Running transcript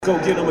Go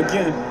get him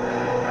again.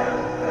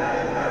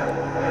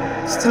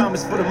 This time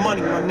is for the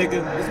money, my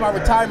nigga. This is my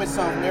retirement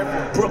song from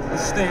Airport. Brooklyn,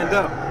 stand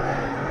up.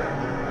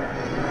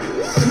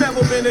 Never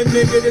been a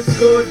nigga this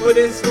good for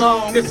this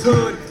long, this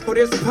hood, for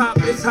this pop,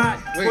 this hot,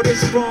 for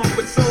this strong,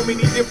 with so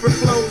many different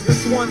flows.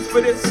 This one's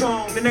for this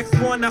song, the next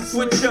one I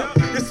switch up.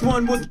 This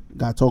one was.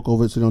 Gotta talk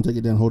over it so don't take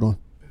it down. Hold on.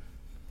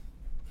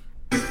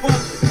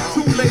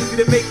 Too lazy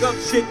to make up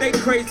shit, they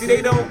crazy,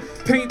 they don't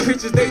paint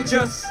pictures, they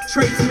just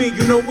trace me.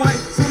 You know what?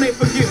 Soon they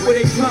forget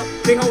where they come.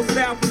 They whole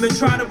style from the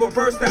try to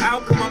reverse the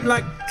outcome. I'm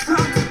like,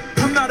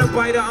 I'm not a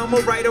biter, I'm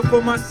a writer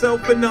for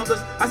myself and others.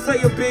 I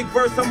say a big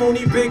verse, I'm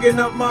only bigging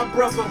up my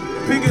brother,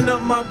 bigging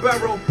up my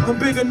barrel. I'm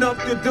big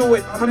enough to do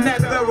it, I'm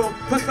that thorough.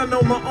 Plus I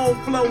know my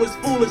own flow is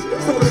foolish,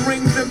 so the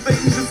rings and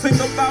things you sing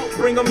about,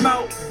 bring them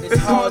out. It's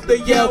hard to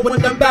yell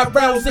when the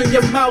barrel's in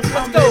your mouth.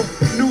 Let's go.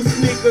 New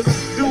sneakers,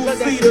 dual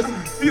seaters,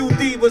 few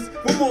divas.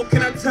 What more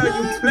can I tell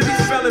you? Let me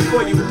spell it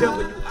for you.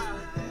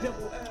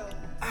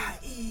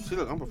 W-I-double-L-I-E. See,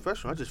 look, I'm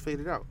professional. I just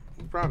faded out.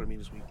 I'm proud of me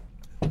this week.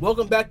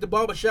 Welcome back to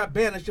Barbershop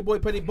Band. It's your boy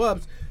Petty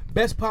Bubs.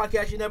 Best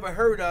podcast you never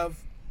heard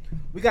of.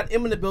 We got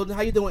M in the building.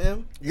 How you doing,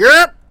 M?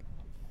 Yep.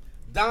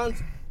 Don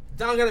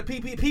got a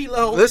PPP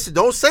loan. Listen,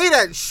 don't say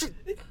that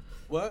shit.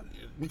 What?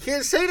 You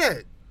can't say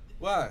that.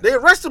 Why? They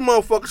arrested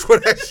motherfuckers for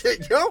that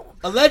shit, yo.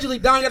 Allegedly,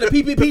 Don got a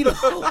PPP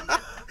loan.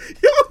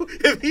 Yo,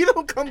 if he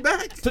don't come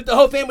back. Took the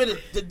whole family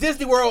to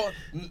Disney World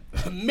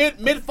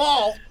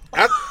mid-fall.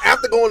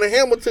 After going to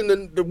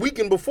Hamilton the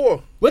weekend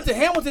before. Went to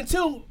Hamilton,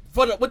 too,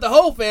 with the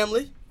whole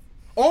family.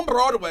 On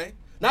Broadway.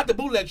 Not the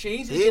bootleg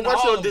shit. He ain't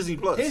watching on Disney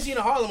Plus. He ain't seen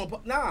a Harlem.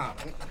 Nah.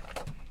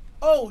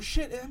 Oh,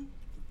 shit, M.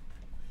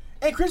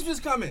 And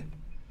Christmas coming.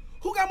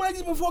 Who got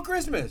money before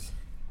Christmas?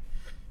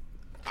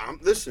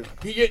 Listen.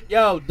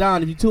 Yo,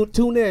 Don, if you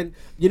tune in,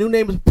 your new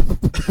name is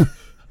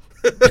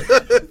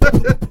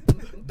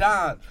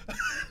Don.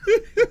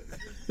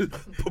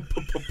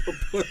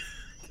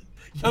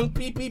 Young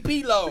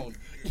PPP loan.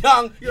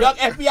 Young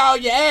FBI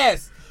on your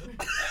ass.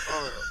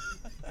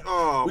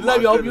 We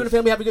love you. I hope you and the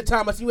family have a good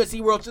time. I see you at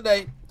SeaWorld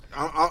today.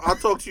 I'll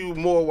talk to you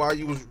more while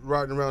you was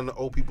riding around the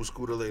old people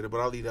scooter later,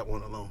 but I'll leave that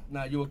one alone.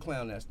 Nah, you a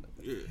clown ass.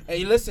 Yeah.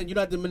 Hey, listen, you're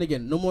not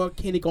Dominican. No more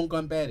Henny con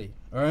Gambari,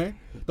 all right?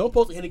 Don't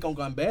post Henny con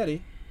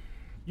Gambari.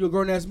 You a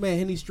grown ass man.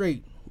 Henny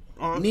straight.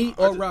 Knee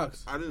or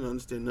rocks. I didn't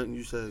understand nothing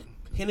you said.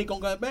 Henny con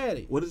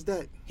Gambari. What is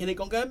that? Henny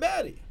con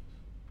Gambari.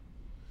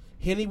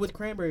 Henny with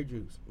cranberry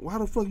juice. Why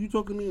the fuck you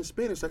talking to me in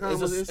Spanish? Like I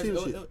wasn't saying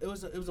shit. It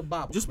was a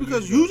bop. Just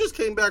because you just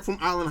came back from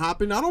island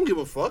hopping, I don't give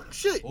a fuck.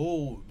 Shit.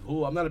 Oh,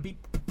 I'm not a beat.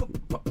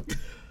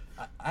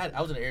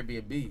 I was in an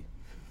Airbnb,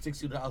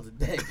 $60 a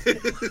day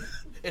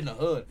in the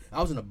hood.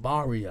 I was in a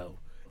barrio.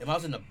 If I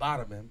was in the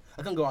bottom, man,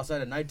 I couldn't go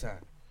outside at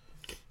nighttime.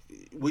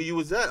 Where you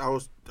was at? I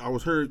was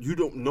heard you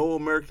don't know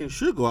Americans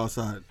should go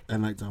outside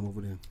at nighttime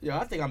over there. Yeah,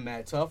 I think I'm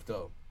mad tough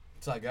though.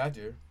 Until I got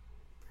there,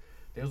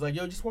 they was like,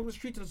 "Yo, just walk the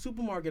street to the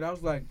supermarket." I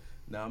was like,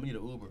 "Nah, I'm gonna need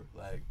an Uber.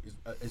 Like,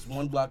 it's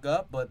one block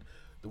up, but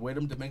the way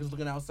them Dominicans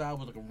looking outside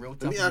was looking real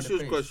tough." Let me ask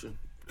you a question,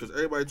 because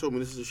everybody told me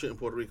this is the shit in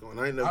Puerto Rico, and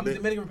I ain't never I'm been.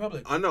 in the Dominican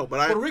Republic. I know,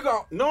 but Puerto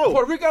Rico. No.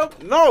 Puerto Rico.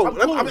 No,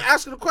 Cool. I'm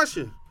asking a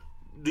question.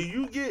 Do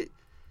you get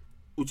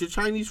with your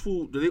Chinese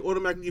food? Do they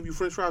automatically give you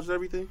French fries and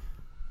everything?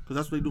 Because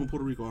that's what they do in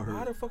Puerto Rico. I heard.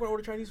 How the fuck would I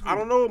order Chinese food? I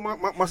don't know.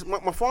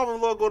 My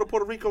father-in-law go to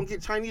Puerto Rico and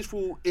get Chinese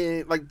food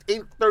in like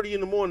 8:30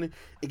 in the morning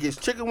and gets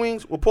chicken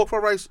wings with pork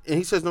fried rice, and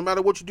he says no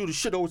matter what you do, the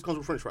shit always comes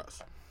with French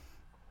fries.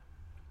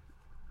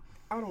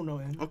 I don't know,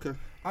 man. Okay.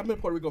 I've been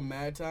to Puerto Rico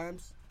mad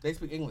times. They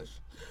speak English.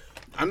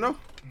 I know.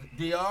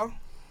 Do y'all?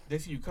 They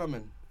see you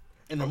coming,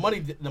 and the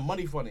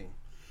money funny.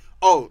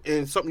 Oh,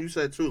 and something you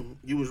said too.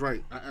 You was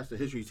right. I asked the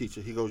history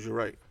teacher. He goes, "You're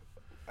right."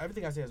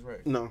 Everything I say is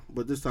right. No,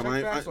 but this time I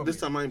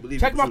ain't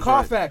believe. Check my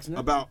Carfax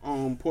about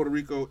Puerto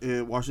Rico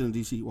and Washington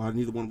D.C. Why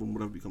neither one of them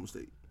would ever become a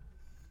state?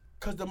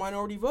 Cause the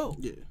minority vote.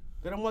 Yeah.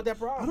 They don't want that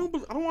problem.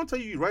 I don't want to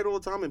tell you right all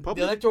the time in public.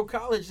 The electoral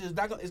college is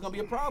gonna be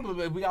a problem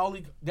if we got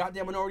only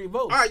goddamn minority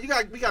votes. All right, we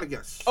got to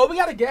guess. Oh, we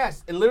got to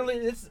guess, and literally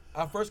it's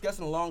our first guess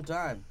in a long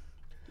time.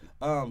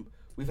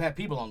 We've had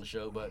people on the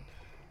show, but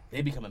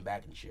they be coming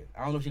back and shit.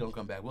 I don't know if she's gonna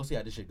come back. We'll see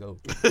how this shit goes.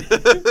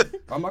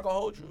 I'm not gonna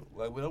hold you.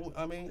 Like we don't.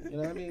 I mean, you know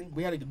what I mean?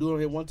 We had to do it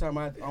here one time.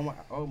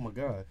 Oh my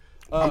god.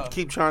 I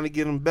keep trying to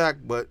get him back,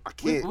 but I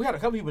can't. We had a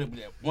couple people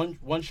that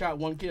one shot,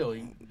 one kill.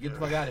 You get the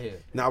fuck out of here.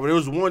 Nah, but there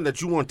was one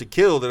that you wanted to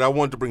kill that I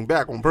wanted to bring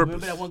back on purpose.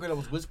 Remember that one girl that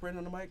was whispering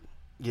on the mic?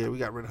 Yeah, we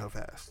got rid of her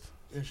fast.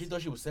 Yeah, she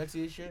thought she was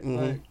sexy as shit. Mm-hmm.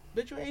 Like,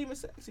 bitch, you ain't even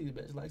sexy,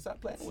 bitch. Like,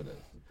 stop playing with us.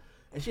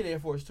 And she in the Air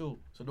Force too,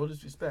 so no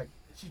disrespect.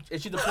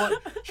 She deployed.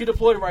 She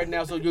deployed right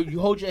now, so you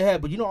hold your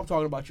head. But you know I'm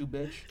talking about you,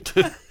 bitch.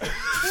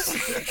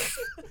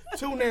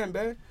 Tune in,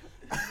 man.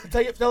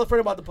 Tell a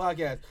friend about the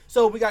podcast.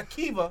 So we got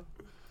Kiva,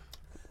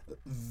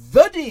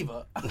 the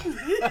diva.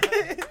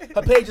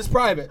 Her page is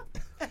private,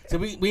 so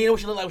we know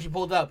what she looked like when she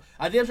pulled up.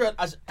 I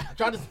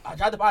tried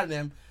to find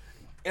them,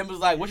 and was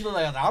like, "What she look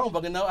like?" I was like, "I don't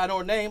fucking know. I know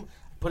her name."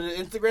 Put it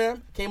in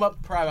Instagram. Came up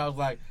private. I was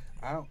like,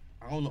 "I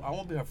don't know. I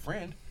won't be her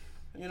friend."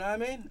 You know what I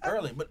mean?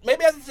 Early, but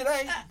maybe as of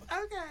today.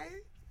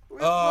 Okay. We'll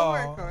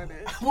work on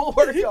it. We'll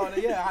work on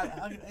it. Yeah,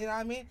 I, you know what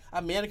I mean.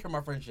 I manicure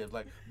my friendships,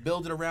 like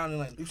build it around and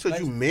like. You said like,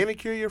 you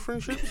manicure your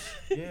friendships?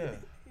 Yeah,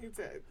 He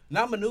said,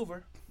 not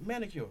maneuver,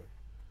 manicure.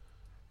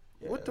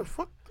 Yeah. What the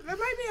fuck? that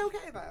might be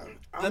okay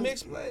though. Let me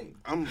explain.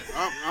 I'm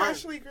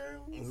Freshly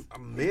groomed.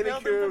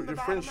 manicure from the your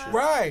bottom friendship. up.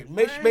 Right.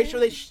 Make sure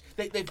they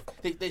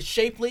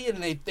shapely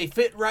and they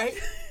fit right.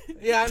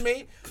 You know what I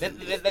mean? You know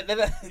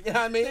what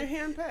I mean? They're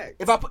handpicked.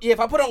 If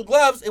I put on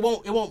gloves, it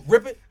won't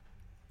rip it.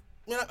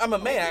 You know, I'm a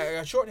man. I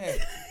got short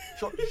hands,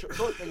 short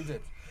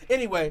fingertips.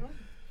 Anyway,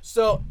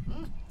 so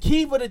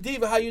Kiva the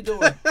Diva, how you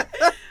doing?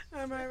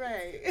 Am I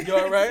right? You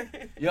all right?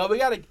 Yo, we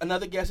got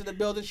another guest in the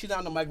building. She's not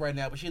on the mic right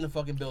now, but she's in the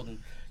fucking building.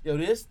 Yo,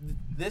 this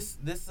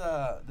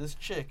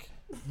chick,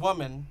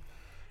 woman,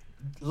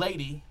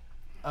 lady,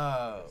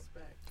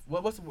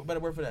 what's the better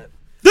word for that?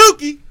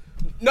 Dookie!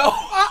 No.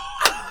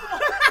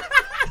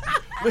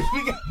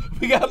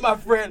 we got my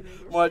friend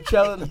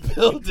Marcella in the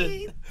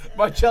building.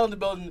 Marcella in the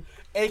building,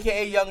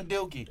 aka Young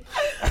Dookie.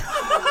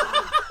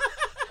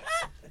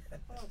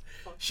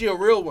 She a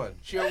real one.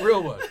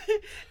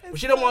 But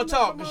she don't want to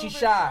talk because she's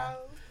shy.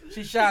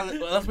 She's shy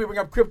unless we bring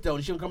up crypto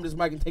and she'll come to this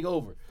mic and take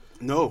over.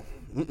 No.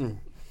 Mm-mm.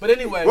 But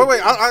anyway.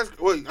 Wait. I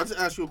just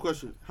ask you a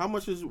question. How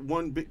much is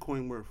one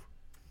Bitcoin worth?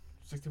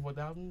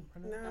 64,000.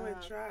 No,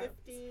 it dropped.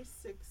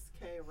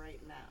 56K right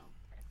now.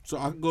 So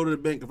I can go to the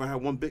bank if I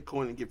have one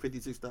Bitcoin and get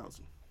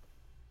 56,000.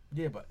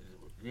 Yeah, but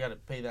you got to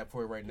pay that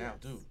for it right now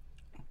too.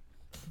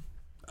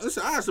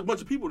 Listen, I asked a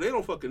bunch of people. They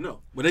don't fucking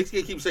know, but they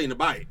keep saying to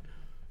buy it.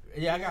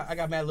 Yeah, I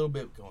got mad little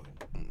bit going.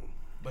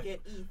 But Get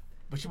ETH.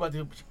 but she about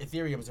to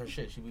Ethereum is her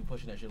shit. She be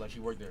pushing that shit like she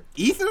worked there.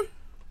 Ether?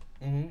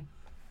 Mm-hmm.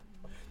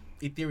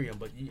 Ethereum,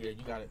 but yeah,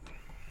 you got it.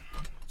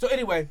 So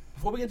anyway,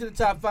 before we get to the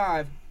top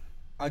 5,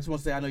 I just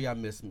want to say I know y'all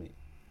miss me.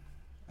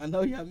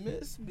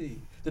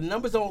 The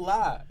numbers don't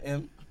lie,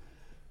 Em.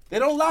 They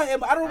don't lie,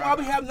 Em. I don't know why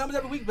we have numbers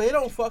every week, but they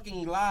don't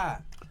fucking lie.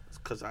 It's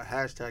because I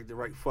hashtagged the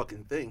right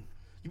fucking thing.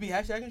 You be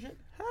hashtagging shit?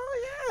 Hell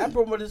I haven't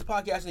promoted this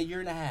podcast in a year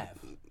and a half.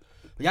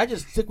 But y'all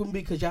just stick with me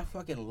because y'all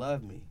fucking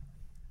love me.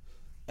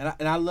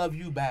 And I love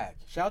you back.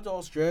 Shout out to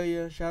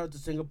Australia. Shout out to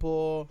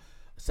Singapore,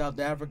 South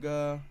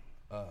Africa,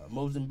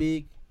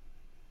 Mozambique,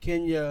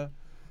 Kenya.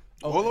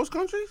 All those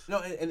countries? No,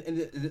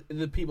 and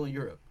the people in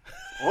Europe.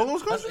 All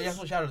those countries? That's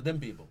what shout out to them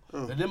people.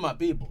 They're my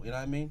people. You know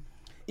what I mean?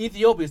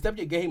 Ethiopia, step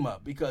your game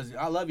up because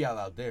I love y'all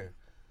out there.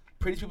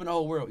 Prettiest people in the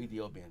whole world,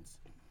 Ethiopians.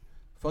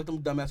 Fuck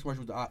them dumbass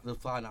commercials with the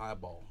fly in the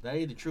eyeball. That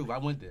ain't the truth. I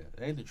went there.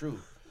 That ain't the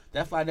truth.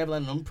 That fly never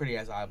landed on them pretty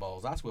ass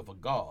eyeballs. I swear for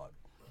God.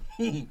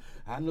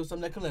 I know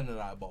something that can land in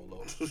an eyeball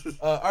though.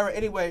 All right.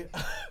 Anyway,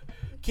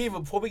 Kiva,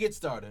 before we get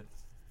started,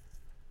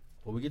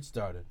 one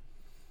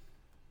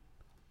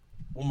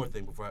more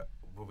thing before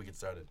we get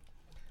started.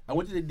 I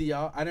went to the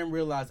DR. I didn't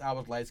realize I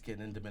was light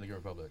skinned in Dominican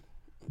Republic.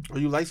 Are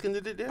you light skinned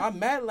there? I'm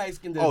mad light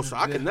skinned. Oh, so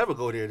I can never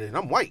go there then.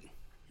 I'm white.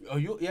 Oh,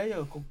 you?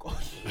 Yeah.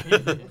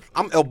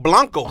 I'm El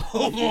Blanco.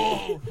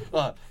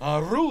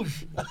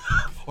 Rouge.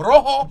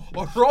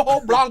 Rojo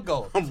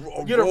Blanco.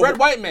 You're the red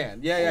white man.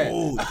 Yeah.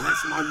 Oh,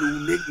 that's my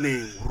new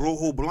nickname,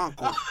 Rojo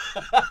Blanco.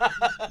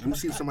 Let me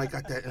see if somebody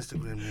got that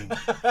Instagram name.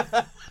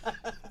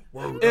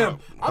 Word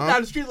up. I'm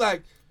down the street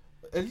like,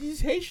 are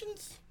these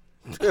Haitians?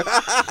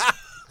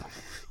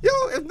 Yo,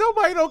 if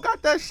nobody don't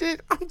got that shit,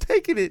 I'm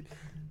taking it.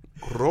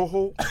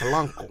 Rojo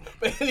Blanco.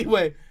 But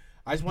anyway,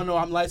 I just want to know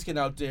I'm light skinned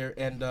out there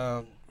and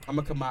I'm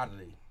a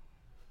commodity.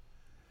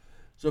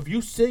 So if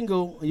you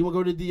single and you want to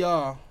go to the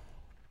DR,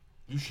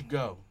 you should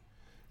go.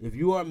 If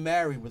you are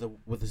married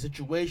with a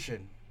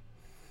situation.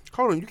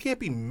 Hold on, you can't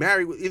be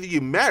married with either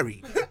you're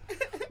married.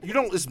 You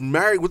don't just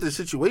married with the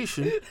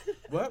situation.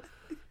 What?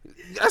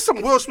 That's some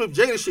Will Smith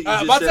Jada shit you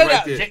just about to said say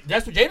right that. there.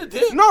 That's what Jada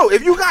did. No,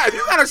 if you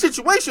got a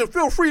situation,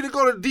 feel free to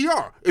go to the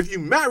DR. If you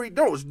married,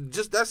 no, it's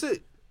just that's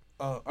it.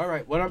 All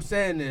right. What I'm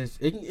saying is,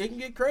 it can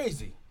get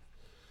crazy.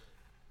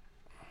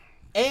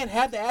 And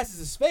half the asses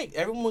is fake.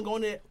 Everyone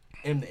going there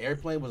in the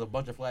airplane was a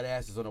bunch of flat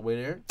asses on the way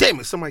there. Damn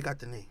it, somebody got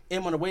the name.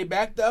 And on the way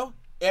back though,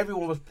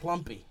 everyone was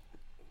plumpy.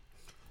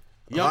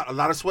 A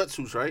lot of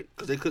sweatsuits, right?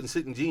 Because they couldn't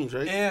sit in jeans,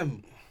 right?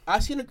 I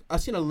seen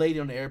a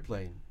lady on the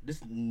airplane.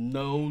 This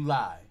no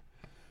lie.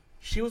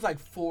 She was like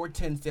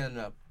 4'10" standing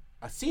up.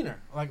 I seen her.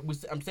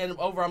 I'm standing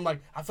over. I'm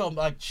like, I felt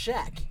like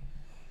Shaq.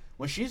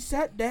 When she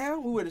sat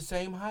down, we were the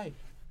same height.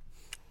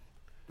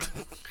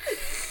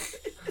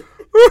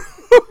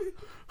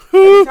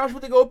 Every time she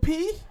went to go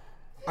pee,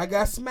 I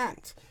got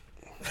smacked.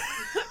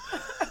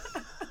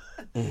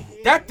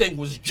 That thing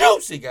was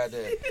juicy,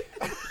 goddamn.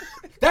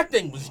 That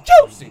thing was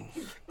juicy.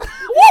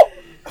 Woo!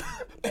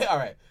 All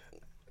right.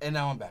 And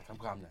now I'm back. I'm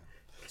calm now.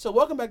 So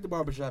welcome back to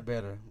Barbershop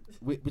Banter.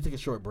 We took a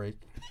short break.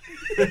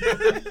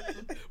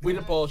 We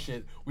didn't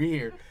bullshit. We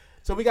here.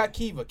 So we got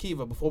Kiva.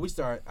 Kiva, before we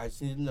start, I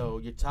just need to know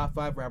your top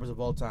 5 rappers of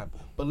all time.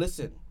 But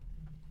listen,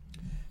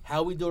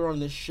 how we do it on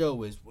this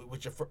show is,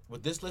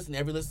 with this list and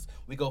every list,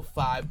 we go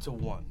 5 to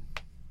 1.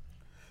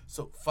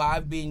 So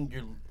 5 being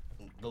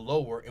the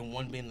lower and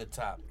 1 being the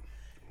top.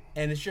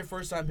 And it's your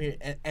first time here.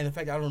 And in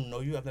fact, I don't know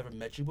you. I've never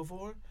met you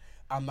before.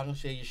 I'm not going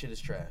to say your shit is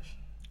trash.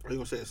 Are you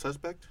going to say a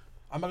suspect?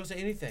 I'm not gonna say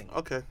anything.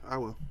 Okay, I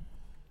will.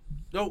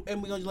 No,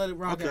 and we're gonna let it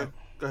rock Okay, out.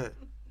 go ahead.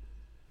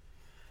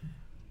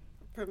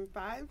 From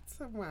 5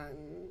 to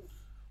 1.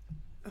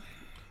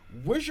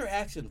 Where's your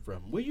accent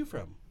from? Where you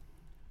from?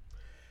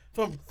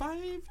 From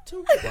 5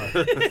 to 1.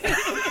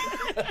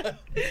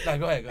 No,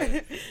 go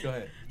ahead.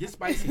 Get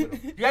spicy with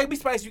them. You gotta be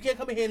spicy. You can't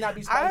come in here and not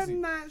be spicy.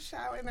 I'm not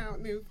shouting out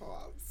New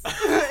Paltz.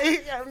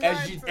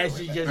 As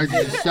you I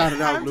just just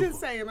shouted out. I'm Newport.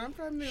 just saying, I'm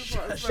from New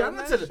Paltz. Shout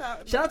out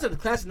to the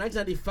class of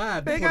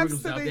 1995. Big Before we ups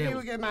was to out the there.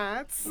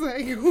 Huguenots.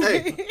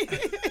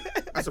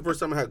 That's the first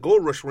time I had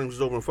Gold Rush rings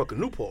over in fucking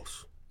Newport.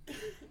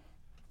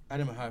 I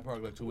didn't Hyde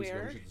Park like 2 weeks ago.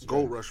 Where?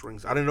 Gold Rush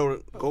rings. I didn't know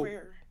that. But Gold.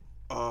 where?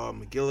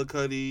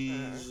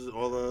 McGillicuddy's,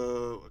 all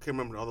the I can't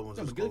remember the other ones.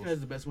 No, it's McGillicuddy called. has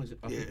the best ones.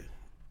 Yeah.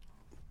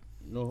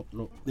 No.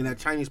 Then that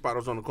Chinese spot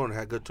was on the corner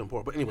had good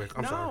tempura. But anyway,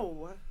 I'm sorry.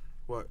 No,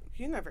 What?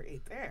 you never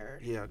ate there.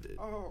 Yeah, I did.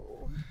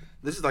 Oh,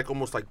 This is like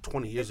almost like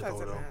 20 years it ago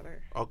doesn't though.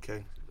 matter.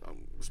 Okay.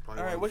 It's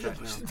probably All why right, I'm what's your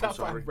fat now. I'm top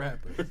sorry. 5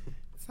 rapper?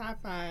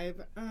 Top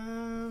 5.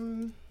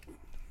 I'm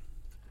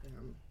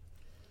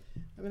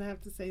gonna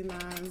have to say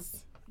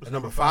Nas. It's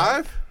number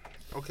 5?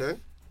 Okay.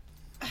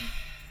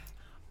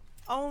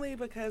 Only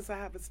because I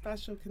have a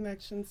special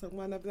connection to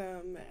one of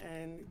them,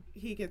 and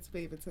he gets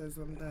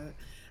favoritism. But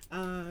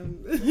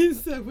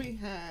so we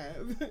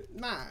have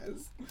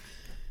Nas,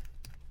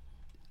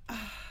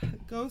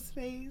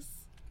 Ghostface,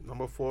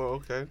 Number 4,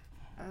 okay.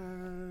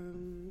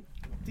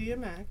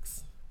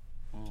 DMX,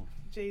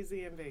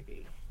 Jay-Z, and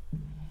Biggie.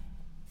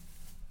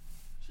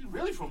 She's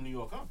really from New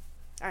York, huh?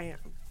 I am.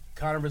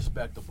 Kind of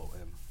respectable,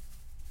 M.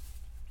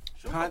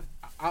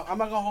 I'm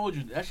not gonna hold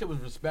you. That shit was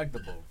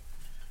respectable.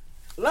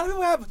 A lot of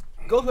people have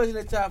Ghostface in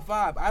their top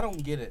 5. I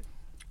don't get it.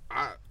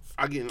 I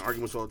get in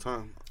arguments all the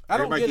time. I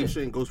don't Everybody get keeps it.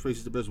 saying Ghostface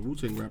is the best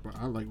Wu-Tang rapper.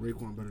 I like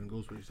Raekwon better than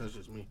Ghostface. That's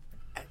just me.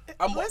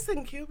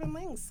 Listen, Cuban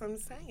Links. I'm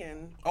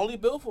saying. Only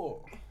Bill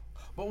for.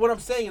 But what I'm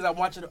saying is I'm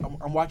watching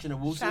the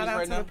Wu Shout series out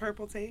right to now. the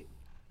Purple Tape.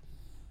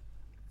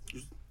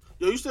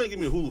 Yo, you still ain't give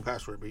me a Hulu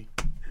password, B.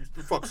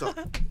 The fuck's up?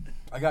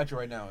 I got you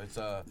right now. It's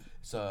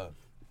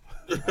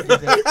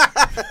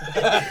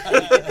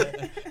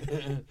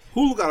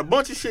Hulu got a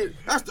bunch of shit.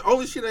 That's the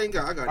only shit I ain't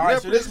got. I got All right,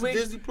 Netflix, so this week-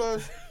 Disney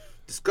Plus,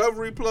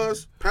 Discovery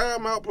Plus,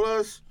 Paramount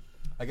Plus.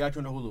 I got you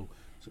on the Hulu.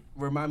 So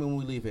remind me when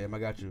we leave here. I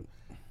got you.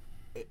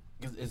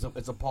 It's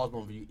a pause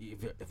moment.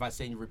 If I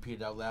say and you repeat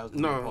it out loud. it's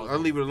gonna be a No, pause I'll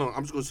leave moment. it alone.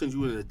 I'm just gonna send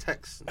you in a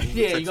text.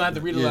 Yeah, you're gonna have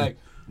to read it like,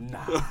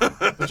 nah.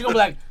 But you're gonna be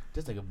like,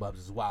 this nigga Bubs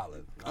is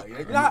wildin'.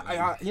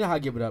 You know how I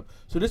give it up.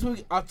 So this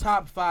week, our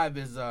top 5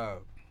 is,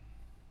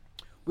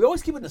 we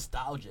always keep it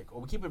nostalgic,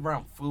 or we keep it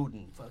around food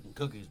and fucking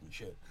cookies and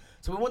shit.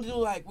 So we want to do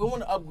we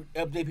want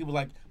to update people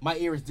like, my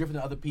ear is different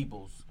than other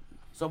people's.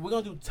 So we're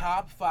gonna do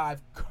top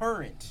 5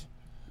 current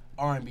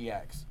R&B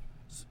acts.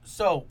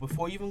 So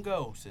before you even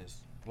go, sis,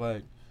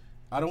 like,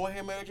 I don't want to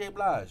hear Mary J.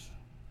 Blige.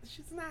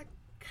 She's not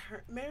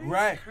Mary's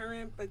Right.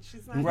 current, but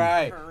she's not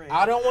Right. current.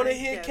 I don't want to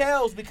hear get it.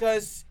 Kels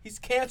because he's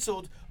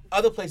canceled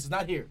other places,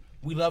 not here.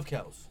 We love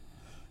Kels.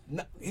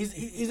 No,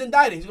 he's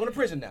indicted. He's going to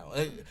prison now.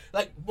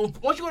 Like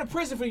once you go to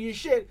prison for your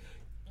shit,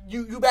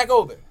 you back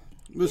over.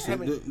 Listen,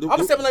 I'm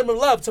gonna step in love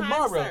love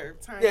tomorrow.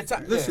 served, time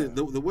served. listen.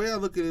 The way I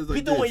look at it is like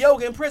He's doing this.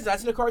 yoga in prison. I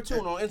seen a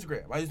cartoon on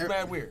Instagram. Like, it's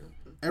mad weird.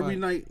 Every Like,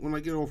 night when I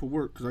get off of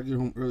work, because I get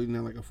home early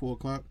now, like at 4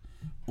 o'clock,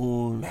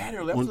 on mad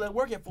early. I'm on, still at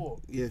work at 4.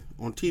 yeah,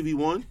 on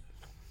TV1,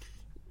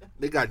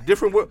 they got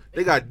different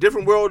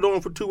world on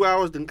for 2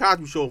 hours than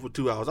Cosby Show for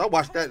 2 hours. I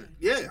watched that.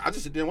 Yeah, I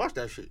just sit there and watch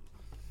that shit.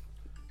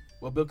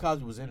 Well, Bill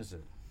Cosby was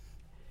innocent.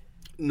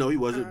 No, he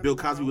wasn't. Bill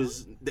Cosby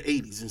was the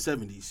 80s and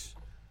 70s.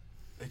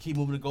 They keep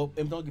moving the goal.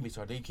 And don't get me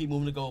started. They keep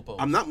moving the goalposts.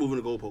 I'm not moving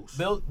the goalposts.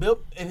 Bill,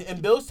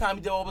 in Bill's time,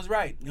 he did what was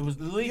right. It was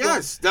legal.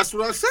 Yes, that's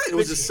what I said. It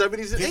was the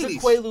 70s and Hit the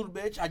 80s. Quaalude,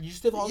 bitch. I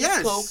used to hold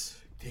Yes. this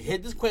coke.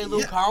 Hit this Quaalude.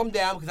 Yeah. Calm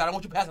down because I don't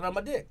want you passing on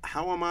my dick.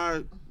 How am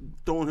I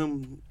throwing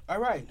him? All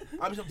right.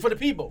 I'm just, for the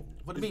people.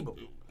 For the people.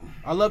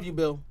 I love you,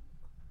 Bill.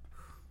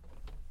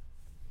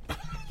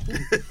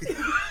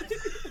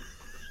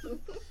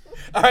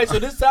 All right. So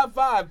this top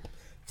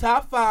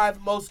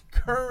 5 most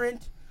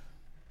current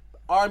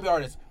R&B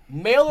artists,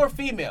 male or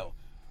female.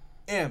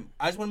 I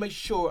just want to make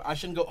sure I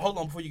shouldn't go. Hold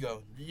on before you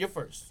go. You're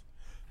first.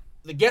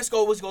 The guest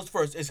always goes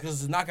first. It's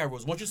because it's knockout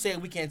rules. Once you say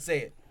it, we can't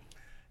say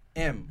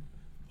it.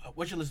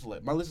 What's your list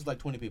like? My list is like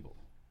 20 people.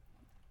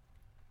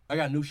 I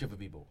got new shit for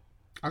people.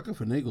 I can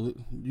finagle it.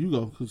 You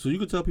go. So you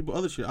can tell people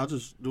other shit. I'll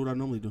just do what I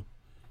normally do.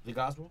 The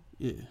gospel?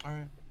 Yeah. All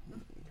right.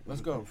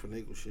 Let's go.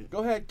 Finagle shit. Go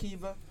ahead,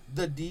 Kiva.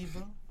 The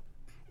diva.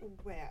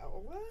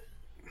 Well,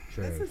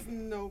 this is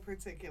no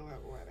particular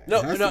order. No,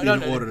 It has no, to be no, in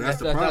no. order. That's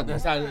the problem.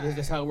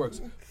 That's how it works.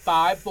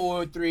 5,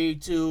 4, 3,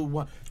 2,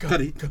 1. Go.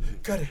 Cut it.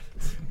 Cut it.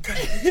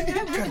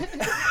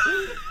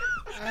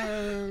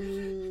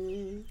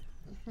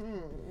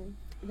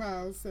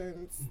 Well,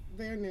 since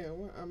they're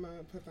new, I'm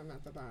gonna put them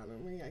at the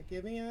bottom. We got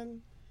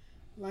Gideon,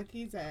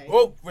 Lucky Day.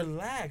 Oh,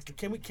 relax.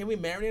 Can we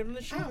marinate on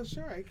this shit? Oh,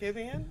 sure,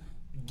 Gideon.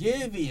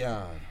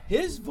 Giveon.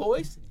 His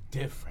voice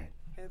different.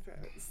 If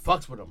it's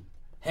Fucks with him.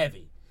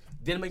 Heavy.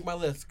 Didn't make my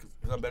list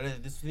because I'm better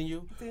at this than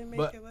you. Didn't make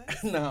but your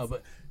list? no,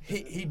 but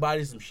he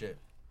bodied some shit.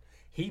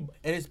 And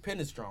his pen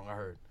is strong. I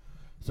heard.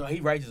 So he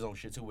writes his own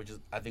shit too, which is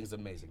I think is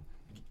amazing.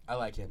 I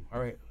like him. All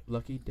right,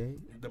 Lucky Day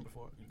number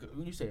 4.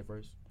 You say it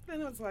first. I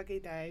know it's Lucky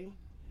Day.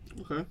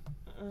 Okay.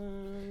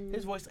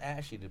 His voice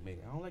ashy to me.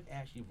 I don't like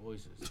ashy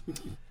voices.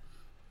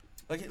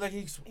 like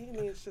he's He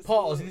needs just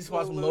pause. a He needs to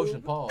watch some little lotion.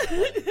 lube. Pause.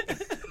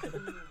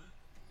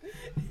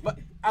 But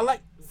I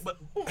like. But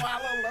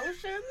Wallow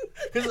lotion.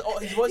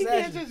 his voice He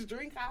ashy. can't just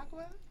drink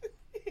aqua.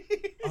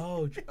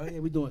 Oh yeah,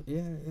 we doing.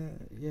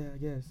 Yeah. I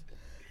guess.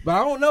 But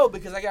I don't know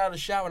because I got out of the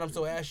shower and I'm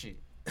so ashy.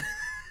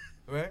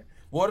 Right?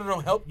 Water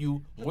don't help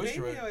you moisturize.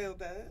 Baby oil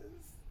does.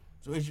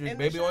 So it's In your the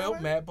baby oil,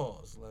 shower? mad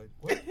pause. Like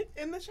what?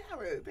 In the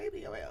shower,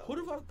 baby oil. Who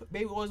the fuck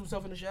baby oils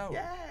himself in the shower?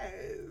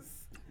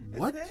 Yes.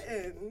 What? It's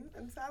hidden.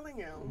 I'm telling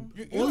you.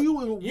 Oil and You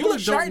water look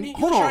shiny. don't- You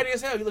hold look on. shiny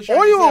as hell. You look shiny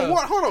Oil as and hell.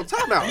 water. Hold on,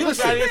 time out. You look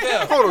Listen. shiny as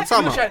hell. Hold on,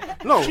 time You look out. shiny.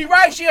 No. She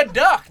right. She a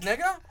duck,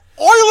 nigga.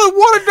 Oil and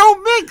water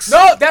don't mix.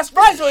 No, that's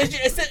right. So it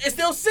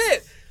still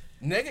sit.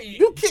 Nigga,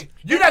 you can't.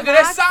 You're not good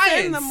at Locks in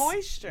science. the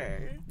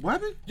moisture.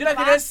 What? You're not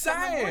good at Locks in the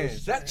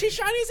science. moisture. She's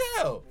shiny as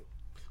hell.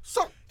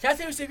 So Can I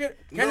tell you a secret?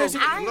 Can I No. tell you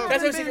a I secret? No. Can I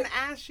tell you a haven't been secret?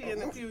 ashy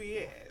in a few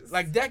years.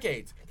 Like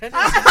decades. Can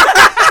I tell you a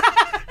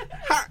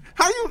secret?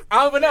 how you? I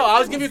don't even know. I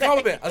was giving you a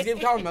compliment. I'll give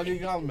you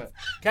a compliment.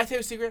 Can I tell you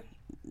a secret?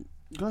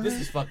 Go ahead. This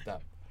is fucked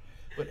up.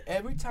 But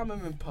every time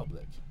I'm in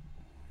public,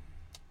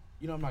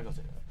 you know, I'm not gonna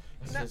say that.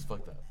 It's just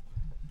fucked up.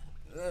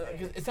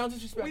 'Cause it sounds we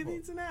disrespectful.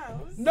 need to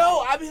know. No,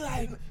 I be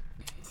like,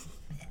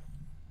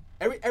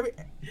 every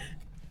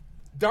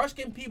dark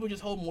skinned people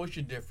just hold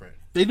moisture different.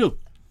 They do.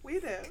 We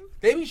do.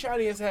 They be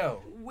shiny as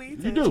hell. We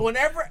do. You do. So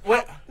whenever,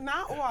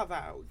 Not all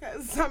though,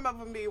 because some of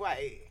them be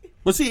white.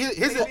 But see,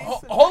 here's it.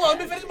 hold on, let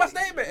me finish my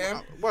statement,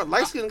 Em. Well,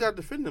 light skin got to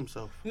defend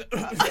himself.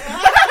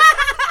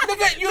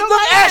 Nigga, you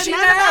look ashy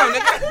now,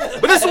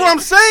 nigga. But this is what I'm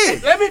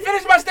saying. Let me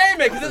finish my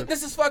statement, because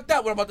this is fucked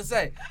up. What I'm about to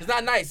say, it's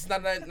not nice. It's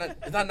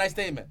not a nice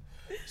statement.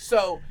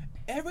 So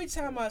every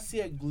time I see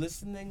a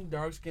glistening,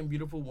 dark-skinned,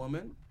 beautiful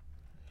woman,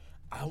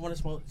 I want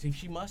to smell. See,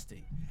 she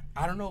musty.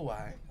 I don't know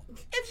why.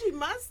 If she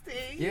musty,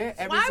 Yeah,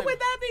 every why single- would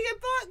that be a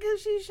thought?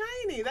 Because she's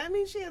shiny. That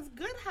means she has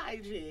good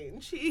hygiene.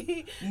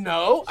 She.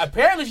 No,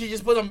 apparently she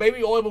just put on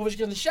baby oil before she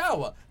gets in the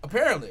shower.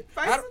 Apparently.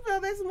 First of all,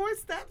 there's more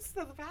steps to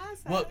the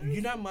process. Well,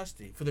 you're not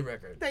musty, for the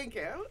record. Thank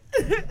you.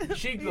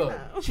 She You good.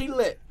 know. She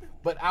lit.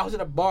 But I was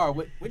at a bar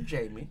with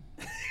Jamie.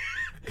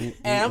 And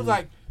I was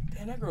like,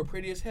 damn, that girl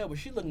pretty as hell, but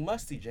she look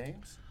musty,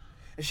 James.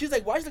 And she's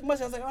like, why she look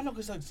musty? I was like, oh no,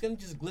 because her skin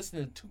just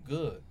glistening too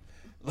good.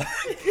 Like,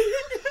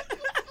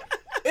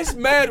 it's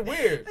mad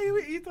weird.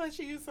 You thought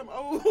she used some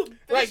old fish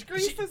Like,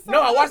 grease she, or something?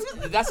 no, I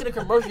seen a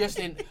commercial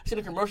yesterday.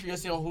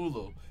 on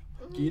Hulu.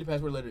 Give you the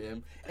password later,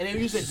 M. And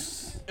it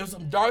was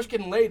some dark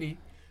skinned lady,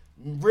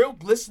 real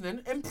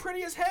glistening and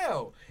pretty as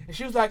hell. And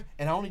she was like,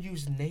 and I only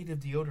use native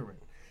deodorant.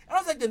 And I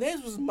was like, the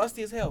natives was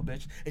musty as hell,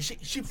 bitch. And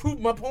she proved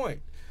my point.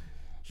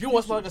 You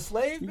want to smell like a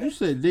slave? You Bitch?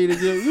 said dated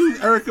girl. You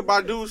Erica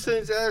Badu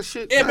sings ass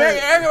shit. Yeah, man,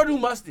 Erica Badu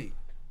musty.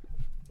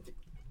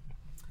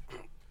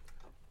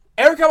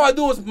 Erica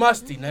Badu is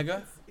musty,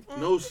 nigga.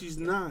 No, she's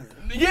not.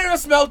 You didn't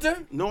smell her.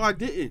 No, I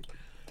didn't.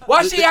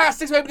 Why she got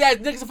 6 baby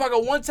daddies? Niggas fuck her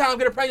one time,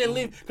 get her pregnant and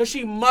leave because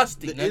she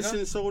musty, The nigga.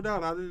 incense sold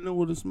out. I didn't know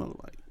what it smelled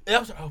like. And I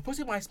was like, oh,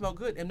 pussy might smell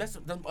good. And that's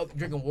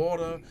drinking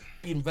water,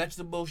 eating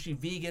vegetables. She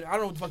vegan. I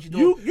don't know what the fuck she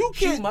doing. You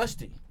She can't-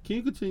 musty. Can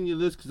you continue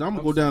this? Because I'm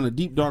gonna go down a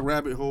deep dark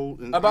rabbit hole.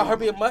 And About her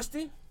being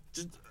musty?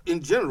 just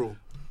in general.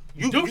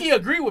 Dookie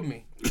agree with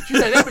me. She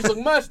said that bitch look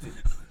musty.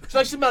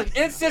 So she smell like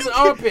incense and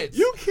armpits.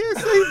 You can't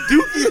say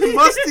Dookie and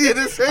musty in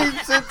the same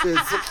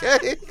sentence,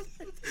 okay?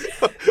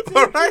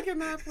 All right. You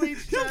cannot play You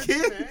judgment.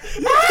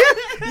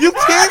 can't. You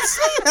can't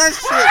say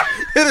that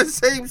shit in the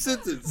same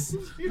sentence.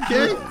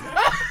 Okay?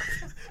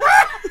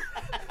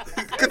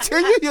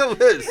 Continue your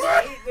list.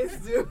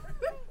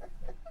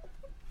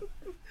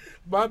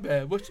 My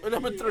bad. What's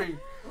number 3?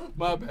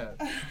 My bad.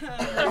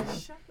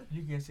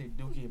 You can't say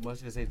Dookie and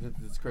musty and say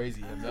this is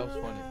crazy. That was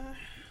funny.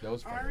 That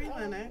was Ari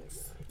funny.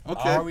 Lennox,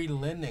 Okay. Ari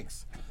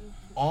Lennox.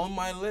 On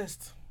my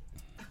list.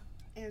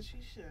 and she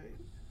should.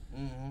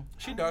 Mm-hmm.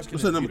 She dark skinned.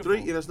 What's that, number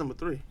 3? Yeah, that's number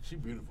 3. She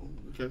beautiful.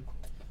 Okay.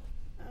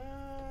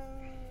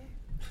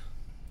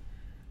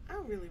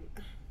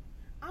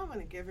 I want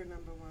to give her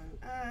number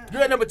 1.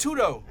 You're at number 2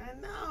 though. I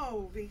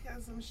know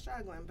because I'm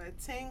struggling, but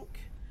Tink.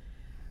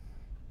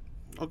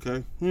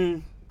 Okay.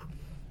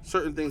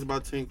 Certain things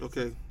about Tink.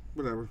 Okay.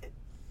 Whatever.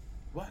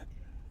 What?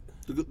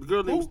 The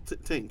girl named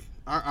Tink.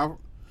 I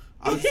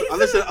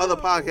listen to other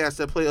podcasts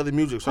that play other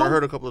music, so I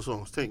heard a couple of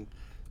songs. Tink.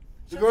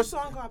 She girl- has a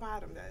song called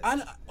Bottom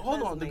that.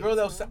 Hold on. The girl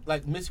that was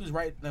like Missy was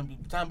right,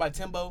 signed by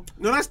Timbo.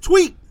 No, that's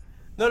Tweet.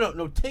 No.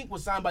 Tink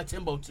was signed by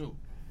Timbo too.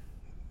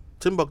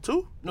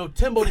 Timbuktu? No,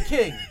 Timbo the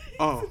King.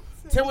 Oh.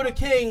 Timbo the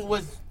King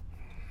was.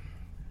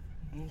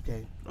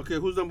 Okay. Okay,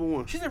 who's number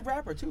 1? She's a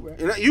rapper too, right?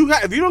 And if you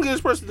don't get this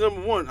person to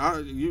number 1,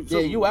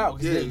 You out.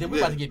 'Cause then we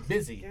about to get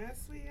busy.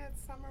 Guess we had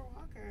Summer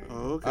Walker.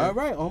 Oh, okay. All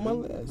right, on my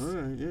list. All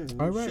right, yeah.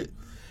 All right. Shit.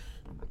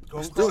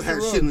 Going Still across the had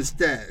road. shit in the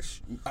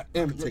stash.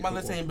 My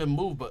list ain't been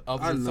moved, but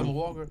other I than know. Summer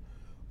Walker.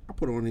 I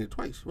put her on here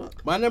twice.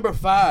 Fuck. My number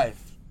 5.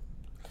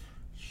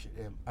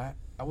 Shit,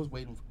 I was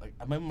waiting. I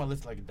remember my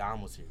list like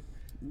Dom was here.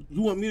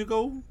 You want me to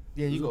go?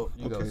 Yeah, you go.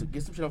 You go. Okay. So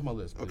get some shit off my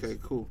list, please. Okay,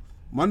 cool.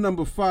 My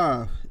number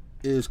 5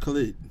 is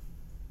Khalid.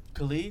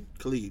 Khalid,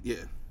 Yeah.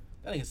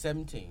 that nigga's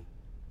 17.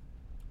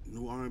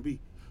 New R&B.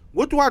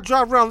 What do I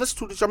drive around listen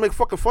to that y'all make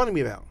fucking fun of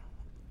me about?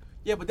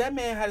 Yeah, but that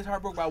man had his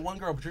heart broke by one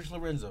girl, Patricia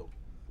Lorenzo.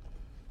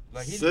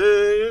 Like he, Say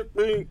it,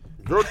 me,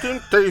 your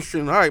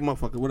temptation. All right,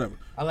 motherfucker, whatever.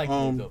 I like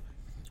him though.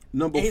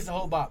 Number He's a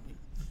whole bop.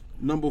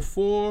 number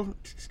 4,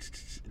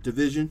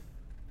 Division.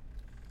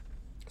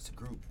 It's a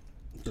group.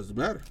 Doesn't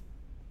matter.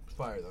 It's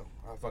fire though.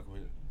 I fuck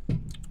with it.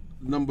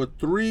 Number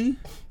 3,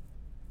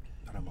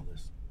 Not on my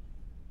list.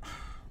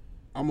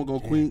 I'm gonna go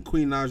Queen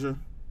Naja.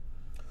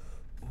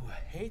 Ooh, I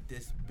hate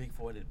this big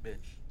foreheaded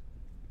bitch.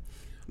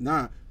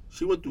 Nah,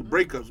 she went through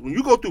breakups. When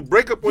you go through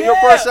breakup on your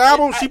first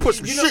album, she put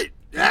some shit.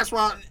 That's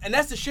why. And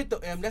that's the shit though.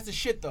 That's the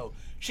shit though.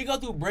 She go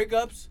through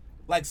breakups.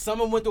 Like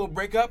someone went through a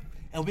breakup,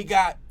 and we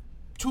got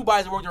 2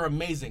 bodies that worked are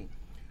amazing.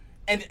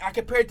 And I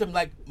compared them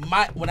like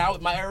my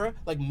era.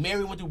 Like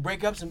Mary went through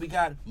breakups, and we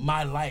got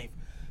My Life.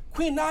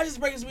 Queen Naja's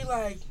breakups be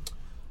like,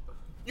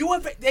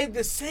 they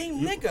the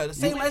same nigga, the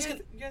same light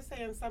skin. You're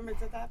saying Summer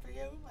did that for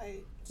you,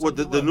 like What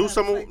the new that's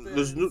summer? like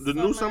The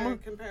new summer?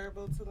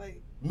 comparable to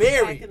like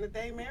Mary. back in the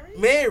day, Mary.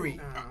 Mary.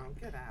 No,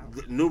 get out.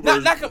 The new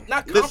version.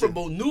 Not Listen,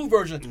 comparable. New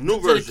version. New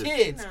to version. the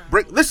kids.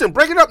 No.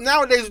 break it up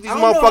nowadays with these I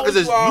don't know motherfuckers who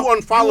is you are.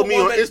 you unfollow You me a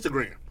on woman.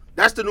 Instagram.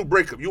 That's the new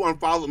breakup. You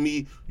unfollow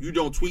me, you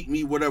don't tweet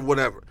me,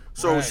 whatever.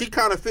 So Right. she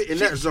kind of fit in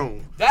that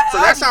zone. that So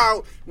that's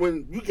album- how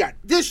when you got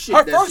this shit.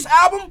 Her that first she-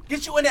 album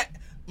get you in that.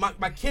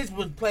 My kids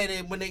was playing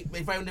it when they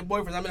fight with their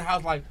boyfriends. I'm in the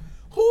house like,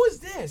 who is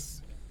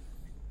this?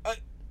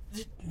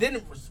 Then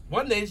it was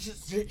one day it's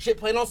just shit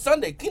playing on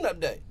Sunday,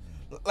 cleanup day,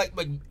 like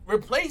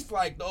replaced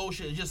like the old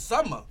shit. It's just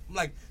summer. I'm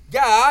like,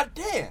 god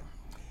damn.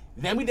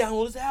 Then we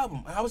downloaded this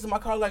album. And I was in my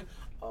car like,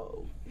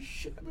 oh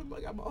shit, I remember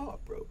I got my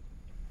heart broke.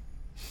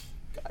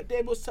 God damn,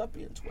 it was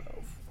Sapien 12,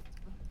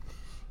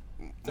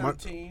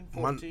 13,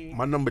 14.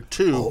 My number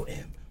 2. Oh,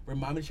 and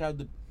remind me,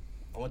 child.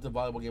 I went to a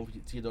volleyball game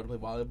to your daughter play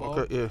volleyball.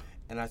 Okay, yeah.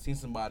 And I seen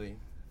somebody,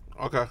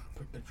 Okay.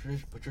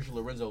 Patricia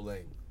Lorenzo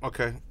Lane,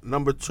 Okay.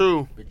 Number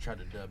 2, bitch tried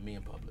to dub me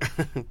in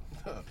public.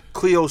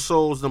 Cleo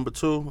Soul's number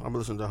 2. I'm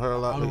listening to her a I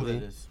lot don't know who lately.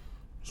 that is.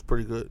 It's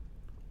pretty good.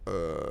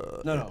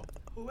 No.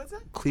 Who was it?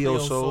 Cleo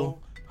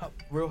Soul.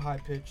 Real high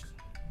pitched.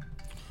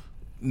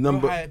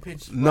 Number Real high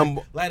pitched.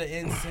 number- Light of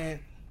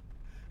incense.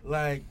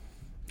 Like,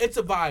 it's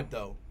a vibe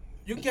though.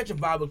 You can catch a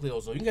vibe with Cleo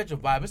Soul. You can catch a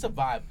vibe. It's a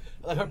vibe.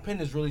 Like her pen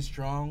is really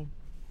strong.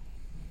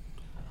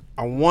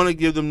 I want to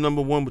give them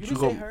number 1, but You you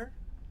didn't go. say her?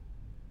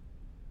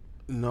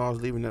 No, I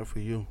was leaving that for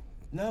you.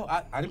 No,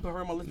 I didn't put her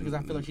on my list because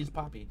I feel like she's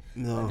poppy.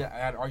 No. I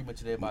had an argument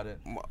today about it.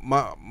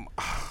 My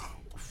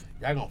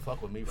Y'all gonna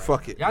fuck with me, right?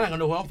 Fuck it. Y'all not gonna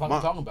know who I'm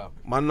fucking talking about.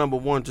 my number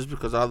 1, just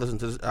because I listened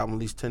to this album at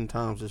least 10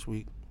 times this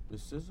week. The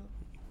SZA?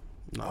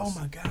 No, Oh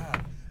my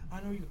god.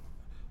 I know you.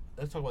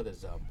 Let's talk about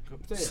this album.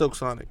 Say it. Silk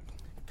Sonic.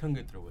 Couldn't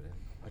get through with it.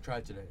 I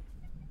tried today.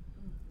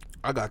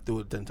 I got through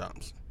it 10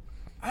 times.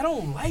 I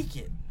don't like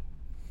it.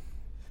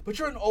 But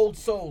you're an old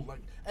soul. Like,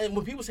 and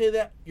when people say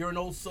that you're an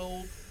old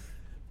soul,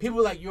 people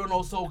are like you're an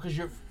old soul because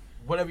you're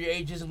whatever your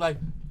age is, like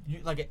you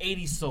like an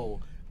 80s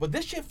soul. But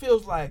this shit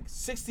feels like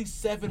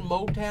 67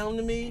 Motown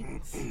to me.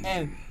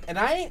 And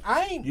I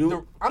ain't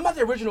I'm not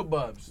the original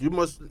Bubs. You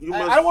must.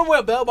 I don't want to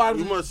wear bell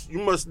bottoms. You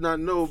must not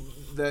know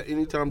that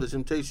anytime the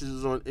Temptations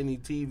is on any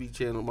TV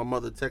channel, my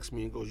mother texts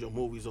me and goes, "Your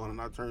movie's on," and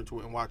I turn to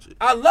it and watch it.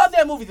 I love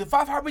that movie. The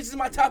 5 Heartbeats is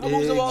my top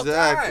movies of all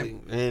Exactly,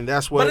 time. and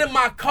that's what. But in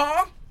my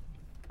car,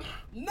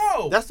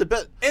 no. That's the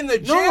best. In the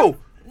gym, No,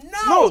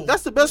 no.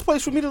 that's the best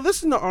place for me to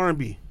listen to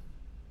R&B.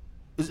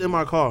 Is in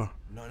my car.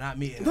 No, not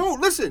me. No,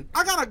 listen,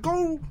 I gotta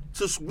go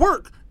to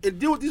work and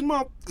deal with these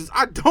motherfuckers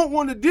I don't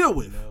want to deal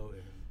with. No.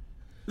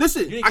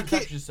 Listen, You didn't I get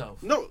can't. touch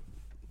yourself. No,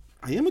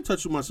 I am in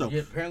touch with myself.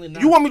 Yeah, apparently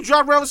not. You want me to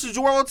drive around listening to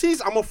Joel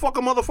Ortiz? I'm gonna fuck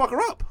a motherfucker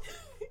up.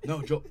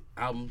 No, Joe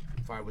album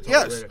fire. We'll talk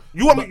Yes. later.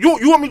 You want me?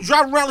 You want me to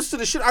drive around listen to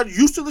the shit I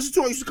used to listen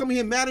to? I used to come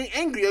here mad and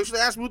angry. I used to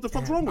ask me what the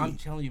fuck's wrong with I'm me.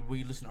 telling you, where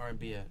you listen to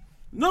R&B at.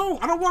 No,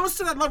 I don't want to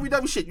listen to that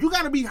lovey-dovey shit. You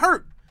gotta be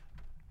hurt.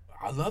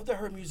 I love the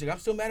Hurt music. I'm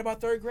still mad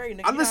about 3rd grade.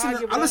 Nigga. I You know how listen.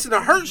 give it I up? listen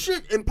to hurt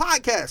shit and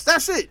podcasts.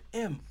 That's it.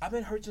 I've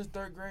been hurt since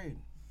 3rd grade.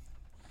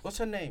 What's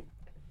her name?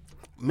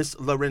 Miss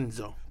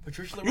Lorenzo.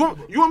 Patricia You want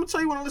me to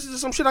tell you when I listen to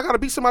some shit I gotta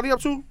beat somebody up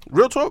to?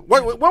 Real talk?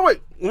 Wait. Let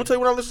me tell you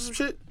when I listen to some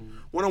shit?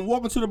 When I'm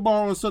walking to the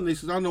bar on Sunday,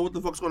 because I don't know what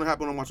the fuck's gonna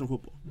happen when I'm watching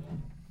football.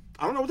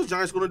 I don't know what the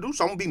Giants gonna do,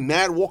 so I'm gonna be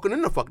mad walking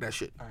in the fuck that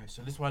shit. All right,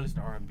 so this is why I listen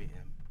to R&B.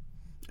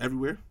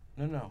 Everywhere.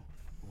 No.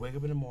 Wake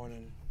up in the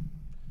morning,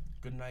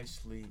 good night's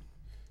sleep,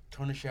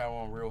 turn the shower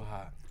on real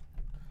hot.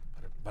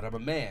 But I'm a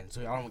man,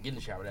 so I don't get in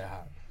the shower that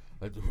hot.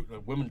 Like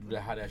women do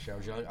that hot ass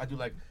showers. I do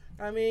like,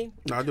 No,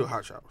 I do a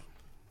hot shower.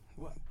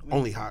 what,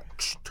 Only hot.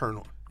 Turn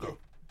on. Go.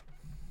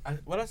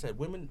 what I said,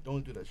 women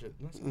don't do that shit.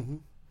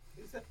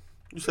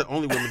 You said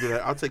only women do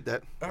that. I'll take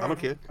that. I don't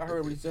care. I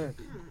heard what he said.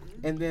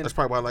 And then That's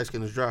probably why light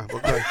skin is dry.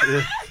 Okay.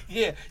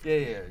 Yeah.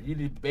 yeah. You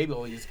need baby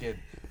oil in your skin.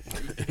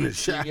 In the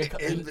shower. Yeah,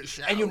 In the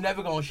shower. and you're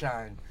never gonna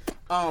shine.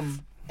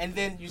 and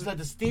then you just let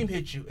the steam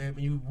hit you, and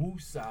you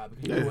woo-saw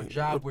because you do a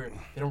job where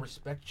they don't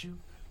respect you.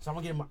 So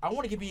I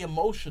want to be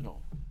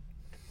emotional.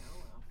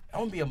 I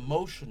want to be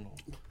emotional.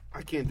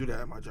 I can't do that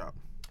at my job.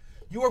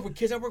 You work with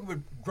kids. I work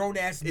with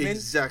grown-ass men.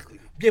 Exactly.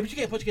 Yeah, but you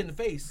can't punch a kid in the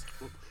face.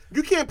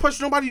 You can't punch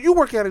nobody you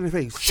work at in the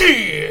face.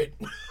 Shit.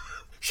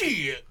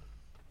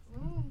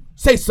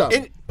 Say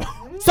something.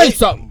 And- Say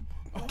something.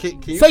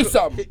 Can you Say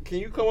something. Can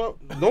you come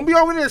up? Don't be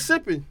over there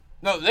sipping.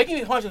 No, they can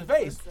be punched in the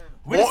face.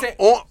 We just say,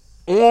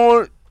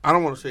 On. I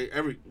don't want to say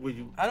every. Will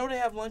you? I know they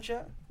have lunch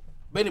yet.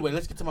 But anyway,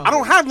 let's get to my. I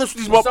don't have lunch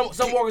with these motherfuckers.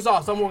 Some work is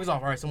off. Some work is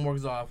off. All right, some work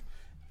is off.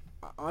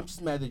 I'm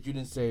just mad that you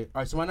didn't say.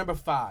 All right, so my number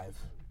 5.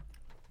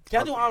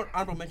 Can I do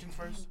honorable mentions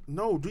first?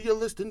 No, do your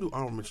list and do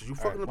honorable mentions. You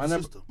fucking up the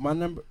system. My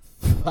number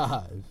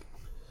 5.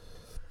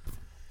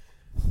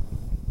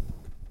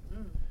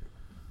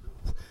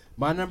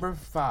 My number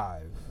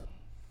 5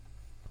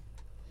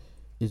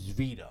 is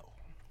Vito.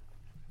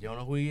 You don't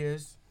know who he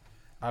is?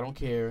 I don't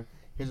care.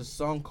 He has a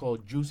song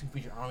called Juicy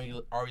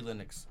featuring Ari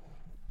Lennox.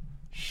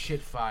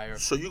 Shit fire.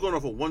 So you're going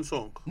off of one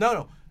song.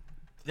 No.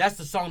 That's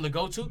the song to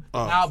go to. The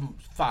album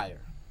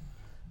fire.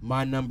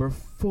 My number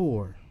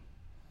 4.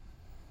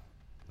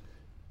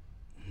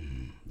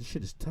 This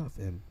shit is tough,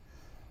 M.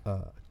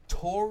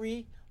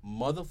 Tory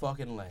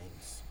motherfucking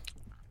Lanez.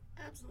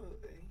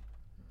 Absolutely.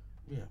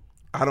 Yeah.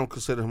 I don't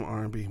consider him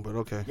R&B, but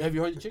okay. Have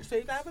you heard the Chicks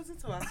tapes? That was a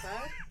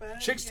toss-up. But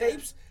Chicks yeah.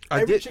 tapes?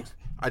 I Every did. Chicks-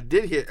 I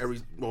did hear every.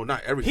 Well,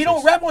 not every. He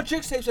don't rap on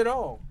Chicks tapes at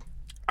all.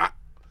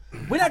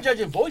 We're not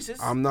judging voices.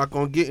 I'm not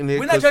gonna get in there.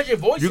 We're not 'cause judging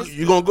voices.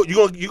 You gonna go?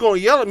 You gonna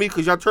yell at me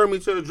because y'all turned me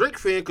to a Drake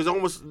fan? Because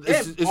almost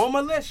It's on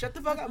my list. Shut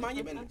the fuck up. Mind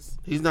your business.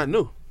 he's not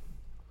new.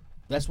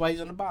 That's why he's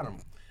on the bottom.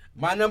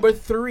 My number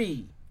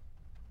 3.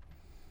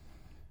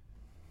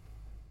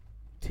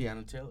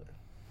 Tiana Taylor.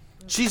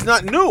 She's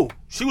not new.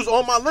 She was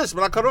on my list,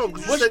 but I cut her off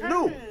because you She's said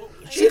new.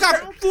 current. She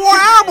got 4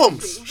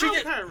 albums.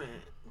 How current?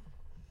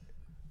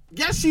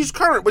 Yes, she's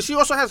current, but she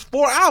also has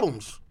 4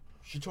 albums.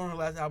 She touring her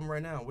last album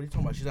right now. What are you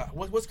talking about? She's out.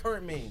 What's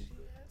current mean?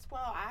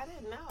 Well, I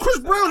didn't know. Chris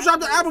So Brown I dropped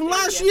the didn't album see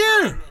last it.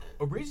 year.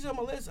 Oh, Breezy's on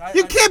my list.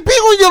 You can't be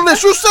on your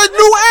list. You said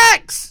new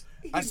acts.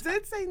 He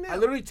did say no. I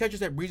literally text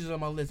her that Breezy's on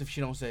my list if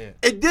she don't say it.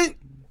 It did.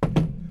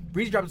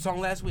 Breezy dropped a song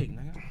last week,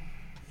 nigga.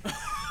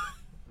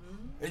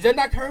 Is that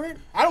not current?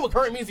 I know what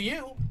current means to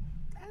you.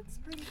 That's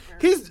pretty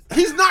current.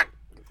 He's not.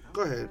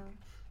 Go ahead.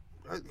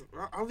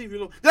 I'll leave you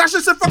alone. Then I should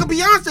have said fucking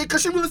Beyonce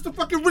because she released the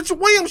fucking Richard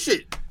Williams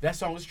shit. That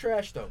song is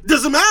trash though.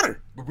 Doesn't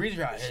matter. But Breezy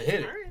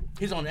hit it.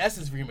 He's on the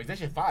Essence remix. That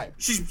shit fire.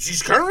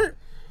 She's current.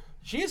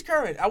 She is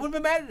current. I wouldn't be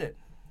mad at it.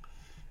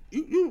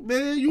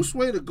 You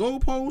sway the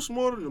goalposts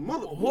more than the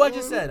mother. Who I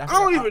just said? I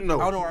don't even know.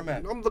 I don't know where I'm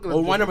at. I'm looking at.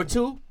 Oh, my number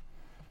 2.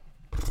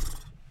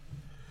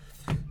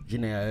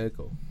 Janae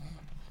Echo.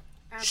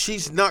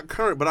 She's not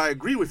current, but I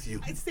agree with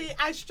you. See,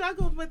 I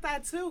struggled with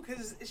that too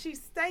because she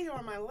stayed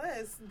on my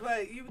list,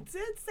 but you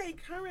did say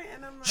current,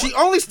 and I'm like, She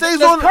only stays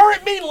Does on.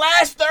 current mean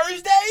last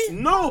Thursday?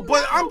 No,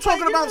 but I'm but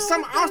talking you about know,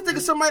 some. I was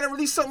thinking somebody that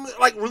released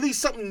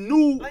something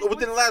new Like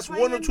within the last what's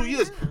 1 or 2 playing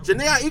years. now?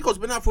 Janae Eiko's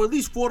been out for at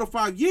least 4 to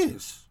 5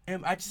 years.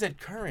 And I just said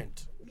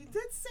current. you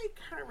did say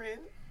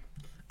current.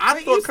 I But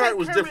you thought said current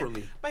was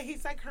differently. But he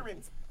said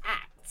current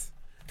act.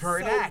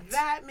 Current so act.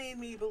 That made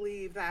me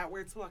believe that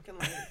we're talking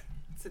like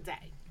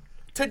today.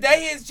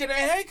 Today is Janae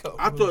Echo.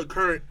 I thought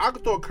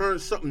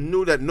current something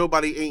new that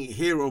nobody ain't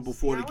hear of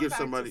before Now to we're give back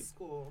somebody. to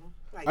school.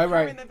 Like All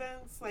right. current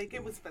events, like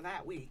it was for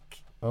that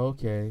week.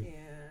 Okay.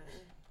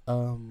 Yeah. I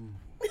don't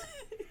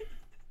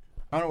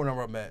know what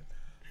number I'm at.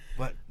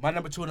 But my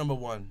number 2 and number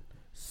 1,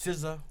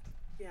 SZA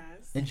Yes.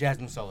 and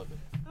Jasmine Sullivan.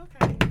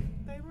 Okay.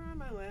 They were on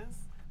my list.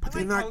 But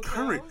they're not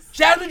current.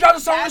 Jasmine dropped a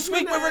song this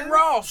Jasmine week with Rick does.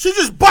 Ross. She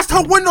just bust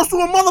her windows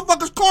through a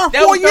motherfucker's car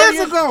That 4 was 30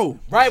 years ago.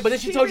 Right, but then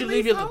she told you to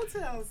leave your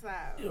hotels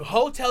though.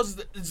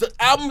 Hotels. Is the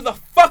album of the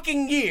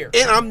fucking year.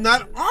 And I'm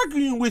not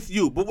arguing with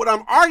you, but what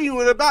I'm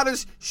arguing about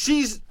is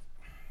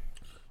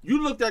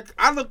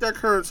I looked at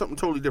current something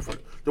totally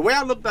different. The way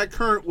I looked at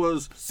current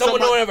was Someone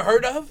no one ever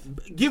heard of.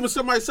 giving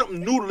somebody something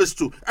new to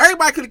listen to.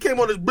 Everybody could have came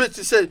on this bitch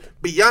and said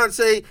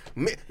Beyonce,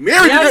 Mary.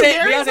 Beyonce's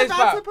Beyonce's about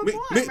pop. to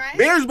perform, right?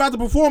 Mary's about to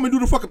perform and do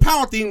the fucking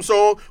power theme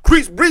song.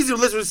 Breezy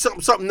was listening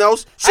to something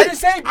else. I didn't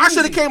say I should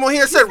have Breezy. came on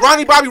here and said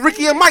Ronnie, Bobby,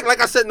 Ricky, and Mike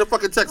like I said in the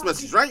fucking text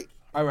message, right?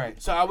 All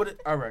right, so I would.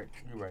 All right,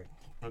 you're right.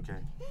 Okay,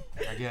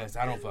 I guess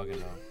I don't fucking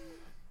know.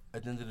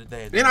 At the end of the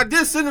day, And I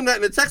did send him that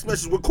in the text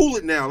message. We're cool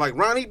it now, like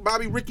Ronnie,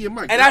 Bobby, Ricky, and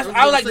Mike. and I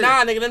was like,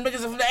 nah, nigga, them niggas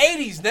are from the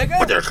 '80s, nigga.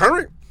 But they're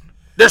current.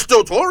 They're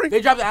still touring.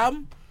 They dropped the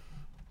album.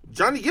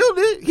 Johnny Gill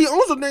did. He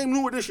owns a name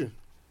New Edition.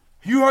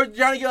 You heard the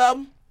Johnny Gill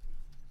album?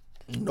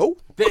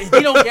 Nope. He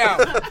don't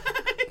count.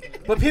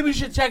 But people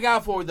should check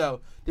out for it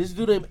though. This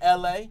dude named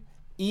L.A.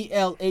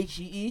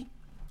 ELHEE.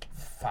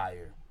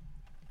 Fire.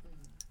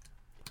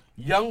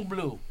 Young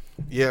Blue.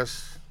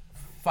 Yes.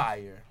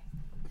 Fire.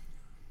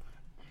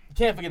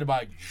 Can't forget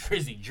about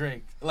Drizzy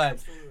Drake. Like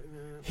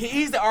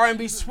he's the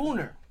R&B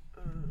swooner.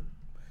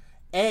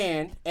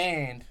 And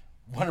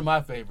one of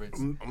my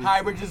favorites,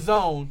 Hybrid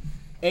Zone,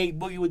 8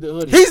 Boogie with the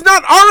Hoodie. He's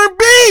not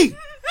R&B.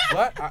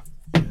 What?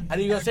 I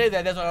knew you were gonna say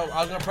that. That's why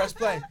I was gonna press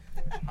play.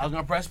 I was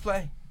gonna press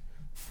play.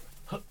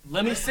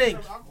 Let me sing.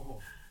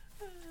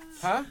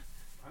 Huh?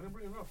 I didn't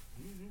bring it up.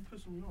 You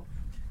pissing me off.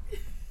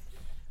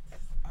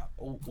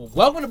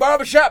 Welcome to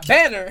Barbershop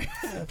Banner.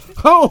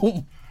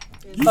 Home.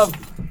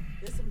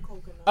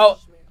 Oh,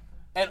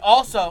 and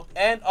also, it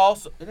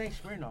ain't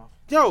Smirnoff.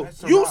 Yo,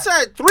 That's a you lot.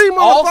 said 3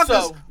 motherfuckers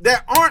Also-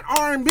 that aren't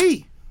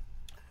R&B.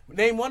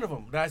 Name one of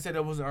them that I said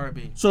that wasn't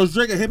R&B. So is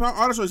Drake a hip hop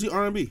artist or is he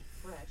R&B?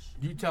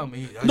 You tell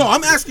me. No,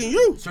 I'm asking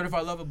you.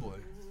 Certified Lover Boy.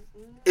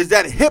 Is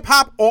that hip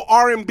hop or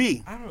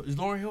R&B? I don't know. Is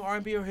Lauryn Hill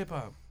R&B or hip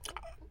hop?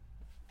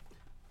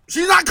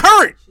 She's not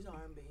current, She's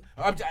R&B.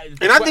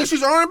 and I think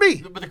she's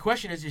R&B. But the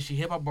question is she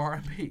hip hop or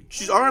R&B?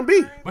 She's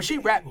R&B. But she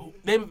rap.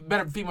 Name a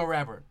better female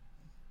rapper.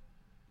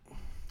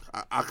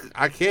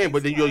 I can,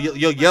 but then you'll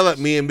yell at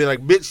me and be like,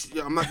 "Bitch,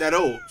 I'm not that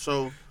old."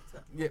 So,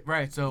 Yeah,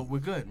 right. So we're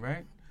good,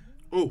 right?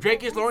 ooh.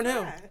 Drake is Lauryn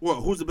Hill. What?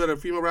 Who's the better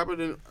female rapper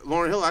than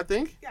Lauryn Hill? I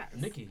think. Yes.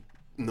 Nicki.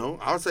 No,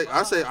 I'll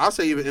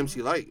say even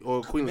MC Light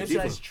or Queen That's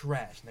Latifah.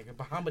 trash, nigga.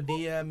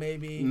 Bahamadia,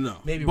 maybe. No,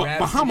 Maybe but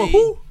Rhapsody. Bahama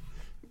who?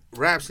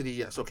 Rhapsody,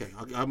 yes. Okay,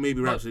 I'll maybe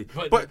Rhapsody.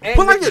 But and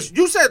put like Nicki. this: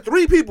 you said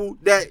 3 people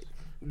that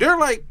they're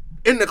like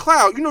in the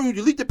cloud. You know, you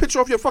delete the picture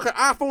off your fucking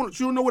iPhone that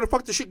you don't know where the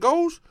fuck the shit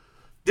goes.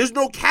 There's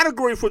no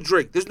category for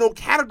Drake. There's no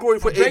category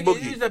for A Drake is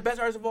Boogie. the best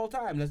artist of all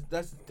time.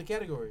 That's the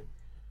category.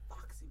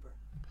 Foxy Brown.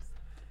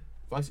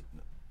 Foxy.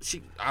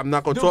 I'm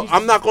not gonna Dude, talk. you-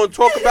 I'm not gonna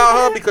talk about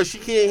her because she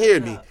can't hear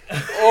me.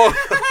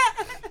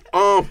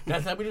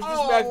 That's not be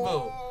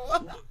disrespectful.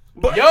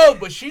 But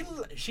But she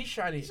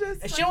shiny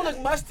Just and she like don't that.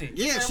 look musty.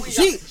 yeah, There we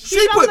she go. she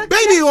don't put look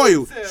baby like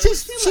oil. that, She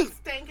too. Looks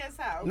stank as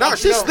hell. nah,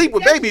 she No. sleep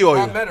with baby oil.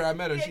 I met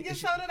her. Yeah, She,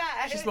 so did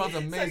I. she smells So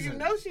amazing. you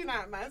know she's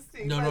not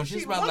musty. No, but she she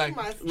smelled look like-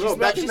 musty. No,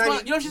 back in she smell-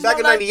 90 you know she back in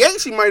smell like- '98,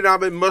 she might not have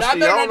been musty. I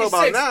don't know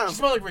about now. She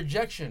smelled like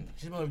rejection.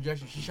 She smelled like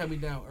rejection. She shut me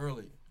down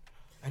early.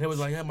 And it was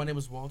like, "Yeah, my name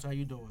is Walter. How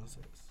you doing?" I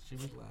said, she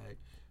was like,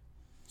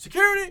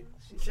 "Security."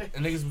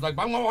 And niggas was like,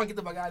 "I want to get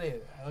the fuck out of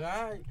here." I was like,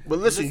 all right. But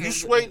listen, you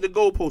swayed the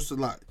goalposts a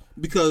lot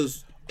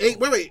because A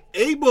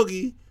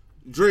Boogie,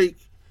 Drake,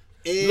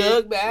 and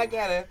Look back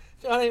at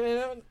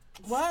it.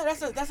 What?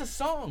 That's a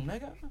song,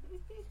 nigga.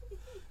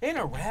 Ain't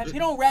a rap. He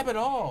don't rap at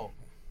all.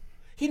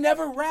 He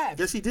never raps.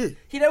 yes, he did.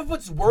 He never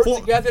puts words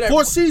together.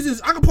 4 seasons.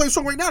 I can play a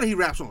song right now that he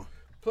raps on.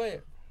 Play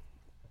it.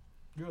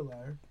 You're a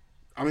liar.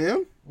 I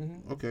am.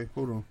 Mm-hmm. Okay,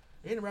 hold on.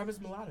 Ain't a rap. It's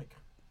melodic.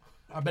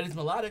 I bet it's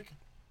melodic.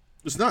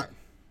 It's not.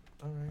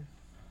 All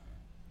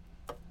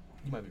right.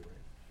 You might be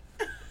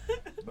right.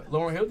 But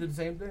Lauryn Hill did the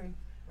same thing.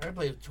 I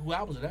played 2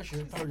 albums of that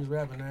shit. Probably just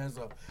rapping her ass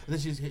off. Then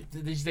she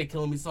say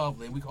 "Killing Me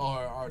Softly." And we call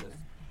her an artist.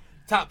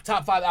 Top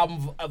 5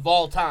 album of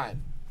all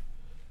time.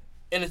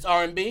 And it's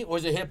R&B or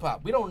is it hip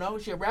hop? We don't know.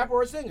 Is she a rapper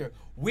or a singer?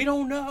 We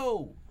don't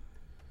know.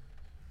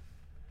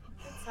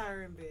 It's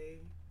R&B.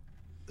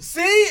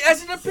 See,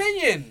 that's an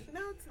opinion.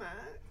 No, it's not.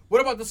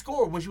 What about the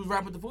score when she was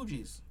rapping with the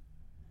Fugees?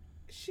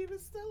 She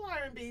was still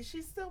R&B.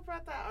 She still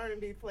brought that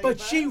R&B flavor. But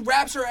she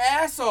raps her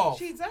ass off.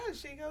 She does.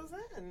 She goes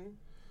in.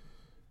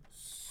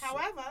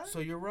 However, So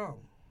you're wrong.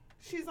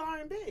 she's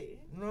R&B.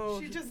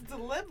 No, she just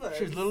delivers.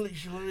 She's literally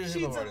a She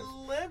hip hop artist.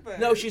 delivers.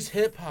 No, she's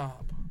hip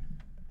hop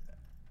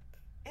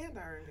and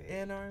R&B.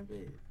 and R&B.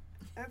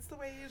 That's the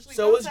way it usually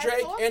So goes. is That's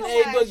Drake also and why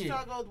A I Boogie.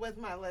 struggled with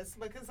my list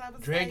because I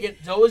was Drake, like, and,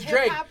 so is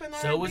Drake. hip-hop and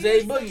So was R&B A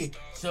is Boogie.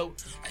 So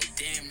Like,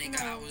 damn,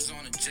 nigga, I was on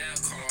a jail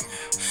call.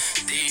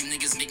 Damn,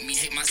 niggas make me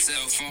hate my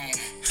cell phone.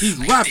 He's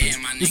Like, rapping.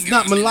 damn, my It's nigga,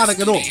 not I'm in the melodic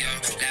at all. studio.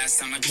 Last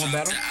time I dropped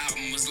battle? the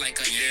album was like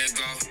a year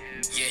ago.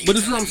 Yeah, you But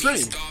this is what telling I'm me saying.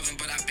 you starving,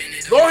 but I've been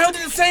it Lauryn all. Hill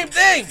did the same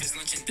thing.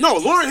 No,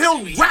 Lauryn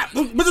Hill rap.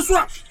 But this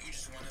rap. You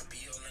just wanna be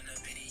all in the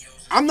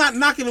videos. I'm not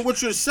knocking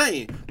what you're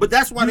saying, but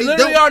that's why You they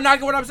literally don't. are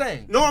knocking what I'm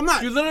saying. No, I'm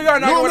not. You literally are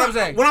knocking No, what not. I'm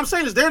saying. What I'm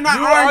saying is they're not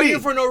You are R&B.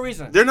 arguing for no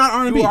reason. They're not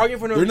R&B. You are arguing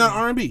for no They're not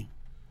reason. R&B.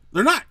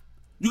 They're not.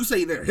 You can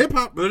say they're hip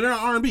hop, but they're not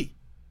R&B.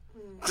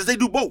 Because they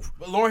do both.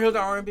 But Lauryn Hill's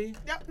not R&B.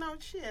 Yep, no,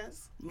 she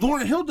is.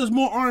 Lauryn Hill does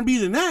more R&B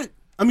than that.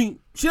 I mean,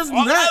 she doesn't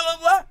do that.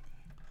 What?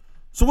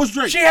 So what's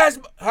Drake? She has,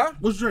 huh?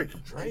 What's Drake?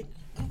 Drake.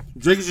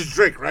 Drake is just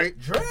Drake, right?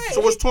 Drake.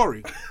 So what's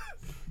Tory?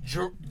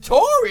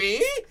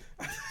 Tory?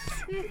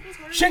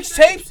 Chicks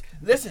tapes.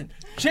 Listen,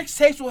 Chicks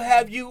tapes will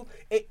have you.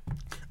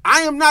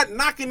 I am not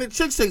knocking the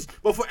Chick Tapes,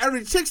 but for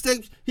every Chick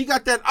Tapes, he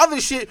got that other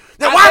shit.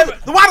 Then I why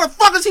never- the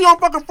fuck is he on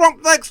fucking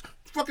Funk Flex,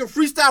 fucking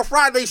Freestyle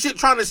Friday shit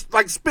trying to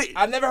like spit?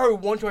 I've never heard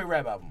one Tory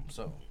rap album,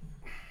 so.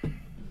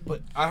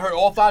 But I heard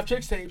all 5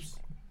 Chicks tapes.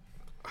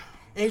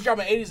 And he's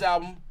dropping an 80s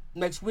album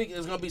next week.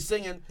 It's gonna be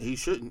singing. He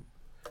shouldn't.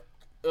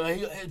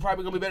 He's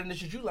probably gonna be better than the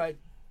shit you like.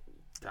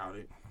 Doubt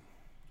it.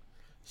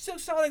 Silk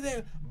Sonic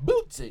there,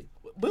 Bootsy.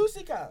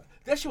 Bootsy got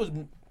that shit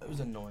was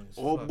annoying. As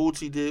All fuck.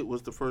 Bootsy did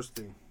was the first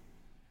thing.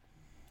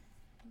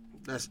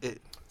 That's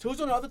it. So who's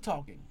doing the other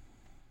talking?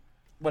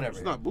 Whatever.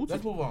 It's not Bootsy.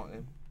 Let's move on.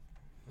 Man.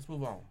 Let's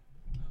move on.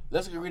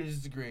 Let's agree to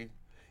disagree.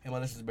 And my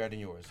list is better than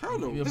yours. Hell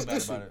no. You'll be mad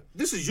Listen, about it.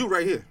 this is you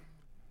right here.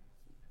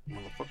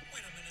 Motherfucker.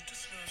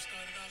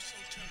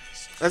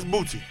 That's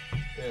Bootsy.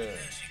 Yeah.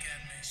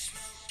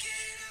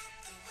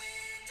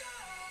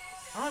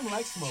 I don't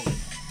like smoking.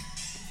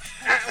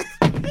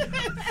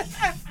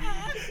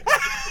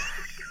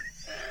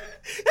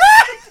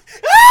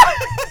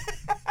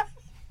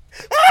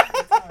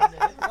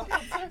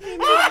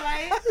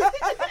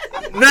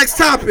 Next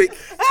topic.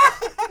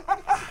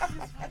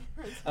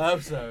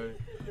 I'm sorry.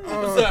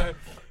 I'm sorry.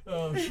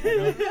 Oh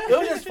shit! It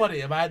was just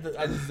funny. I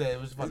just said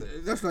it was funny.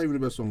 That's not even the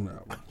best song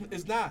now.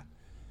 It's not.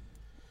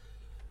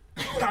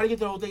 I gotta get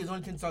to the whole thing. It's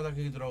only 10 songs. I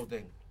can get to the whole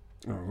thing.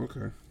 Oh,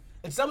 okay.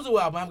 And Summer's a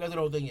while, but I haven't got to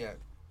the whole thing yet.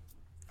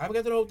 I haven't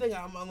got to the whole thing.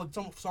 I'm on like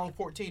song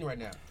 14 right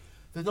now.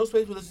 There's no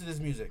space for listen to this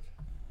music.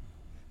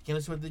 Can't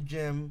listen to it at the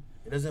gym.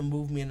 It doesn't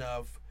move me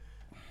enough.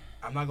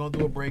 I'm not going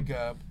through a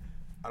breakup.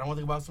 I don't want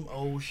to think about some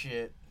old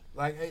shit.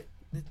 Like,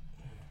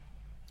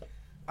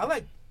 I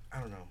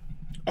don't know.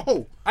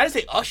 Oh, I didn't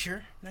say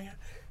Usher.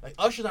 Like,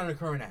 Usher's not a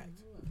current act.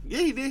 yeah,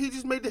 he did. He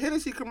just made the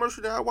Hennessy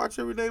commercial that I watch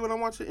every day when I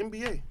watch the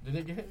NBA. Did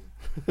it get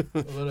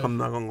I'm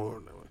not gonna go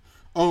on that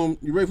one.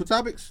 You ready for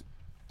topics?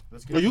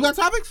 Let's get Oh, you it. got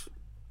topics?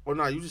 Or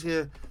not? You just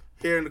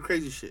hearing the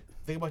crazy shit.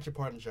 Think about your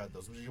partner shot,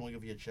 though. Some shit you want to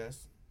give you your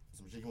chest.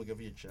 Some shit you want to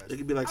give you your chest. It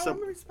could be like I'm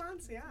something. a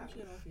response, yeah.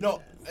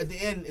 No, at the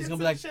end, it's going to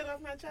be like... shit off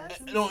my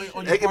chest. No,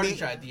 on your It could partner be.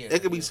 shot at the end.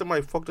 It could be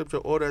somebody fucked up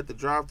your order at the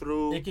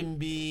drive-through. It can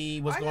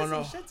be what's I got going some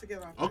on. shit to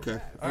get off my Okay.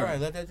 chest. All right,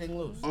 let that thing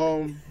loose.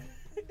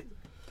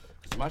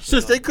 It's my shit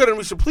Since they on. couldn't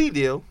reach a plea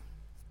deal,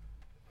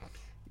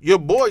 your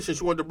boy, since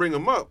you wanted to bring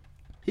him up,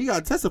 he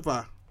got to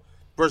testify.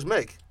 Versus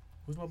Meg.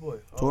 Who's my boy?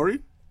 Oh, Tory?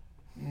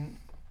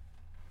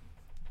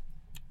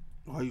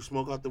 While you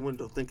smoke out the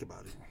window, think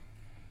about it.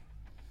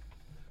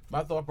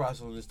 my thought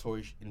process on this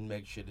Tory and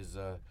Meg shit is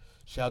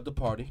shout out to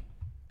Party.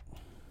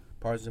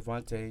 Parson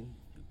Fontaine.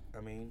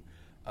 I mean,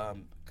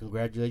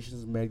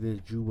 congratulations, Meg,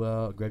 that you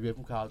graduated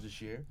from college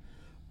this year.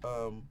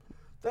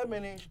 That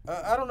man ain't,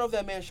 I don't know if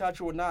that man shot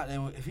you or not.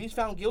 And if he's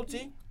found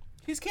guilty,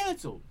 he's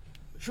canceled.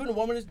 Shooting a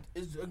woman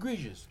is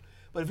egregious.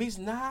 But if he's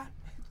not,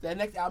 that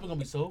next album's gonna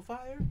be so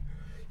fire.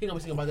 He gonna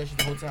be singing about that shit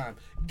the whole time.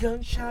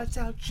 Gunshots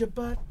out your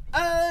butt,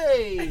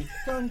 hey!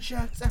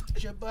 Gunshots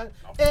out your butt,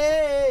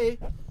 hey!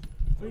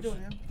 What you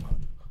doing, man?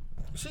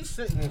 She's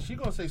sitting there. She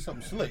gonna say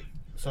something slick.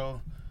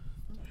 So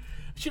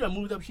She done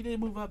moved up. She didn't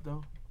move up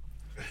though.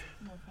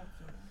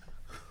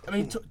 I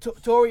mean,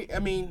 Tory. I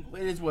mean,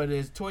 it is what it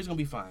is. Tory's gonna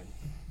be fine.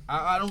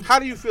 I don't. how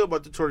do you feel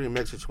about the Tory and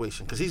Meg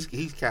situation? Because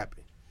he's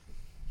capping.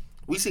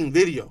 We seen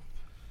video.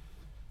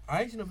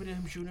 I ain't seen no video of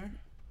him shooting her.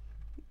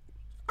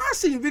 I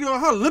seen video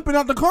of her limping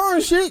out the car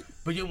and shit.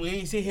 But we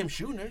ain't see him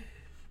shooting her.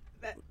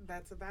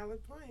 That's a valid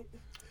point.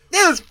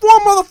 There's 4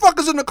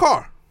 motherfuckers in the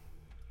car.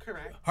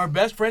 Correct. Her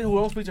best friend, who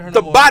don't speak to her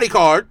The no more.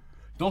 bodyguard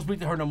Don't speak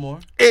to her no more.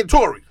 and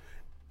Tory.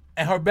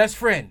 And her best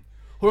friend,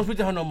 who don't speak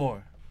to her no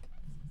more.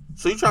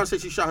 So you trying to say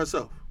she shot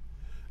herself?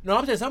 No,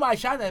 I'm saying somebody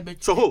shot that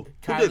bitch. So who? Who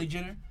Kylie did?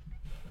 Jenner.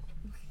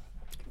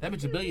 That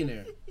bitch a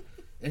billionaire.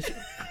 And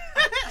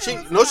she,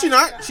 No, she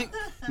not. She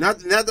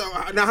not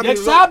how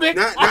Next topic.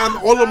 Now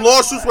all them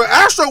lawsuits with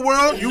Astro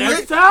World. You Next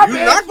rich? topic.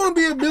 You're not gonna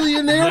be a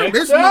billionaire. Next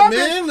Listen, topic.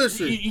 man.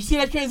 Listen. You see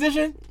that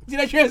transition? See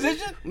that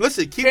transition?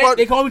 Listen.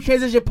 They call me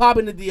transition pop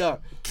in the DR.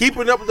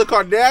 Keeping up with the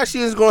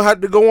Kardashians gonna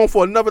have to go on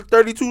for another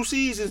 32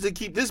 seasons to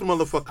keep this I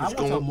motherfuckers want to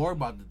talk going. more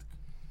about the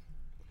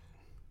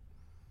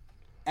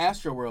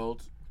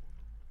Astroworld.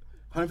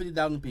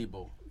 150,000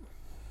 people.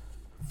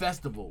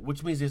 Festival,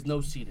 which means there's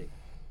no seating.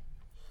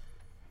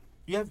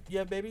 You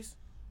have babies?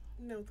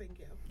 No, thank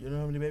you. You don't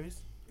have any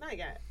babies? Not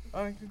yet.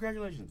 All right,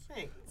 congratulations.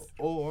 Thanks.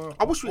 Or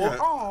I wish we had.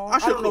 I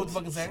don't know what the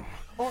fuck I'm saying.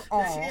 Or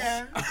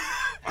Yeah.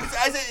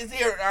 I said it's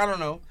here. I don't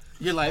know.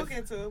 Your life. We'll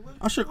get to it.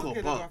 I should We'll call get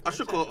it Bump. off I our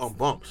should call chest.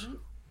 Bumps.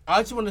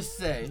 I just want to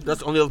say. That's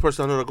the only other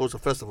person I know that goes to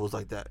festivals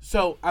like that.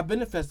 So I've been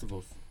to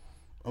festivals.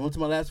 I went to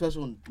my last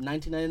festival in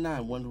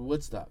 1999. One in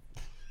Woodstock.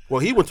 Well,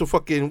 he went to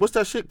fucking what's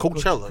that shit?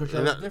 Coachella. Coachella's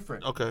And that-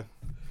 different. Okay.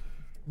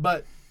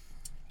 But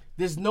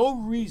there's no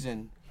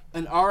reason,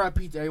 and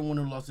RIP to everyone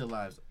who lost their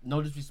lives.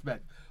 No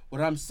disrespect. What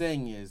I'm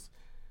saying is,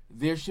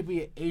 there should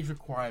be an age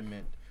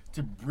requirement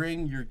to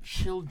bring your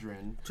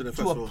children To the a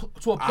festival.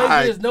 to a place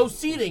where there's no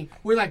seating.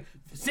 We're like,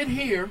 sit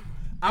here.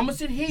 I'm gonna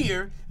sit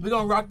here. We're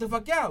gonna rock the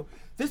fuck out.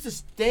 This is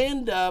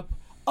stand up.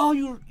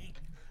 Oh,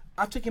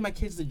 I've taken my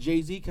kids to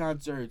Jay-Z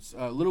concerts,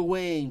 Lil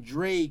Wayne,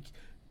 Drake,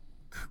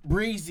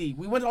 Breezy.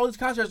 We went to all these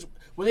concerts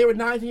when they were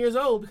 19 years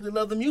old because they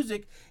love the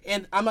music.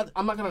 And I'm not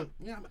gonna.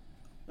 Yeah,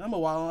 I'm a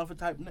wild enough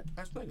type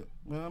ass nigga. You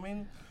know what I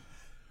mean?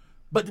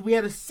 But we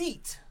had a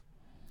seat,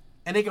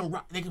 and they can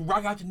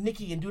rock out to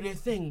Nicki and do their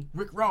thing.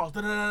 Rick Ross,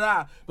 da da da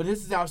da. But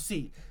this is our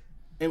seat.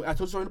 And I told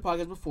the story in the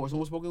podcast before. Someone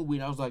was smoking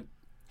weed. I was like,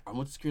 I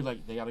went to security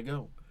like they gotta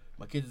go.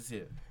 My kids is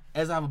here.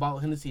 As I have a bottle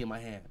of Hennessy in my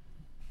hand.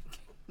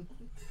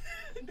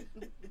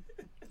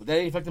 But that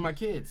ain't affecting my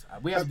kids. I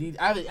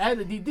had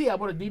a DD. I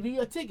bought a DD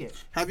a ticket.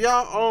 Have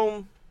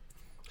y'all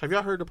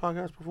heard the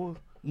podcast before?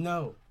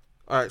 No.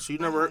 All right, so you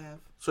never have.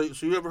 so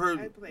you ever I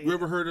heard played you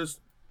ever it. heard this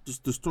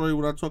the story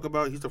what I talk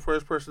about? He's the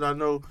first person I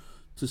know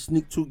to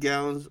sneak 2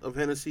 gallons of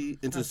Hennessy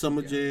into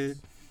Summer Jam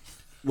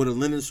with a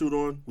linen suit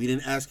on. We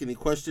didn't ask any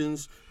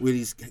questions where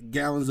these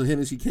gallons of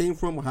Hennessy came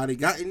from or how they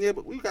got in there,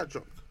 but we got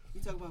drunk.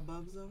 You talk about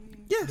Bubs over here?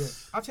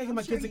 Yes. I've taken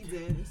my Sure kids. he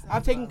did. It sounds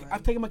I've taken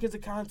about right. my kids to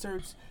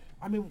concerts.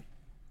 I mean,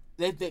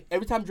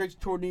 every time Drake's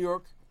toured New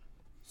York,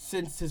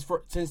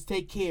 since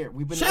Take Care.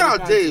 We've been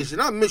Shout out Days,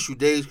 and I miss you,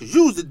 Days, because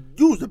you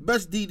was the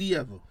best DD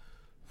ever.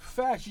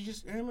 Fact, she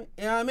just, you know what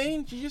I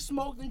mean? She just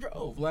smoked and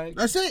drove. Like,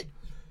 That's it.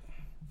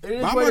 it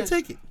is Buy what my it is.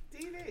 ticket.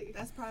 DD.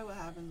 That's probably what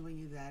happens when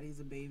your daddy's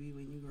a baby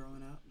when you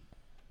growing up.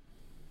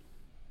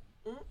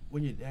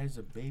 When your dad's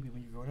a baby,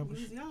 when you're growing up.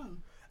 He was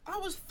young. I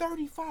was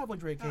 35 when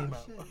Drake came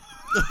out. Shit.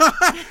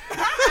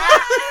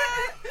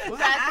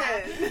 Back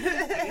I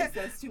then. guess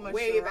that's too much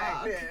Way to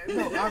back rock.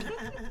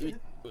 then.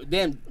 No,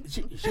 damn,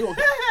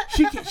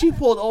 she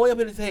pulled all the way up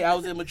in the say I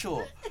was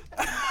immature.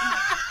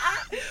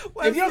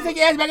 If you don't take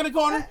your ass back in the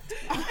corner,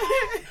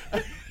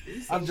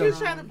 I'm She's joking.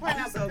 trying to point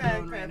out so the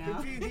fact grown that right the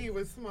now. DD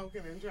was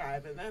smoking and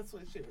driving. That's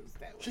what she was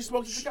doing. She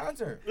smoked at the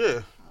concert.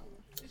 Yeah.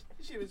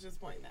 She was just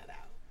pointing that out.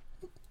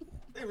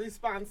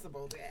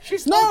 Irresponsible dad. She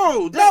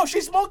smoked, No,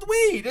 she smoked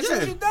weed. That's what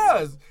Yeah. she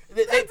does.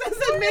 That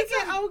doesn't make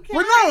it okay.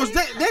 Well, no,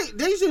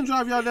 they didn't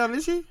drive y'all down,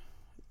 did she?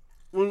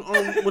 When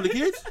the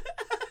kids?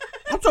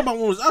 I'm talking about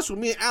when it was us, when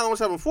me and Alan was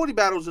having 40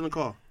 battles in the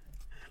car.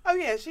 Oh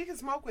yeah, she can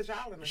smoke with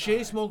y'all in the She car.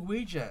 ain't smoked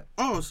weed yet.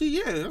 Oh, see,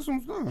 yeah, that's what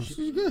I'm saying.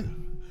 She's good.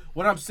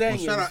 What I'm Well, saying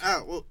shout is, out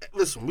Al. Well,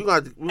 listen, we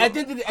got. At the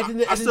end of the- at the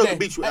end of I the day- still can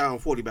beat you out in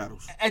 40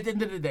 battles. at the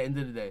end of the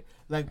day,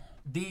 like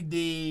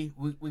DD,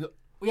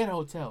 we had a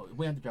hotel.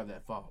 We didn't have to drive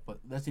that far, but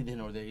that's neither here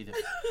nor there either.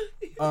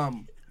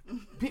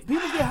 People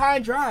get high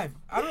and drive.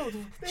 I don't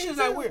know. Shit's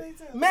not do, weird. they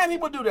do. Mad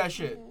people do that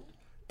shit,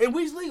 and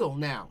weed's legal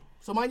now.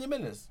 So mind your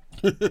business.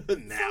 So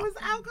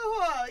it's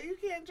alcohol. You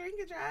can't drink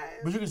and drive.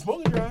 But you can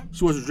smoke and drive.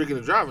 She wasn't drinking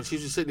and driving. She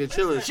was just sitting there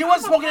chilling. She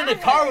wasn't smoking in the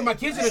car with my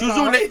kids in the She was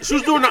car.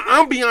 doing the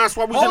ambiance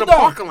while we was in Hold the on.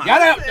 parking lot. Y'all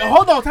not,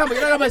 hold on, time.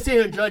 You're not gonna sit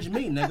here and judge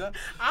me, nigga.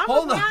 I'm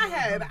Hold a on.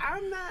 pothead.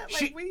 I'm not like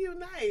She- we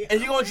unite. And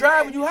you gonna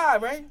drive when you high,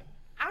 right?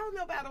 I don't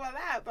know about all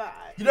that, but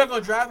You're not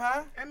gonna drive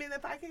high? I mean,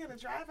 if I can get a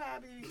drive,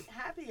 I'd be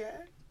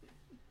happier.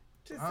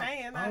 Just I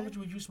saying. don't know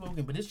what you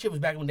smoking, but this shit was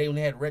back when they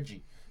had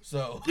Reggie.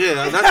 So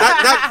Yeah,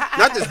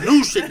 not this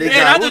new shit they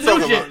Yeah, got. not We're the new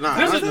talking shit. about. Nah,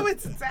 This not is- the- do it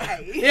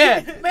today. yeah,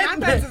 Not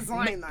that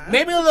designer.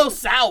 maybe a little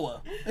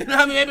sour. You know what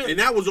I mean? Maybe, and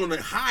that was on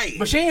the high.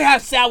 but she ain't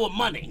have sour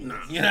money. You know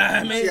what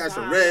I mean? She had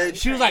some red.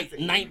 She was like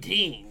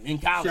 19 in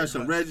college. She had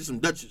some but- red and some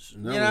Dutchess. You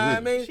know what I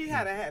mean? She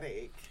had a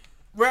headache.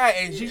 Right,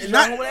 and she's And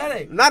driving home with a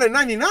headache. Not in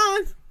 '99.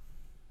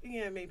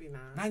 Yeah, maybe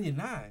not. 99.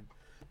 Nigga,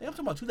 I'm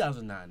talking about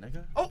 2009,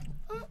 nigga. Oh,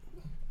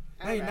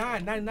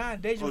 99,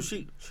 Deja. Oh,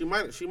 she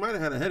might have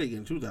had a headache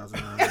in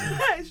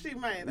 2009. she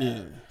might have.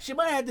 Yeah. She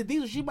might have had the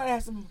diesel. She might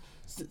have some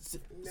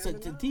Never know.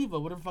 sativa,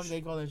 whatever the fuck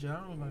they call that shit. I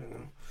don't know.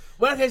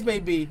 Whatever the case may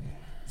be.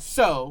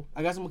 So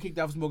I got someone kicked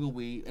out for smoking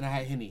weed, and I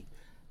had Henny.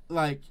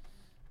 Like,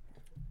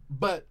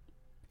 but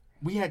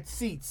we had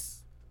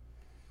seats.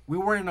 We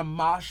were in a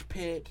mosh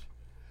pit.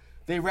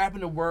 They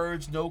rapping the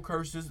words, no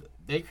curses.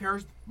 They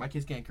cursed. My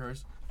kids can't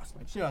curse. I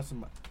smacked shit out of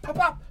somebody. Pop,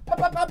 pop, pop,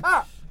 pop, pop,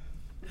 pop.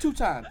 2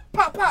 times.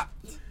 Pop, pop.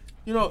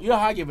 You know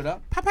how I give it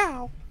up. Pop,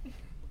 pow.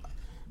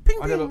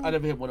 I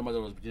never hit one of my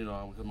daughters, but you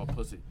know, because I'm a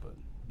pussy. But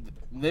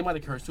they might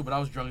have cursed too, but I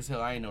was drunk as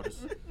hell. I ain't noticed.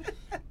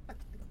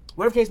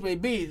 Whatever case may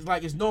be, it's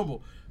like it's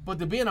normal. But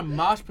to be in a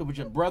mosh pit with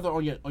your brother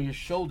on your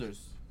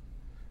shoulders,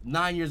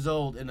 9 years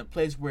old, in a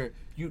place where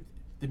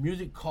the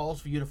music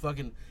calls for you to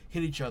fucking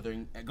hit each other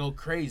and go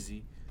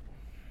crazy.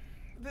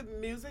 The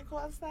music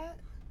was that?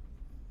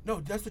 No,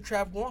 that's what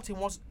Trav wants. He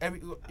wants every.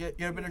 You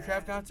ever been to a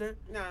Trav concert?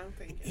 No, I don't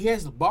think. He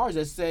has bars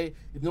that say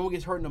if no one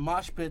gets hurt in the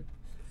mosh pit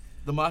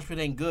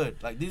ain't good.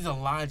 Like these are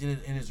lines in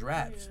his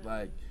raps. Yeah.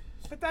 Like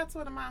But that's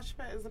what a mosh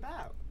pit is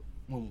about.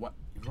 when what?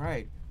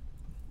 Right.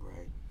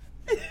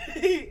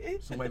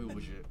 It Some white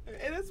people shit.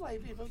 is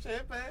white people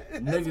shit, but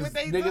that's what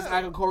they Niggas do.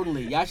 act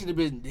accordingly. Y'all should have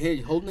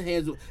been holding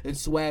hands and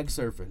swag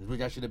surfing, which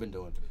y'all should have been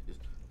doing.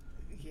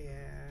 Yeah.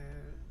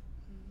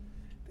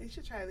 They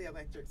should try the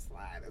electric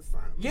slide or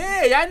something.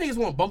 Yeah, y'all niggas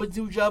want to bump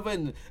into each other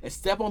and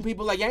step on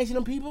people. Like y'all ain't seen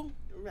them people.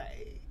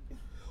 Right.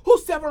 Who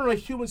stepping on a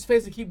human's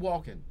face and keep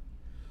walking?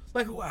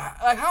 Like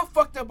how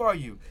fucked up are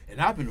you? And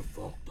I've been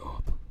fucked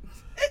up.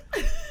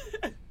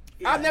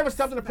 I've never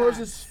stepped in a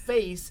person's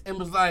face and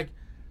was like,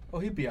 "Oh,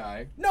 he'd be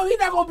alright." No, he's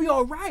not gonna be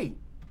alright.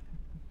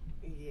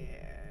 Yeah,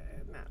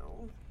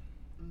 no.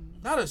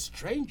 Not a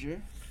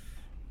stranger.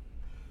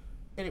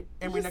 And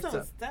You next just don't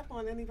up, step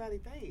on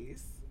anybody's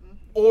face.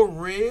 or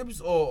ribs,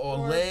 or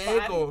leg,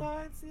 body or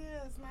parts. Yeah,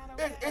 it's not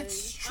okay. it's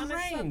strange.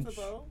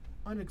 Unacceptable.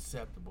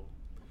 Unacceptable.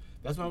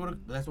 That's why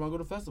I go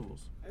to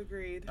festivals.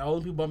 Agreed. All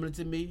the people bumping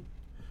into me,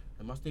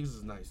 and my sneakers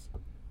is nice.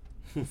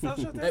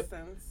 Social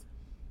distance.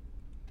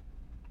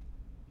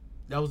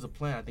 That was the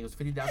plan. I think it was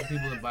 50,000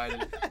 people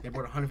invited. They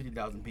brought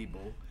 150,000 people.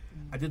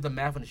 I did the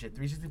math on the shit.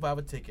 $365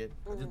 a ticket.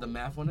 I did the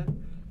math on it.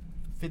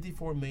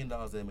 $54 million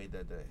they made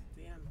that day,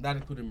 Damn. not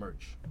including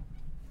merch.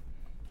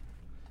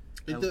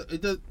 It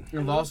does.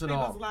 And lost it Those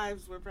all. people's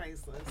lives were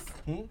priceless.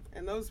 Hmm?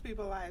 And those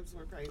people's lives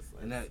were priceless.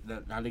 And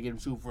that now they get him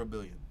sued for $1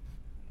 billion.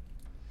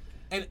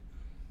 And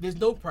there's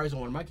no price on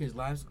one of my kids'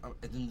 lives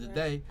at the end of the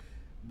day.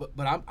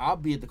 But I'll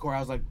be at the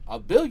courthouse like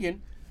 $1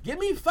 billion. Give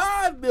me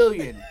 $5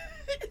 billion.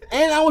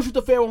 And I want to shoot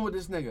the fair one with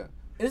this nigga. And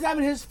it's not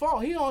even his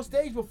fault. He on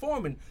stage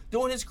performing,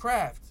 doing his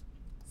craft.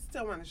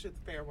 Still want to shoot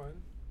the fair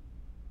one.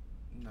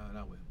 No,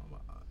 not with my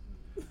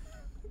aunt.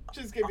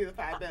 Just give me the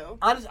 $5 bill.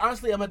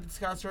 Honestly, I'm at this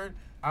concert.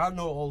 I don't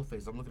know all the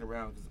faces. I'm looking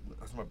around because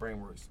that's how my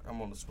brain works.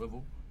 I'm on the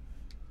swivel.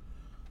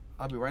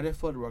 I'll be right at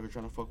Flood Rocker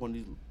trying to fuck one of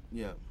these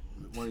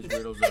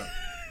weirdos up.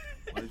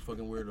 One of these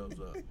fucking weirdos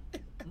up.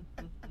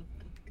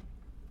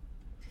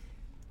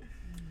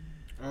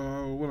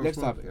 What else? Next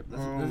topic.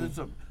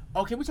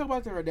 Can we talk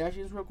about the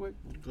Kardashians real quick?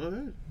 Go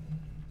ahead.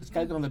 This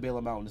guy's gonna bail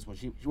him out on this one.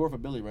 She worked for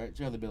Billy, right?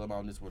 She had to bail him out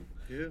on this one.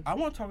 Yeah. I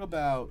want to talk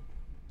about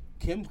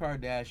Kim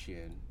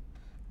Kardashian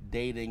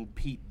dating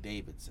Pete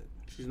Davidson.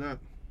 She's not.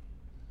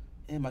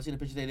 Damn, I see the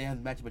picture today. They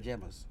have matching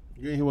pajamas.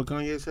 You ain't hear what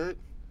Kanye said?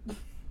 No,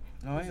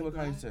 I ain't hear what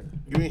Kanye said.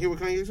 You ain't hear what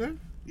Kanye said?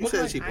 You What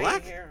said Kanye- she I black?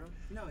 ain't hear him.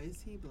 No,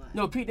 is he black?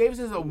 No, Pete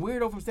Davidson is a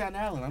weirdo from Staten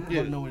Island. I'm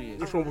gonna know what he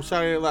is. He's from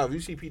Saturday Night Live. You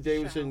see Pete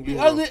Davidson. He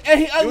ugly, and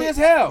he ugly as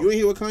hell. You ain't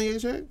hear what Kanye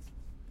said?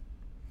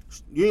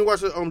 You ain't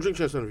watch the Drink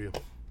Champs interview.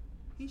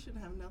 He should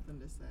have nothing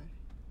to say.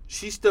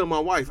 She's still my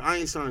wife. I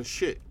ain't signed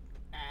shit.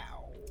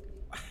 Ow.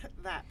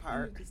 That You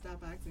part. need to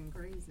stop acting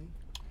crazy.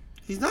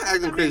 He's not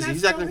acting crazy.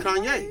 He's acting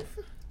Kanye.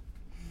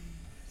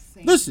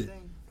 Same Listen.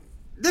 thing.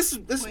 This is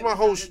Point my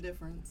whole. without a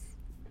difference.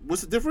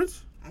 What's the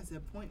difference? I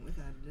said point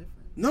without a difference.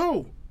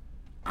 No,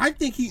 I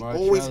think he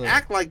Marcella. always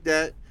act like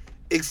that,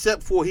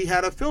 except for he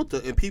had a filter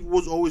and people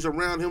was always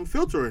around him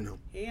filtering him.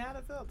 He had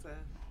a filter.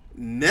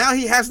 Now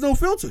he has no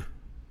filter.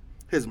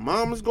 His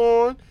mom is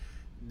gone.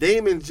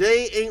 Dame and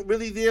Jay ain't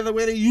really there the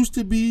way they used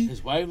to be.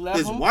 His wife left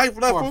His him. wife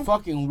left for him. a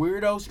fucking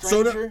weirdo So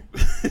stranger.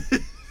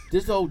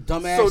 This old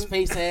dumbass So-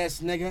 face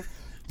ass nigga.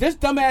 This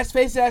dumbass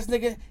face ass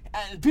nigga.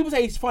 And people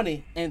say he's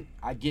funny, and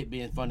I get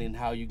being funny and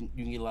how you can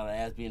get a lot of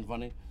ass being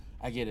funny.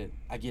 I get it,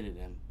 and I get it.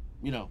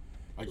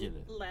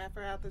 Laugh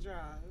her out the drawers.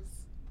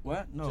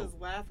 What? No, Just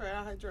laugh her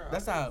out her drawers.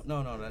 that's not.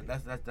 No,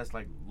 that's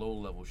like low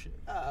level shit.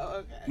 Oh,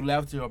 okay. You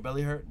laugh till your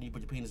belly hurt, and you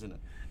put your penis in it.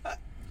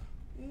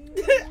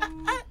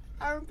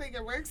 I don't think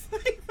it works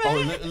like that. Oh,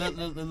 it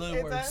literally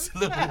It works.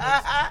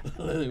 does?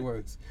 Literally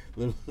works.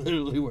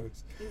 Literally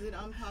works. Is it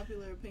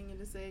unpopular opinion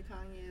to say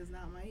Kanye is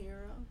not my hero?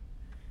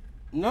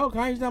 No,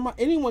 Kanye's not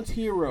anyone's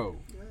hero.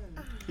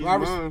 Good. He's But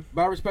mine.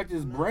 I respect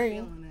his I'm not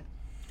brain. feeling it.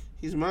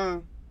 He's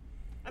mine.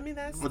 I mean,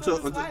 that's still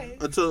his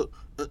wife.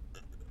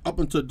 Up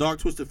until Dark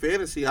Twisted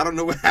Fantasy. I don't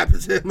know what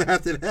happened to him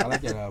after that. I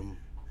like that album.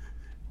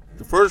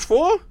 The first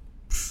four?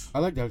 I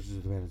like that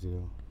Twisted Fantasy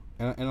though,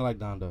 and I like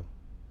Donda.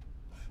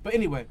 But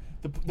anyway,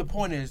 the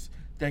point is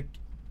that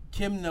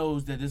Kim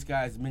knows that this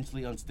guy is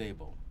mentally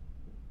unstable,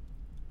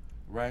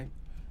 right?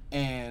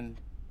 And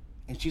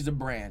she's a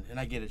brand, and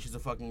I get it. She's a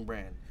fucking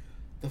brand.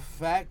 The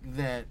fact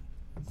that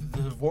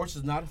the divorce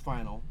is not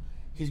final,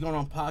 he's going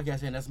on podcast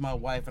saying that's my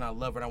wife and I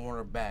love her and I want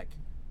her back,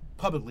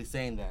 publicly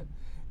saying that,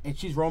 and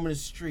she's roaming the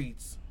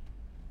streets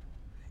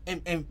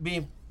and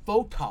being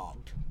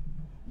photogged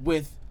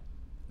with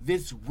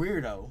this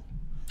weirdo.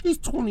 He's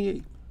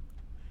 28.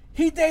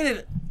 He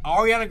dated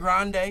Ariana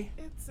Grande.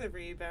 It's a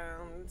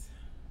rebound.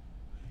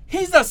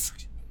 He's a.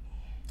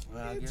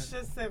 Well, I It's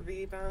guess. just a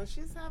rebound.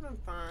 She's having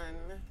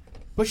fun.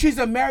 But she's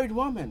a married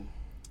woman.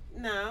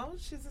 No,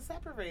 she's a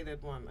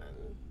separated woman.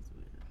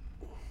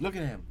 Look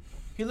at him.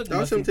 He looked That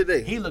was musty. him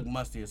today. He looked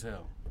musty as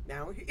hell.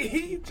 Now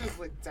he just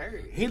looked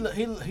dirty. He looked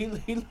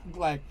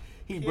like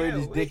he braided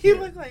his Pew. dick. He here.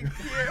 looked like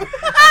Pew.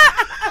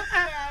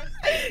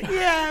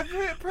 Yeah,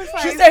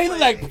 precisely. She said he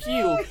looked like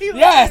Pew. He looked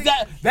Yes,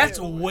 like that's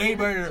Pew. way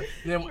better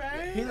than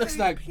Right? he looks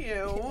like. Pew.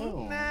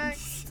 Oh.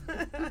 Next.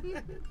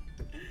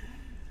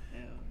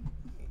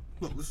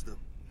 Look, listen to him.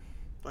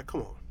 Like,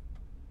 come on.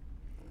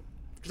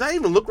 Does that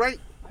even look right?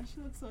 Why she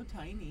look so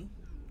tiny?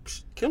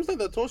 Kim's not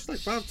that tall. She's like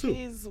 5'2".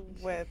 She's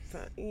with,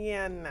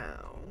 yeah,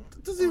 no.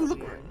 It doesn't even look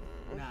right.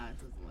 Nah, it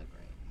doesn't look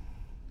right.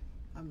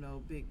 I'm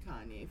no big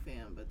Kanye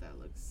fan, but that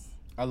looks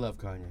I love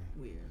Kanye.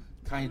 weird.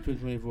 Kanye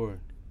 2024.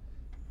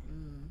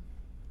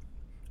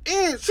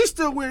 And she's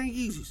still wearing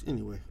Yeezys.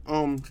 Anyway,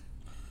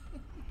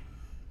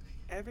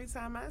 Every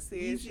time I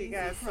see her, she Yeezys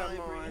got will probably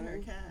some bring her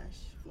on. cash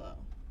flow.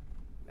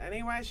 That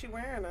ain't why she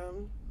wearing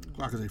them.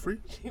 why? 'Cause they free?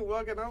 She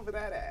walking over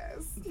that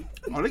ass.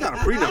 Oh, they got a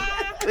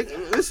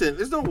prenup. Listen,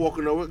 there's no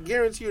walking over.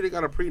 Guarantee you they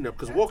got a prenup.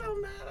 Cause That walk.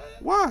 don't matter.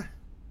 Why?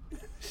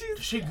 She's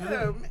She with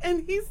good. him,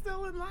 and he's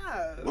still in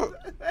love. Look.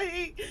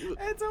 Like,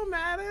 it don't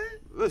matter.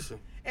 Listen.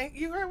 And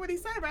you heard what he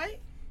said, right?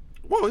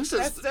 Well, he That's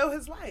says still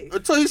his wife.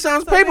 until he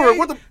signs So paperwork. there-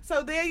 What the?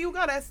 So there you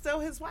go. That's still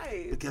his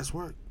wife. But guess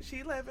what?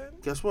 She living.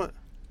 Guess what?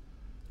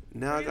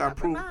 Now I Prenup got or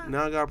proof. not?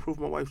 Now I got proof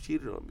my wife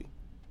cheated on me.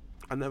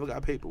 I never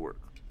got paperwork.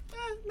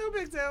 No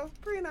big deal.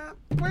 Prenup.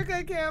 We're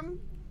good, Kim.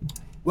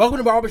 Welcome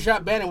to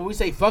Barbershop Banner. When we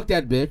say fuck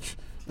that bitch,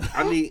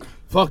 I need.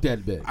 fuck that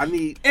bitch. I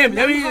need. Em,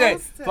 let me hear that.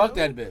 hoes, too. Fuck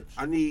that bitch.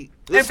 I need.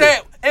 Em, say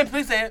it. Em,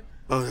 please say it.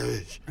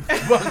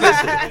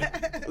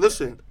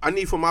 Listen, I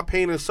need for my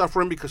pain and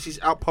suffering because she's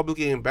out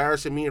publicly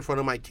embarrassing me in front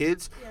of my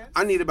kids. Yes.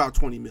 I need about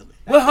 20 million.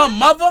 With her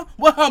mother?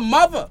 With her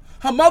mother?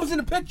 Her mother's in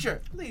the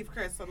picture. Leave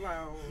Chris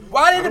alone.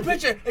 Why in the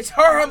picture? It's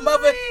her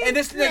mother, and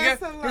this nigga,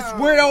 Chris alone. this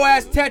weirdo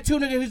ass tattoo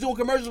nigga who's doing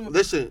commercials.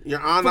 Listen,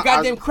 Your Honor. For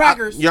goddamn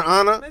crackers. Your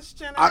Honor. Miss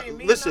Jenna ain't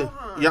mean Listen, no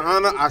harm. Your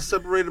Honor, I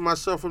separated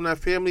myself from that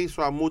family,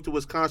 so I moved to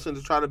Wisconsin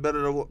to try to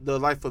better the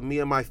life of me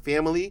and my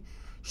family.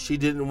 She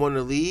didn't want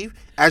to leave.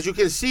 As you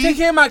can see. Take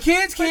care of my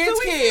kids, But do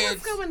we see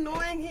kids. what's going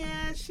on here?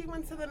 She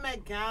went to the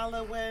Met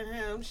Gala with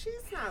him. She's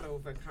not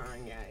over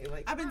Kanye.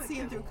 Like I've been God,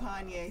 seeing get through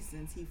off. Kanye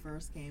since he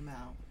first came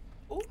out.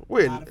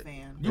 Wait, Not a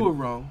fan. You were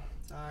wrong.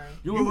 Sorry.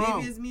 You were wrong.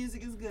 Maybe his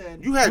music is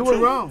good. you had You were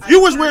two. wrong.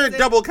 You was wearing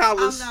double I'm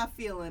collars. not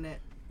feeling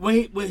it.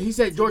 When he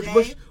said George Today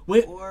Bush,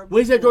 when or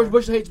he said George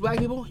before. Bush hates black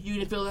people, you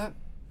didn't feel that?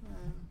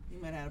 You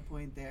might have a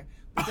point there.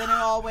 But then it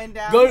all went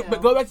down.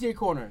 Go back to your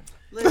corner.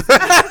 Listen, We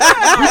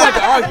about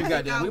to argue, I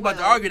goddamn. We will. about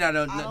to argue now. I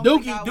don't think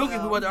Dookie, I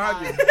Dookie, we will. about to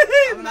argue.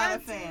 I'm not a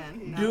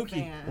fan. Not a Dookie.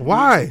 fan.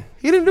 Why?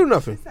 He didn't do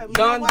nothing. You know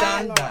Dun, what?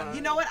 dun, dun.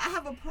 You know what? I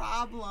have a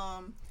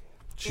problem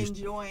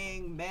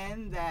enjoying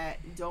men that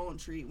don't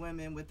treat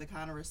women with the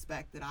kind of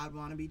respect that I'd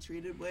want to be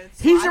treated with.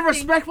 So He's I a think-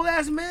 respectful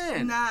ass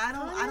man. Nah,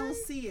 I don't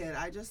see it.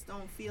 I just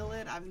don't feel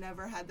it. I've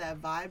never had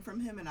that vibe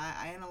from him, and I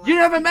analyze. You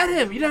never met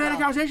him. You never had a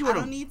conversation with I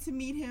him. don't need to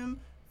meet him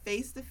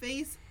face to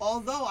face.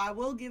 Although I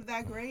will give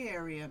that gray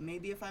area.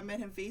 Maybe if I met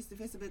him face to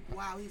face, a bit.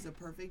 Wow, he's a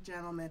perfect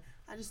gentleman.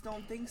 I just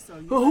don't think so.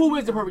 You Who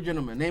let is the me know. perfect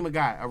gentleman? Name a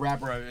guy, a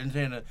rapper, and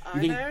saying Are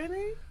you think there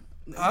any?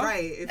 Huh?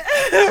 Right.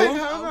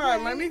 Hold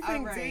on, let me Okay,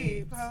 think alright.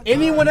 deep. Hold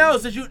anyone on.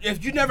 else that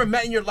if you never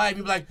met in your life,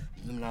 you'd be like,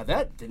 not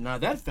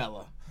that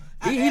fella.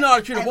 He know how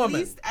to treat a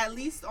woman. At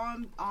least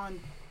on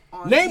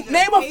Name either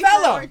a paper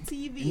fella. or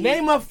TV,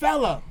 Name a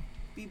fella.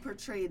 be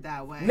portrayed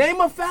that way.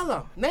 Name a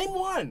fella. Name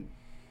one.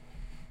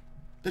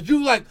 That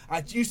you like,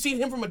 you seen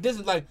him from a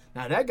distance, like,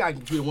 now that guy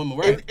can treat a woman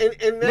right.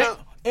 And now.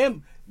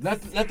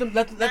 Let them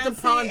Now,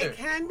 see, ponder. It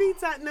can be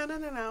done.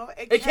 No.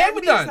 It can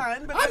be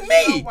done. because I'm you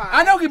me. know why?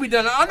 I know it can be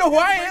done. I know who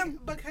I am.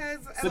 Because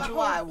So the do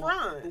whole I.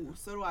 front. Ooh,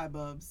 so do I,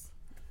 Bubs.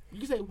 You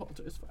can say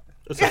Walter. It's fine.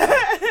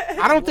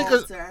 I don't think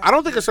it's. Walter, I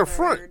don't think it's a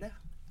front. third.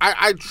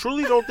 I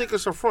truly don't think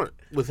it's a front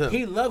with him.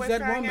 He loves With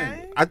that Kanye?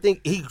 woman. I think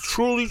he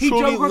truly He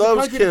drove across the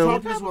loves country to talk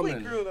Kim. to this Probably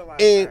woman. grew to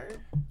love And her.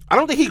 I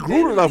don't think he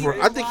grew to love her.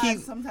 I think Wives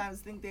he. sometimes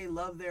think they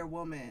love their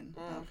woman.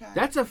 Okay.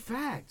 That's a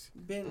fact.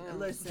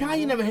 Listen.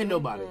 Kanye never hit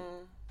nobody.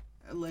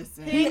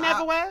 Listen. He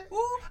never what?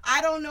 Ooh,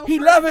 I don't know. He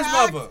for love a his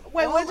fact. mother.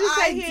 Wait, what'd you All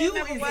say? I He do ain't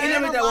never is what? He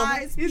never hit that woman.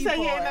 analyze You say he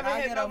people, ain't never and I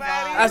hit get a nobody?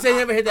 vibe. I said he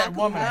never hit that could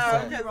woman. be I wrong.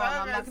 said. I'm Because not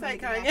I'm gonna gonna say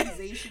make Kanye.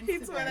 accusations He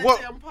today. tore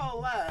What? that damn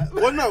pole up.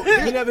 Well, no.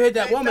 He never hit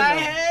that woman That though.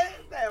 head,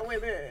 that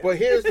went in. But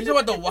here's. You talking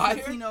about the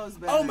wire? He knows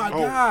better. Oh my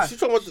Oh, God. she's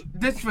talking about.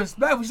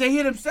 Disrespectful. She said he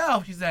hit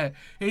himself. She said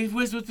he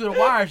whispered to the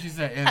wire. She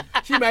said, and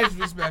she mad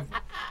disrespectful.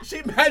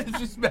 She mad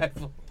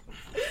disrespectful.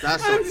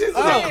 That's I'm just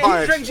a saying.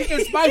 car She accident.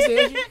 getting spicy,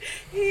 ain't she?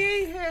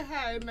 He ain't hit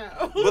her,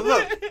 no. But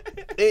look,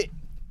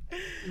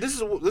 this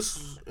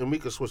is, and we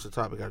can switch the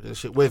topic after this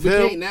shit. With We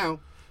him, can't now.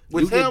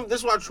 with You him, can- this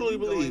is what I truly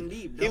Going believe.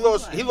 deep, He don't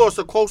lost. play. He lost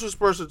the closest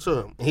person to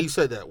him. And he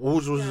said that,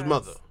 which was his Yes.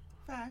 mother,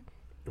 Fact.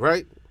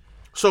 right?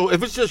 So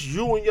if it's just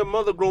you and your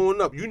mother growing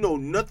up, you know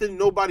nothing,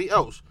 nobody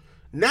else.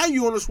 Now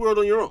you on this world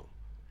on your own,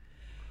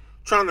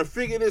 trying to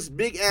figure this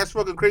big ass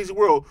fucking crazy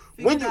world.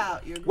 Figure it you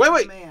out. You're a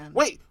grown man.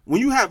 wait. When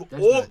you have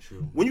That's all, not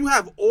true. when you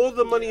have all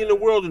the money in the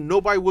world and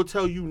nobody will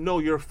tell you no,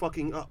 you're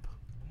fucking up.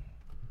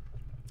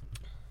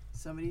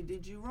 Somebody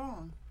did you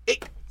wrong.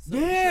 It,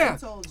 Somebody Yeah.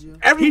 should've told you. He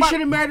everybody. should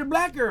have married a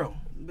black girl.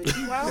 But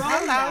you Well, wrong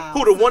hello. now.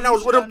 Who, the one that So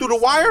was you with him should through the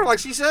wire, understand. like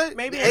she said?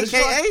 Maybe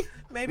AKA?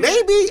 Maybe.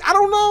 Maybe. I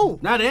don't know.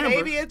 Not Amber.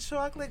 Maybe a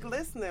chocolate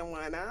glistening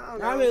one. I don't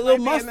know. I mean, a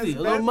little Might be in musty, his a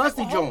little best-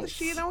 musty Oh, joint.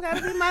 She don't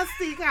gotta be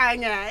musty,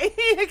 Kanye,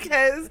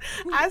 because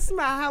I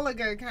smell hella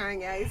good,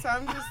 Kanye. So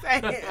I'm just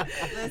saying.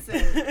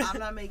 Listen, I'm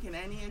not making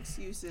any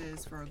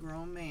excuses for a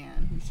grown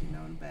man who should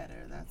know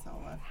better. That's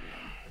how I feel.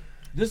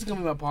 This is gonna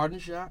be my pardon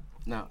shot.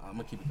 No, I'm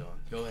gonna keep it going.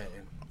 Go ahead.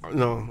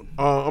 No,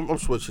 I'm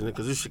switching it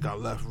because this shit got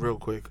left real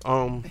quick.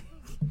 Because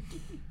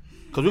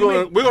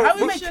How we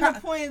You make should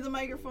have pointed the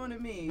microphone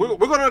at me. we're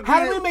gonna agree.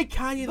 How do that we make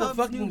Kanye the Bubs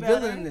fucking knew better.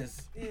 villain in this?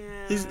 Yeah.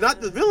 He's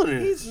not the villain in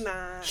this. He's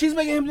not. She's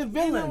making him the You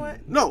villain. know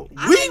what? No,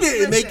 I we don't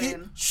didn't make it.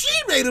 listen. She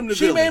made him the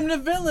She made villain.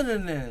 him the villain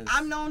in this.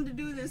 I'm known to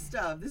do this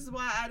stuff. This is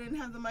why I didn't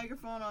have the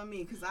microphone on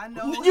me, because I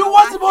know. You how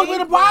was I supposed to be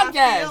think the when I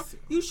podcast. feel.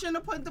 You shouldn't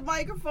have put the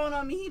microphone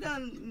on me. He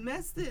done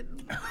messed it.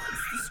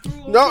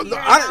 Screw No, over no, here,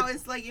 I now didn't-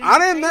 it's like in I your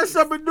didn't mess face.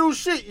 up and do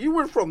shit. You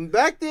went from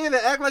back there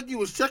to act like you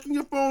was checking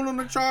your phone on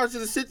the charge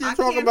to sit there I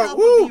talking can't about help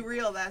but be woo.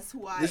 real. That's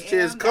who I This am.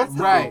 chair's That's how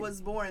comfortable. I Right.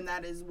 was born.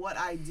 That is what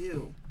I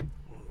do.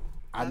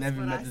 I That's never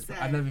what met I this. said.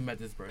 I never met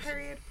this person.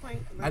 Period. Point.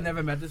 I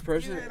never met this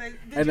person. Did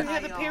And you I-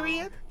 have a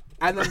period?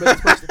 I never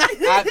met this person.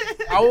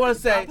 I want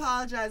to I say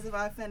apologize if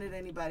I offended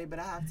anybody, but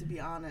I have to be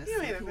honest You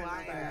with ain't who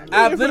offended I am.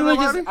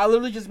 nobody. I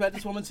literally just met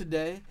this woman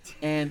today,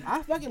 and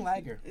I fucking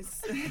like her.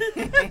 It's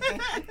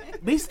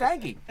Be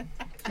stanky.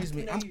 Excuse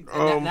me. No, you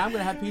Now I'm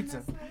gonna have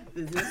pizza.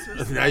 the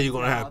disrespect. Now you're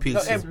gonna have No,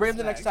 pizza. and bring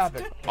the next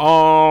topic.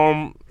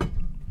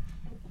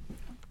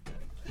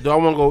 Do I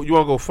want to go? You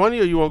want to go funny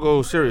or you want to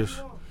go serious?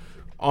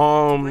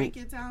 Break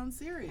it down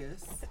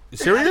serious.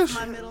 Serious?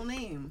 That's my middle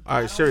name. All right,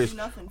 I don't serious. do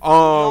nothing funny.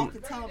 Y'all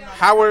can tell I'm not a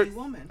Howard- funny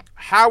woman.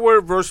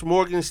 Howard versus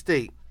Morgan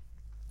State,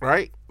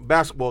 right?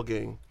 Basketball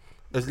game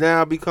is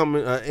now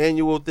becoming an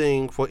annual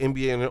thing for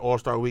NBA and the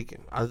All-Star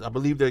Weekend. I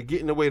believe they're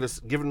getting away the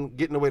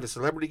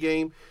celebrity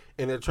game,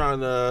 and they're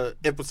trying to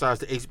emphasize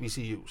the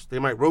HBCUs. They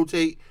might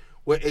rotate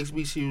with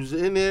HBCUs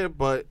in there,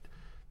 but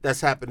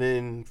that's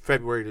happening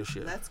February this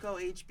year. Let's go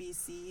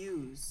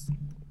HBCUs.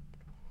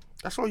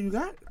 That's all you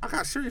got? I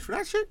got serious for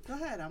that shit? Go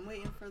ahead. I'm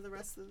waiting for the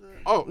rest of the.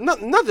 Oh,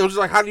 nothing. I'm just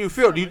like, how do you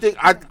feel? Do you think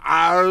What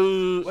are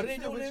they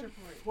doing there?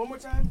 One more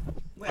time?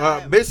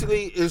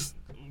 basically is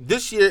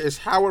this year is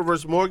Howard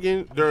versus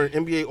Morgan during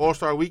NBA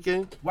All-Star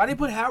Weekend. Why they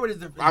put Howard as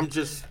the? I'm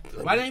just.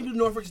 Why they didn't do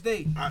Norfolk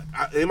State?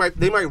 They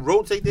might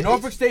rotate the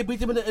Norfolk State beat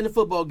them in the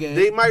football game.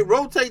 They might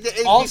rotate the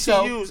HBCUs. Also,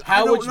 I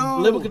Howard's don't know.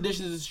 living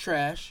conditions is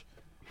trash.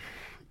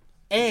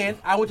 And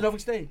I went to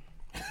Norfolk State.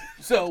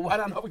 So why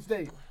not Norfolk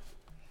State?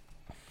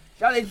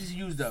 Shout out to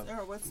HBCUs though.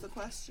 Sir, what's the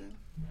question?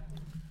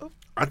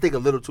 I think a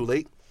little too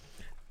late.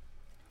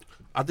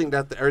 I think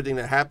that everything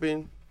that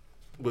happened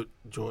with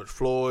George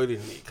Floyd and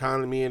the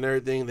economy and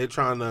everything, they're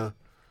trying to.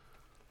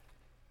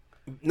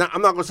 Now,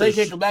 I'm not gonna say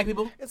Placate the black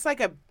people. It's like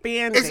a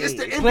band-aid. it's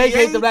the NBA.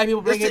 Placate the black people.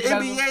 It's Placate the the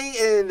black people.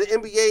 NBA, and the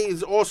NBA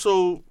is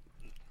also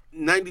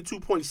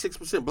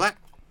 92.6% black.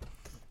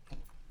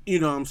 You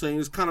know what I'm saying?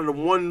 It's kind of the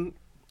one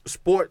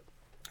sport.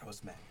 I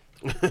was mad.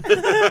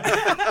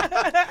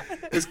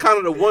 It's kind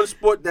of the one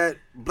sport that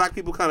black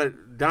people kind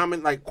of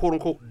dominate, like quote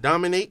unquote,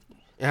 dominate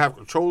and have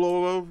control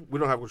over. We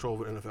don't have control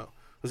over the NFL.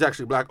 There's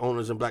actually black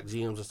owners and black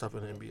GMs and stuff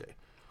in the NBA.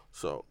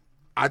 So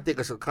I think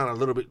it's kind of a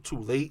little bit too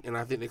late, and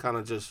I think they kind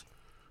of just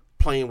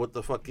playing with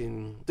the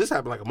fucking. This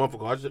happened like a month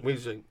ago. We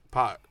just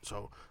pot.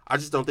 So I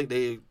just don't think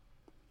they.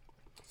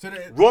 So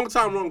the, Wrong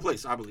time, wrong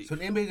place. I believe. so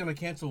the NBA gonna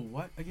cancel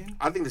what again?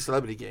 I think the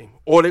celebrity game,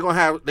 or they're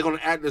gonna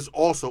add this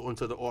also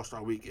into the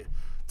All-Star Weekend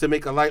to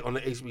make a light on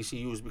the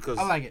HBCUs because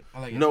I like it. I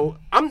like it. No,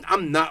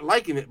 I'm not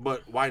liking it,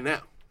 but why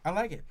now? I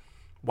like it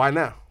Why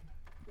now?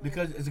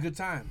 because it's a good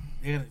time.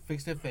 They gotta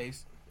fix their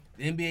face.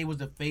 The NBA was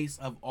the face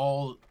of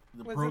all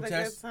the Was protests. it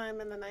a good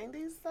time in the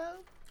 90s, though?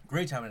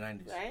 Great time in the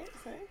 90s. Right?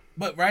 See?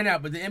 But right now,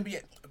 the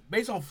NBA,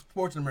 based on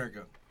sports in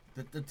America,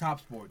 the top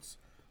sports,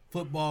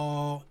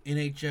 football,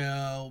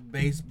 NHL,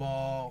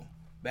 baseball,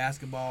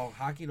 basketball,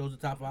 hockey, those are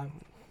the top five.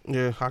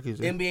 Yeah, hockey's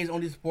it. NBA is the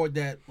only sport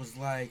that was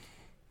like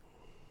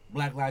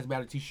Black Lives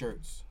Matter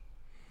T-shirts.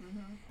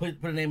 Put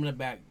a name in the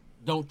back.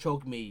 Don't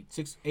choke me.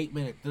 8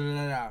 minutes. Da, da,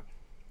 da,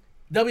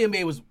 da.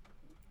 WNBA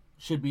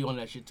should be on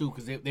that shit too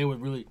because they were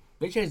really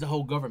they changed the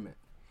whole government.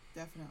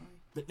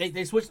 Definitely.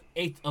 They switched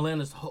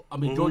Atlanta's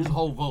Georgia's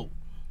whole vote.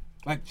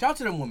 Like shout out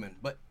to them women,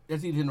 but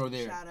that's neither here nor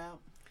there. Shout out.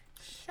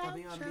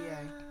 WNBA.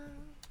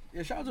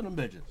 Yeah, shout out to them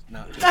bitches.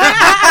 No.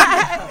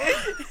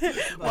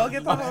 We'll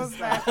get the hoes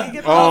back. We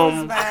get the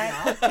hoes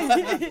back.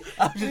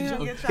 I was We'll just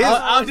joking. get y'all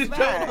I was hoes just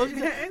back.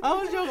 joking. I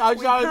was joking. I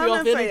was trying to be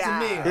coming for authentic to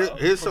y'all.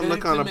 me. Here's something that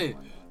Authentic kind to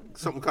of me.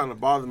 something kind of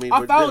bothered me. I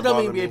but follow didn't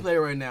bother WNBA me.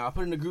 player right now. I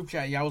put it in the group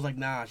chat. Yeah, I was like,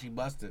 nah, she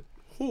busted.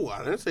 Who? I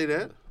didn't say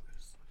that.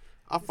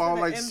 I follow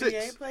The like NBA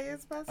 6.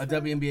 players A busted?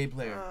 WNBA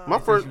player. My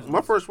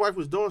first wife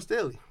was Dawn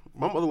Staley.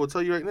 My mother will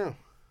tell you right now.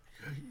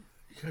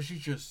 Because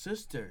she's your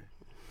sister.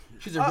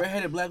 She's a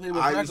redheaded black lady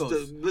with I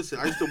freckles. used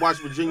to watch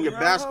Virginia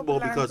basketball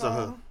because of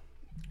her.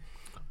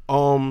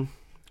 Blanco.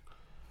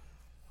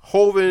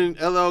 Hov and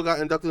LL got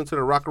inducted into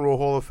the Rock and Roll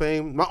Hall of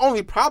Fame. My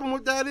only problem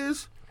with that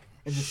is,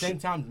 At the same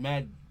time,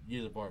 mad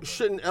years apart. Bro.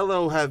 shouldn't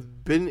LL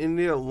have been in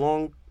there a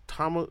long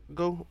time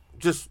ago?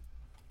 Just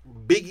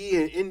Biggie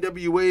and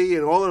NWA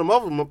and all of them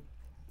other them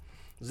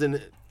was in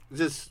it.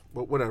 Just,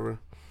 but whatever.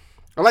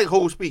 I like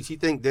Hov's speech. He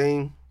thanked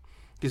Dame.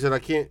 He said, I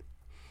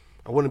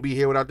wouldn't be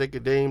here without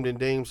thanking Dame. Then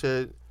Dame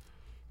said,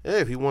 hey,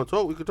 if you want to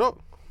talk, we could talk.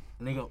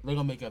 And they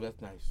gonna make up.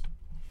 That's nice.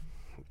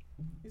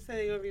 You said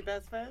you're going to be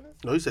best friends?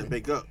 No, he said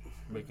make up.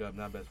 Make up,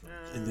 not best friend.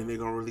 And then they're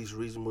going to release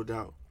Reasonable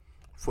Doubt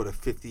for the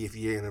 50th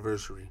year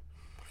anniversary.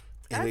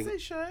 And As they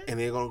should. And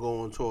they're going to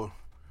go on tour.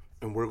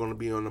 And we're going to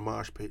be on the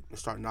mosh pit and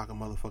start knocking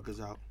motherfuckers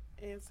out.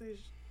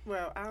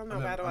 Well, I don't know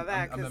I'm about a- all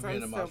that I'm because a I'm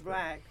man of still my sport.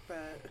 black,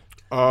 but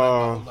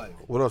whole life.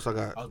 What else I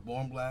got? I was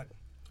born black,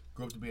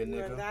 grew up to be a you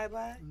gonna nigga, die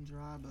black?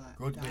 Dry black.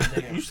 grew up to be a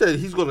nigga. You said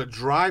he's going to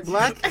dry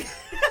black?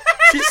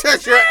 She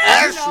said you're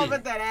ashy. No,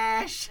 but that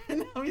ash.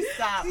 No, we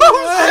stop.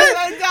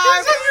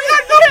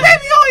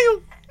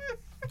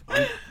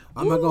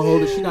 I'm not gonna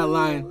hold it. She not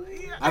lying.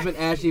 I've been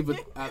ashy, but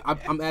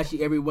I'm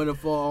ashy every winter,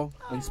 fall,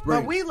 and spring.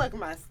 But we look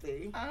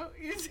musty.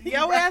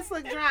 Your ass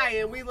look dry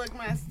and we look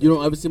musty. You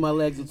don't ever see my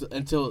legs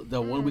until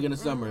the 1 week in the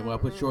summer when I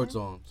put shorts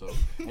on. So,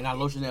 and I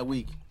lotion that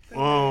week. If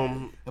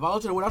I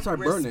lotion the winter, I start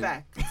burning.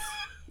 Respect.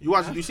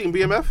 You seen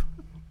BMF?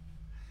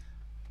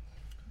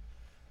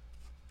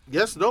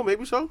 Yes, no,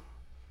 maybe so.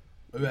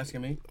 Are you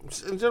asking me?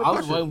 In general I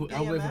was question. waiting.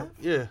 I was waiting for.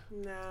 Yeah.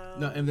 No.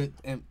 No, and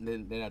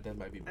then they're not that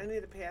my people. I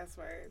need a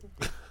password.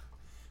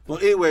 Well,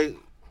 anyway,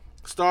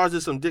 Stars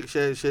did some dick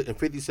shed shit, and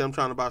 50 said I'm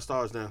trying to buy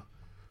Stars now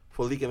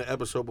for leaking an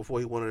episode before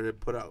he wanted it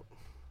put out.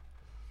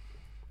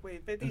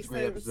 Wait, 50 That's a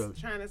great Cent's episode.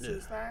 trying to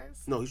sue Stars?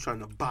 No, he's trying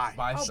to buy.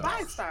 Buy Oh, Stars.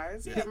 buy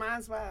Stars. Yeah, might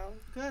as well.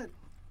 Good.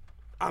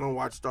 I don't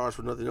watch Stars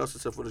for nothing else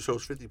except for the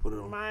shows 50 put it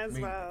on. Might as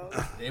Me- well.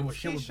 It was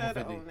She shit with should have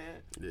 50. owned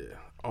it. Yeah.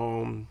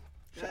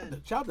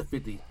 Good. Shout out to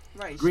 50.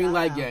 Right. Green shout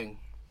Light out. Gang.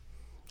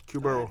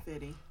 Q-Burrow. Go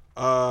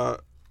ahead,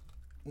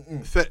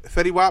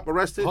 Fetty Wap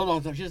arrested.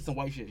 Hold on, she said some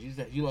white shit. She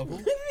said, "You love who?"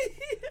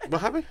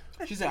 What happened?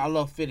 She said, "I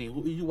love 50."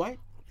 You white?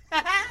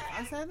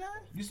 I said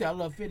that? You said, "I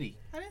love 50."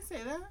 I didn't say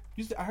that.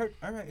 You said, "I heard."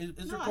 All right,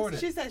 it's No, I recorded.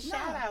 She said, No.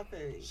 shout out,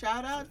 Fitty.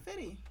 Shout out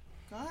Fitty.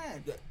 Go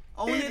ahead.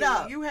 Own Fitty, it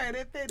up. You heard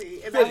it,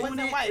 Fitty. And Fitty. that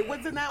wasn't white.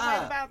 Wasn't that white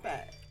Up. about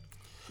that?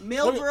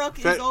 Millbrook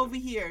Fet- is over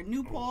here.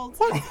 New Paltz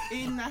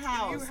in the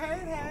house. You heard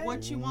her.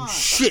 What you want?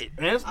 Shit.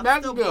 And it's I'm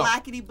back still to go.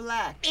 blackety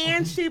black.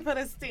 And she put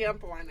a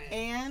stamp on it.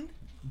 And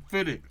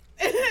 50.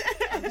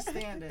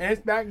 understand And it.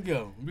 it's back and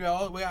go. We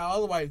got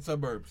all the white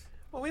suburbs.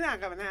 Well, we're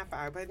not going that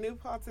far, but New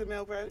Paltz and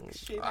Millbrook,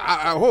 she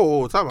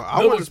Hold, time out.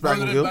 I went to Back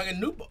and Gill. Back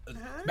in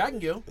Back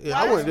and Gill.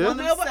 Yeah, I went there. One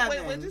of Wait,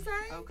 seven. what'd you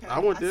say? Okay. I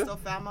went there. still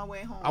found my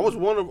way home. I was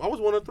one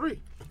of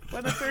three.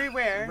 What a three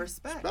where?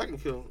 Respect. Back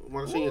and Gill,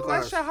 my senior Ooh,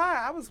 class. bless your heart.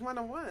 I was 1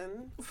 of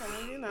 1. So,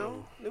 you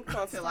know, New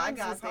Paltz Till I times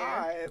got was there.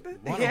 hard.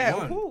 1 of Yeah,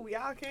 1. ooh,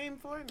 y'all came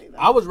for me, though.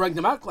 I was ranked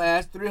in my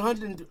class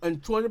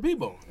 320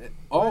 people,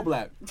 all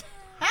black.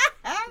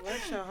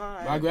 Bless your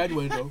heart. I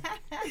graduated though,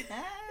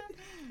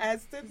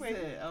 As did we.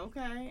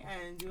 Okay,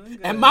 and doing good.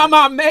 and my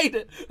mom made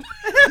it.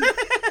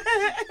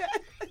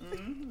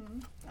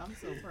 I'm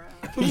so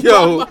proud.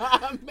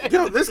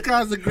 Yo, this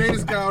guy's the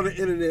greatest guy on the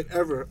internet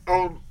ever.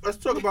 Let's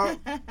talk about,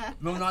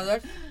 No, no,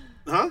 that's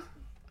huh?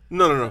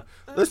 No.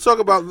 Let's talk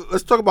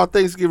about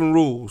Thanksgiving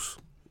rules,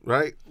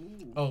 right?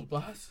 oh,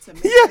 boss.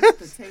 Tomatoes, Yes.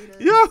 potatoes.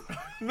 Yeah.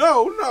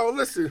 No.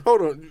 Listen,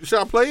 hold on. Should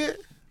I play it?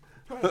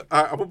 All right,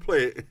 I'm gonna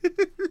play it.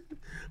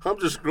 I'm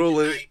just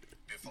scrolling.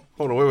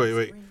 Hold on.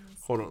 Wait.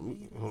 Hold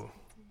on.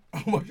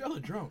 Oh my, y'all are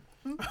drunk.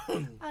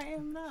 I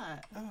am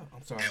not. Oh,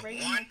 I'm sorry. At 1 Right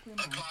in my clean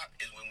o'clock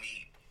is when we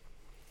eat.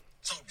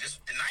 So this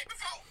the night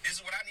before, this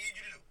is what I need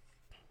you to do.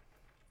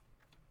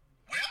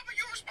 Whatever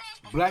you're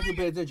responsible Black, you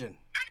for, pay attention.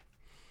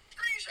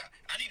 screenshot.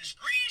 I need a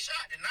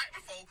screenshot the night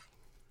before.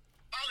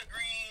 Olive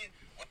green,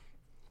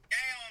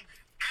 down.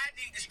 I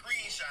need the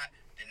screenshot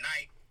the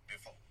night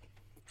before.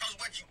 Cause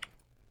what you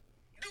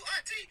do,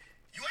 auntie,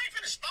 you ain't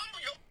finna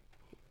stumble your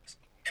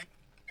in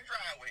the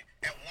driveway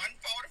at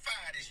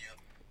 1:45 this year.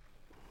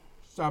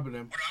 Stop it,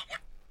 then. What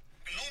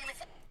aluminum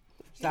foil.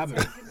 Stop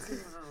it.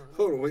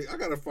 Hold on. Wait. I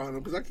gotta find them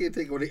because I can't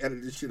take it when they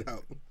edit this shit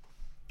out.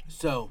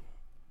 So,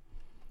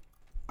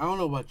 I don't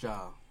know about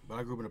y'all, but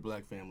I grew up in a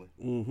black family.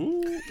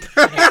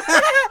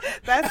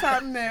 That's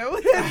something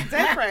new. It's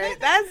different.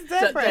 That's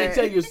Tell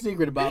different. you a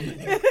secret about me.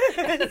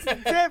 It's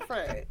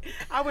different.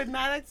 I would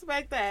not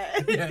expect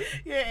that.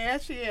 Yeah,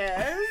 she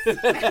is.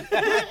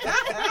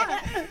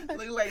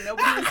 Look like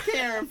nobody was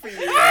caring for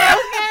you.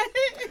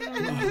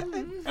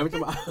 Every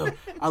time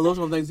I lose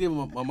on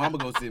Thanksgiving, my mama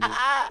go see me.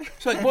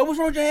 She's like, "Boy, what's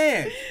wrong with your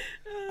hand?"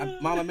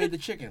 Mama made the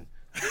chicken.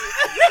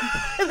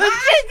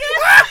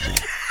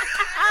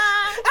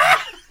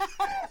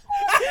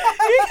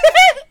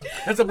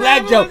 That's a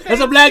black joke.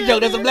 That's a black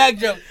joke. That's a black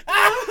joke.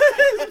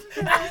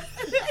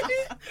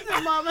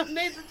 Mama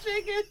made the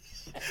chicken.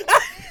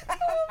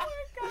 Oh my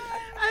God.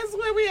 I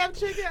swear we have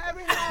chicken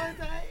every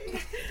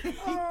holiday.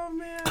 Oh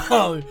man.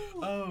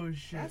 Oh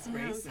shit. That's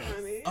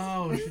funny.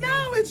 Oh shit.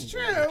 No, it's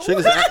true.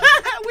 Chicken's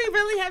We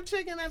really have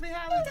chicken every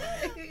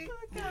holiday.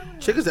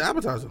 Chicken's an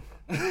appetizer.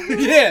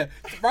 Yeah,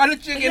 fry the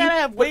chicken. You gotta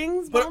have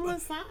wings, put-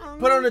 boneless, something.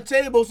 Put it on the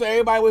table so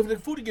everybody wait for the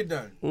food to get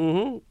done.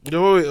 Mm-hmm.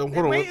 Yo, wait. Hold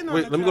on. waiting on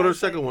Wait. the Let me go to the trash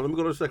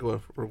second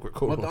one. Real quick.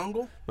 Hold What the on.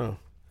 uncle? No.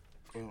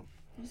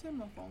 You said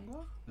my phone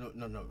go?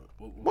 No.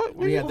 What?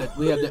 We have that.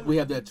 We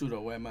have that too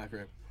though. Where am I,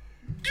 crib?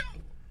 Yo,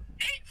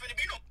 ain't finna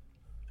be no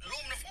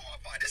aluminum foil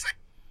party. This ain't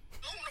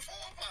aluminum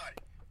foil party.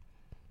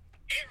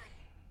 Every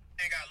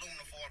ain't got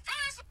aluminum foil.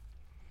 Find some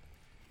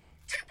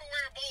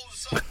temporary bowls or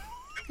something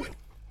to put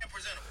and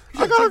present them.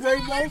 I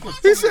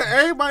got He said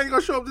everybody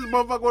gonna show up this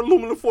motherfucker with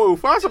aluminum foil.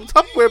 Find some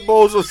Tupperware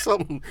bowls or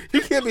something.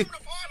 You can't be. Aluminum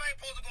foil ain't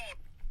supposed to go on.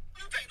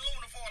 You take the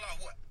aluminum foil out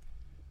what?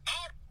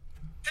 All the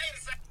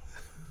potatoes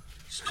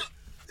stuck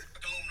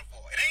with aluminum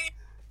foil. It ain't.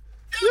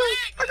 Yo,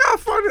 I gotta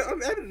find it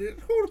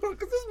unedited. Hold on,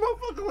 cause this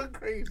motherfucker went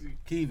crazy.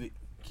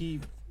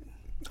 Keep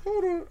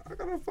Hold on, I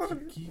gotta find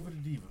it. the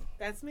diva.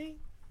 That's me.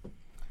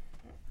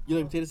 You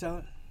like potato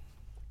salad?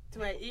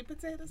 Do I eat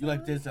potatoes? You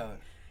like potato salad?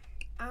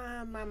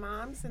 My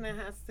mom's, and it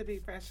has to be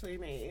freshly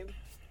made.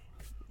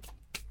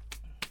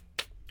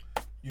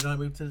 You know how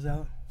to make potato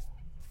salad?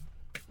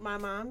 My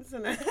mom's,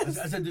 and I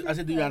said, do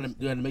you know how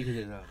to make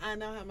potato salad? I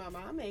know how my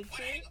mom makes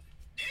it.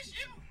 This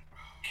year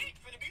ain't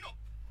finna be no.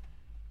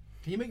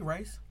 Can you make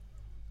rice?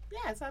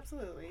 Yes,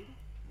 absolutely.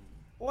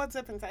 All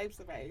different types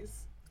of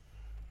rice.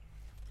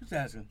 Just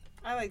asking.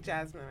 I like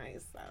jasmine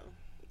rice, so.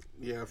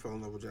 Yeah, I fell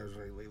in love with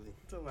Jasmine lately.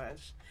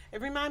 Delish.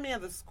 It reminded me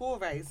of the school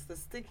rice, the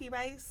sticky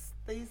rice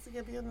they used to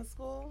give you in the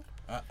school.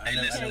 Hey,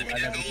 listen, we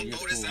just gonna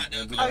throw this out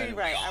there. Oh, you're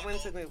right. I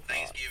went to New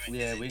Paltz.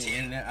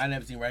 Thanksgiving. I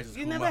never seen rice in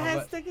school. You never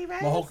had sticky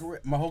rice?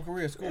 My whole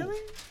career at school. Really?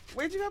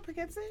 Where'd you go,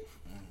 Poughkeepsie?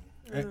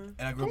 And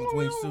I grew up in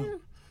Queens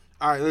too.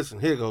 All right, listen.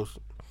 Here it goes.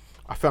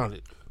 I found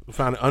it. We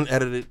found it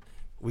unedited.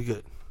 We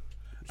good.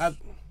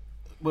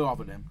 We're off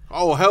of them.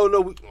 Oh hell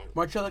no.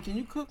 Marcella, can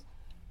you cook?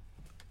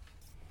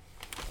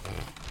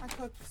 I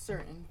cook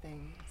certain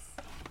things.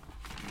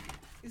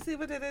 You see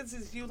what it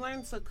is you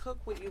learn to cook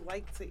what you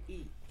like to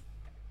eat.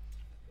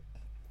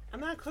 I'm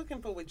not cooking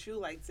for what you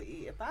like to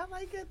eat. If I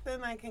like it,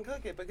 then I can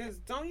cook it. Because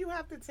don't you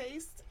have to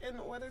taste in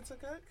order to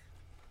cook?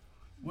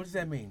 What does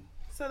that mean?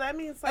 So that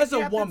means like As you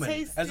a have woman, to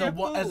taste as your a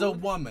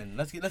food. woman,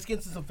 let's get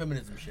into some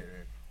feminism shit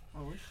here.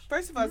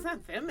 First of all, it's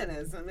not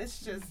feminism. It's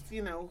just,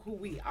 who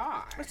we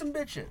are. That's some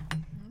bitch shit.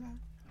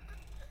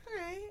 All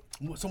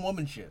right. Some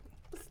woman shit.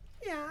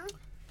 Yeah.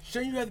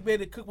 Shouldn't you have to be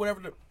able to cook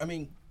whatever?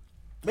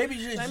 Maybe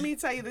you just. Let me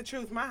tell you the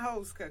truth. My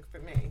hoes cook for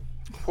me.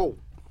 Oh.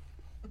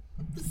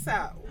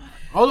 So.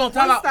 Hold on,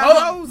 time out.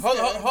 What's the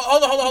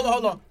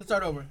Hold on. Let's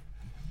start over.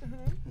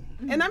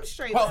 And I'm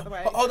straight, by the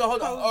way. Hold on.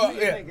 Hoes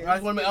be Yeah. niggas, I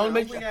want to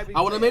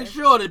clear. make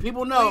sure that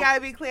people know. We gotta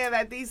be clear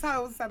that these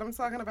hoes that I'm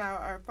talking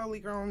about are fully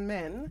grown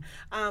men.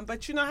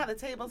 But you know how the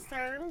tables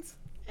turned?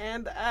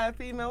 And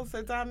females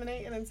are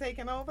dominating and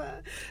taking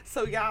over.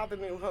 So y'all the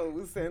new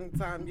hoes.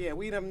 And yeah,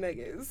 we them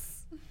niggas.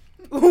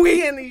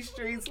 We in these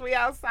streets. We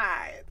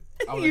outside.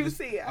 You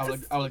see us. I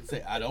would like to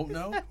say, I don't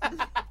know.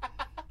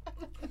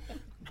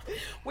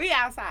 We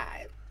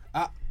outside.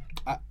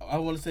 I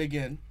want to say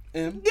again,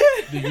 M,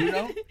 do you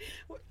know?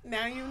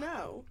 Now you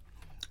know.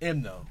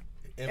 M, no.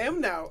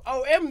 M know.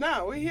 Oh, M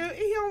know. He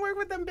don't work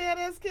with them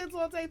badass kids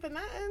all day for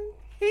nothing.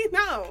 He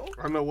know.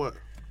 I know what.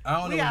 I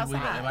don't We know.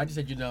 outside. I just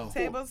said you know.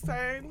 Tables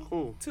turn.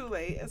 Cool. Too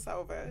late. It's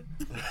over.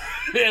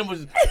 M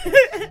was.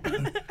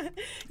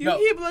 You No.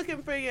 keep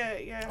looking for your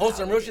Oh,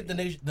 some real shit.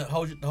 The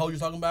hoes you're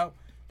talking about.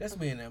 That's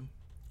me and them.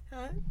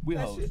 Huh? We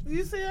That's hoes.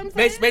 You see what I'm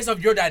saying? Based off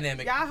your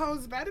dynamic. Y'all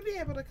hoes better be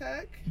able to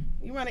cook.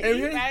 You want to Am eat,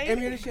 here, right? am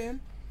here to Shan.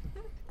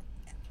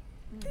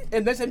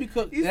 And next time you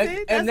cook, You see?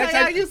 and That's next how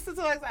y'all time used to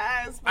talk to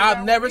us. but I've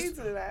y'all never won't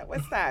do that.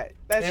 What's that?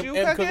 That's Em- you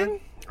Em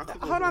cooking?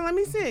 cooking? Hold on, let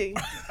me see.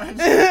 Hold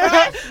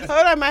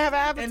on, I might have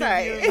an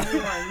appetite.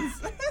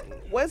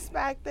 What's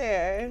back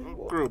there?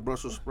 Grilled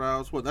Brussels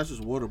sprouts. What? That's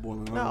just water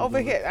boiling. No, over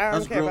here. I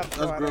don't care about the That's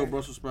water. grilled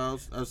Brussels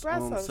sprouts. That's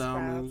Brussels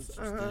salmon, sprouts,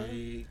 uh-huh.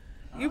 steak.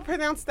 You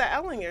pronounce the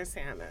L in your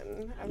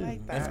salmon. I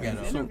like That's that.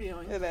 ghetto.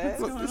 Interviewing. It is.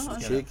 Look, this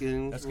is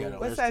chicken. That's ghetto.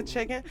 What's that,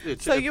 chicken? Yeah,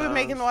 So chicken you were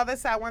making thighs. all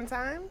this at one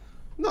time?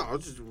 No, I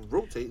was just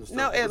rotating stuff.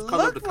 No, it Just cut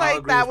up the looked like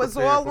collard that greens, was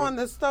prepare all for- on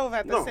the stove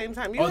at the No. same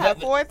time. You Oh, had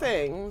that- 4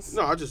 things.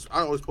 No, I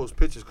always post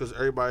pictures because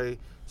everybody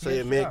say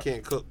Yeah, a man sure.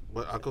 can't cook,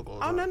 but I cook all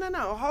the Oh, time.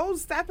 no.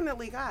 Hoes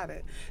definitely got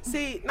it.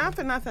 See, not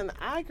for nothing.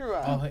 I grew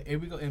up. Oh, hey, here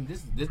we go.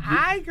 This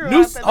I grew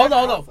new, up in hold a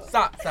on. household.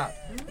 Stop.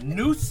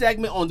 New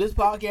segment on this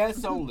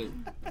podcast only.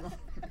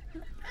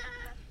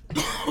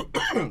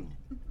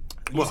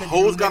 What, said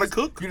hoes you gotta niggas-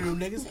 cook? You know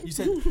niggas? You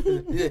said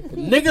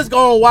niggas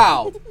going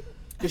wild.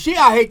 Cause she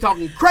out here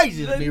talking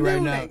crazy to The me new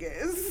right now.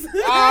 niggas.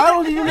 I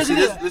don't think you See,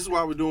 niggas. this is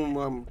why we're doing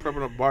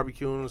prepping up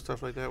barbecuing and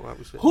stuff like that. While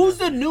we sitting Who's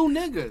there. the new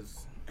niggas?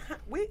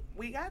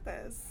 we got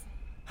this.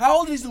 How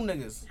old are these new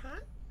niggas? Huh?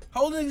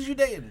 How old are niggas you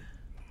dating?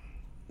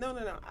 No.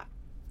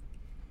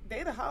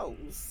 They the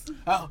hoes.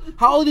 How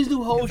old are these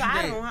new hoes you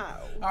I dating? don't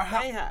hoe.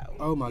 How- They hoe.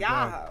 Oh my Y'all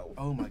god. hoe.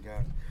 Oh my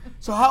god.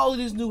 So how old are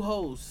these new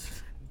hoes?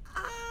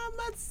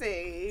 Let's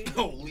see.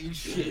 Holy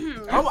shit.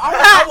 I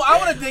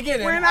want to dig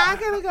in. We're not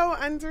gonna go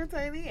under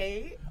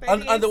 38. 38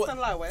 Under is what?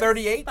 the lowest.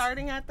 38?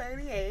 Starting at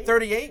 38.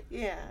 38?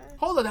 Yeah.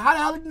 Hold on. How the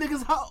hell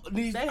niggas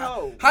these? They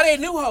hoes. How they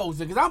new hoes?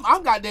 Because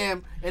I'm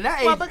goddamn in that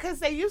age. Well, because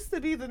they used to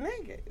be the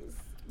niggas,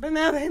 but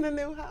now they the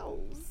new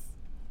hoes.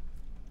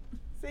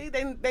 See,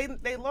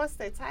 they lost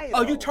their title.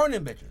 Oh, you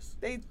turning bitches.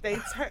 They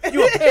turn.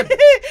 You a pimp.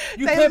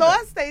 You they pimping.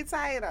 lost their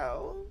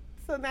title,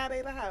 so now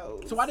they the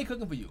hoes. So why they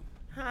cooking for you?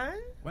 Huh?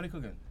 Why they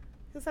cooking?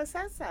 Because I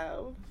said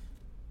so.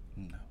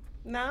 No,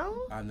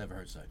 No? I've never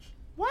heard such.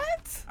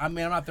 What? I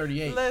mean, I'm not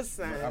 38.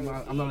 Listen.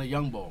 I'm not a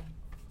young bull.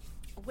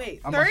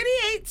 Wait, I'm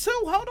 38 too?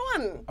 Hold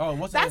on. Oh,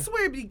 what's That's that?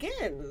 where it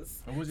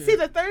begins. Oh, what's it? See,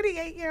 the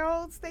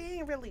 38-year-olds, they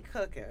ain't really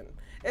cooking.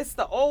 It's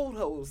the old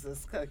hoes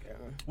that's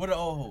cooking. What are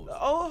old hoes?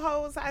 The old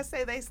hoes, I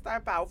say they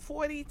start about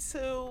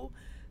 42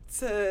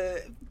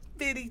 to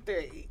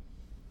 53.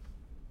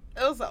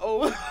 Those are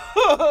old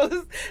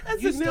hoes.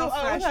 That's You a new still old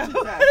fresh to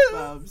hoes. death,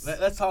 Bubs.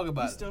 Let's talk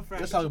about You it. still fresh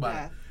Let's talk to about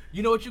death. it.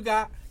 You know what you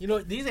got? You know,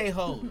 these ain't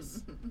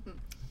hoes.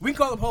 We can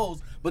call them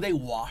hoes, but they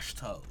washed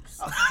hoes.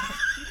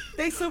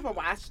 They super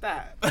washed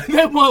up.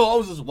 Them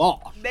hoes is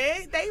washed.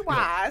 They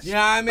washed.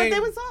 Yeah, I mean- But they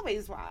was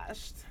always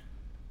washed.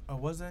 Oh,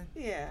 was they?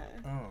 Yeah.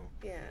 Oh.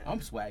 Yeah. I'm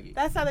swaggy.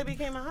 That's how they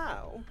became a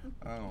hoe.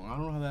 I don't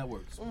know how that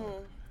works. but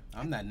Mm.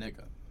 I'm that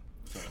nigga.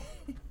 So.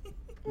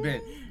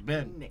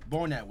 been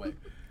born that way.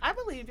 I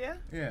believe you.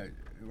 Yeah.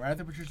 Right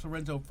after Patricia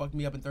Lorenzo fucked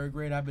me up in 3rd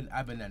grade, I've been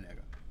that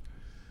nigga.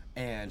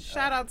 And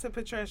Shout out to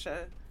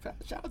Patricia.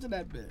 shout out to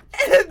that bitch.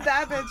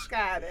 That bitch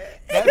got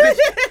it. That bitch.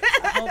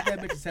 I hope that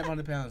bitch is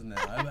 700 pounds now.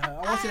 I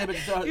want to see that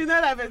bitch. You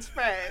know that bitch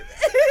fat.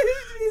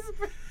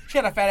 She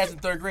had a fat ass in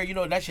 3rd grade. You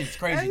know that shit's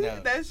crazy now.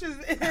 That's just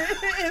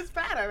it's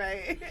fatter,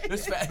 right?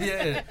 This fat,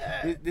 yeah.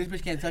 This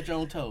bitch can't touch her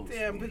own toes.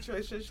 Damn,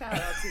 Patricia, shout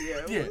out to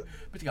you. Yeah,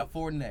 bitch got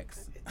 4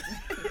 necks.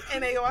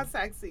 And they all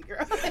sexy,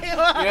 girl.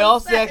 They all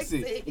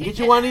sexy. And get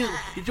you one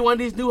of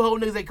these new hoe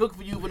niggas that cook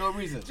for you for no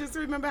reason. Just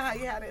remember how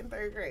you had it in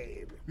 3rd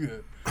grade. Yeah.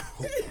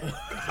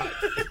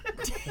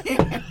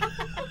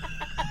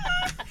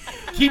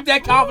 Keep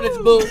that confidence,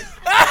 boo.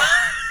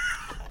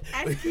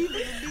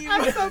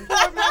 I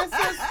support my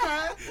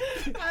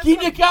sister.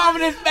 Keep your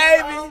confidence,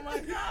 baby. Oh my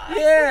God.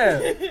 Yeah.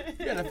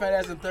 You got a fat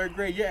ass in 3rd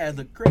grade. Your ass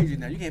look crazy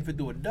now. You can't fit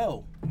through a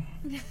dough.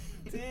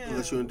 Damn.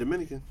 Unless you're in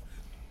Dominican.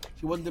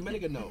 She wasn't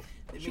Dominican, though.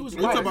 She was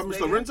You talking white. about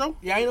Mr. Lorenzo?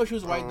 Yeah, I know she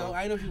was white, though.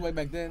 I know she was white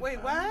back then.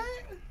 Wait, what?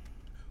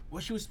 Well,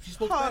 she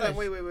spoke Hold Spanish. on,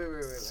 wait.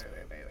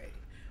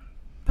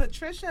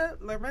 Patricia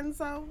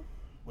Lorenzo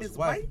Was is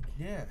white?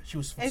 Yeah, she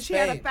was from And she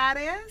Spain. had a fat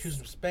ass? She was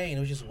from Spain. It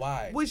was just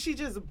wide. Was she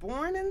just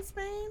born in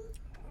Spain?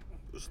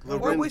 It's Or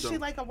was Lorenzo. she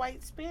like a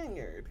white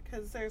Spaniard?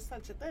 Because there's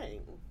such a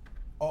thing.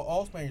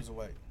 All Spaniards are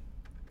white.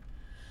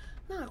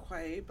 Not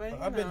quite, but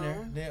I've been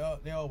there.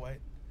 They all white.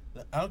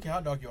 I don't care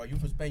how dark you are. You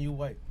from Spain, you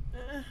white.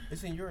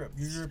 It's in Europe.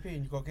 You're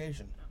European. You're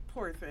Caucasian.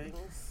 Poor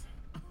things.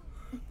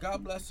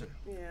 God bless her.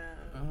 Yeah.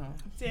 Uh-huh.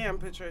 Damn,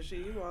 Patricia,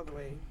 you all the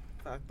way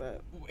fucked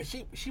up.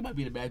 She might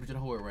be the bad bitch in the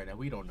whole world right now.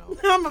 We don't know.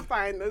 I'm gonna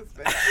find this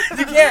bitch.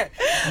 You can't.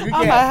 You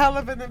I'm a can't. hell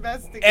of an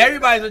investigator.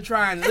 Everybody's been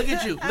trying. Look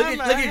at you. Look I'm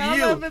a at hell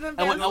you. of an And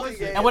when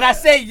investigator. I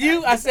say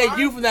you, I say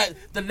you from the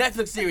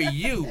Netflix series.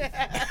 You.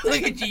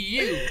 Look at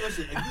you.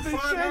 Listen, if you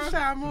find Patricia,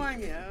 her, I'm on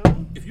you.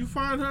 if you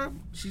find her,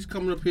 she's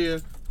coming up here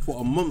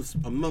for a month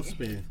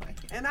span.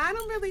 And I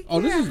don't really care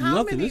Oh, this is how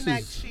nothing. many This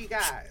necks is- she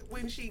got.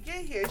 When she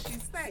get here,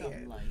 she's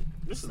staying.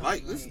 This is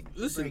like this.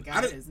 Listen, break I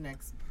out didn't. his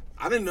next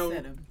I didn't know.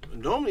 set of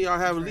Normally, y'all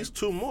have at least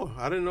 2 more.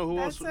 I didn't know who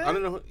That's else. it? I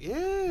didn't know.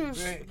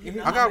 Yes. You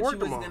know I how got much work you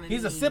was tomorrow. gonna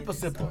He's a need,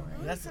 sipper.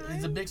 Okay.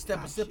 He's a big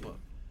stepper Got you.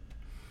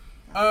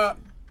 sipper.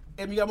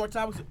 And you got more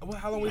topics?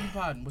 How long we been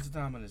podding? What's the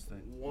time on this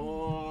thing?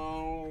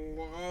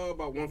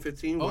 About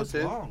 1:15, Oh, it's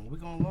 1:10. long. We're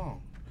going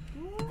long.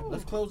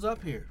 Let's close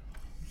up here.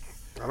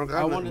 I don't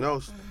got nothing wanna-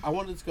 else. I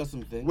want to discuss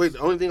some things. Wait, the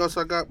only thing else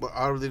I got, but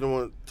I really don't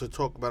want to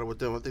talk about it with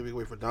them. I think we can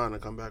wait for Don to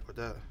come back with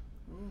that.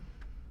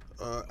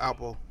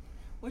 Apple.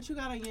 What you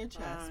got on your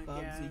chest,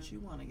 Bubs, yeah. that you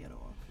want to get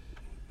off?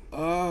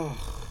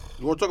 Oh.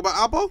 You want to talk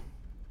about Apple?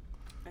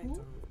 I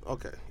don't.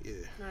 Okay, yeah.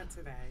 Not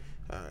today.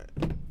 All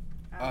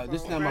right.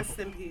 This is Alpha, not my rest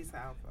in peace,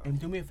 Alpha. And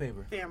do me a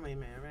favor. Family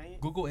man,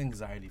 right? Google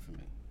anxiety for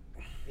me.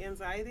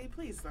 Anxiety?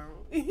 Please don't.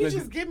 You Listen.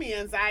 just give me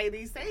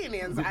anxiety. Saying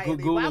anxiety.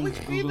 Google Why would you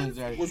Google even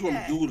anxiety. Which one?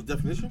 Yeah. Google the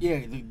definition? Yeah.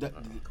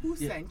 Who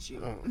yeah. sent you?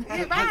 Yeah,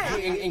 right. That's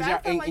like a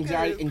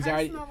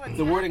Anxiety. personal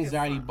The word attack or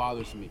anxiety something.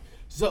 bothers me.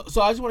 So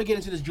I just want to get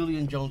into this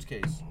Julian Jones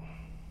case.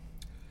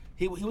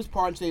 He was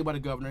pardoned today by the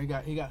governor.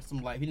 He got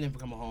some life. He didn't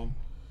come home.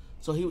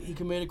 So he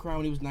committed a crime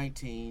when he was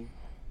 19.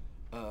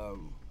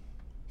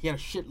 He had a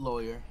shit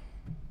lawyer.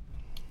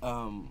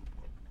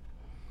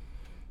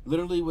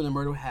 Literally, when the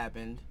murder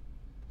happened,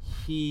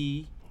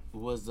 he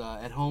was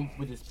at home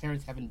with his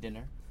parents having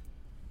dinner.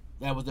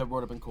 That was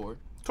brought up in court.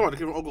 Come on, the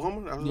kid from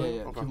Oklahoma? That was Yeah, it?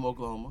 yeah, Okay. from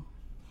Oklahoma.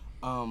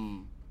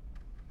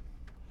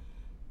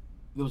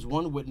 There was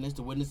one witness.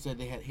 The witness said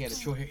he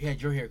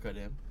had your haircut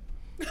in.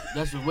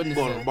 That's what witness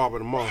Going to the said. barber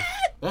tomorrow.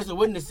 That's what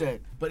witness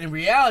said. But in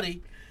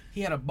reality,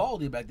 he had a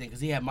baldy back then because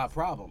he had my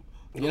problem.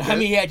 You know what I Okay.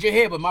 mean? He had your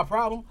hair, but my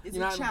problem. It's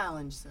you know a what I mean?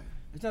 challenge, sir.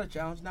 It's not a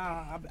challenge.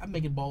 Nah, I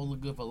make it bald look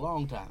good for a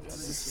long time.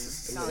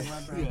 Sound like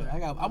my brother.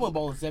 Yeah, I went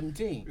bald at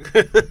 17.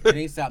 It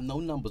ain't stopped no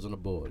numbers on the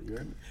board. You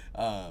heard me?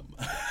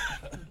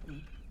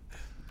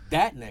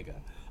 That nigga.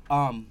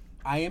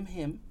 I am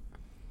him.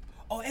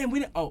 Oh, and we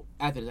didn't. Oh,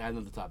 after this, I have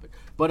another topic.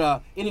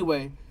 But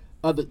anyway,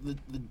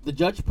 the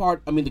judge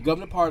the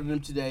governor pardoned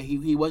him today.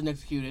 He wasn't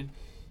executed.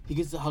 He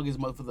gets to hug his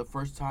mother for the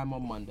first time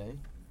on Monday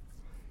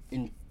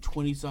in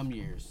 20-some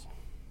years,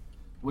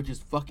 which is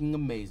fucking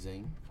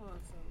amazing.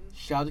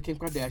 Shout out to Kim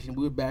Kardashian.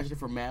 We were bashing her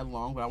for mad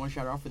long, but I want to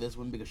shout her out for this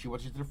one because she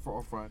watched it to the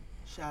forefront.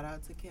 Shout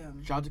out to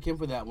Kim. Shout out to Kim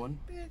for that one.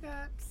 Big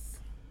ups.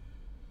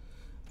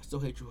 I still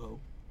hate you, ho.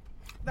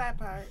 That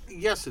part.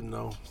 Yes and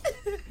no.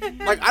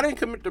 Like, I didn't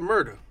commit the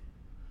murder.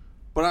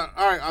 But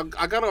I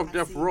got off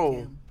death see row.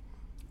 Kim.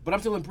 But I'm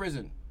still in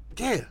prison.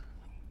 Yeah.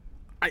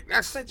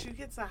 That's. But you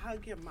get to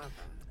hug your mother.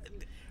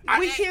 I-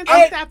 We can't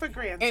I- take that for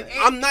granted.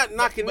 I'm not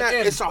knocking But that.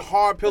 then- It's a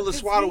hard pill to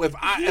swallow. If He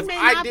I may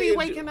not be didn't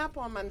waking up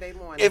on Monday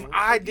morning. if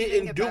I He didn't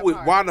didn't get do that it,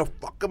 part. why the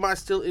fuck am I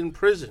still in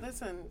prison?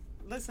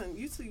 Listen.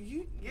 You're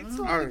talking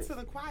Alright. to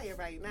the choir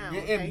right now. Yeah,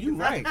 okay? you 'Cause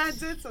right. I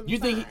did some You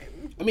think?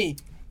 time.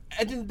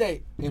 At the end of the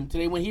day,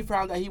 today when he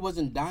found out he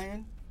wasn't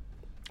dying,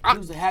 he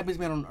was the happiest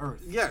man on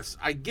earth. Yes,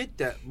 I get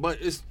that, but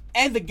it's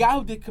And the guy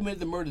who did commit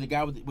the murder, the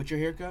guy with your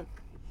haircut,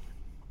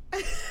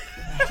 Just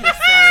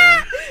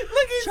saying.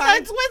 Look, he's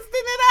like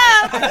twisting it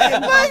up.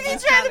 Look,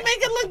 he's trying to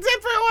make it look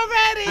different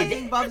already. I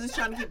think Bubs is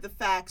trying to keep the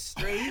facts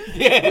straight.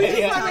 Yeah, We just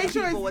yeah. tell Make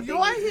sure people it's what they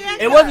your need to hand.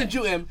 do. It wasn't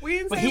you, M. We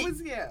didn't but say he, it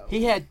was you.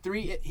 He had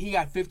he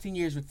got 15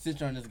 years with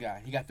snitching on this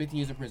guy. He got 15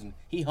 years in prison.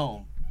 He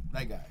home,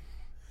 that guy.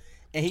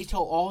 And he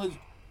told all his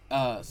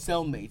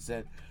cellmates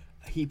that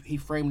he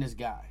framed this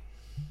guy.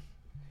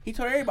 He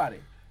told everybody,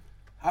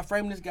 I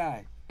framed this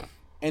guy.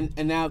 And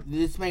now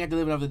this man got to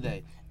live another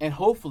day. And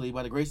hopefully,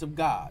 by the grace of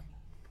God,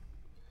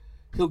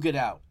 he'll get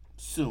out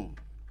soon.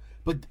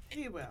 But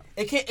He will.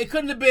 it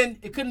couldn't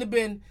have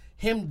been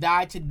him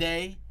die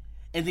today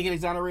and then get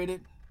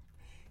exonerated.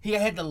 He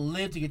had to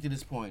live to get to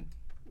this point.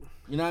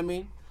 You know what I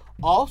mean?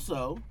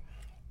 Also,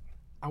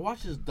 I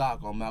watched this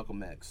doc on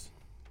Malcolm X.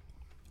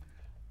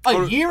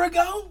 A year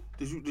ago?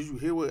 Did you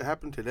hear what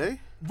happened today?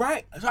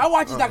 Right. So I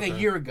watched this doc okay. a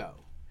year ago.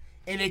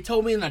 And they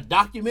told me in a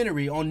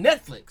documentary on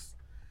Netflix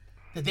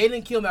that they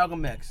didn't kill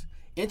Malcolm X.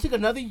 It took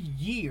another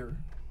year,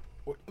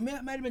 or it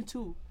might have been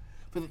 2,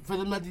 for them to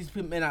let these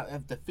men out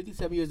after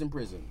 57 years in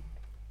prison.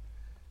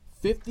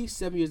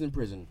 57 years in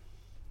prison.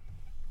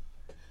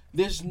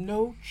 There's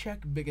no check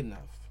big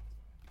enough.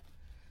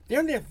 They're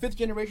in their 5th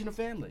generation of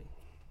family.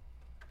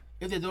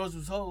 If their daughters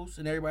was hoes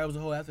and everybody was a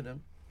hoe after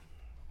them,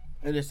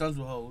 and their sons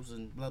were hoes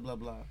and blah, blah,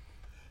 blah.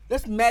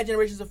 That's mad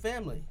generations of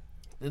family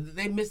that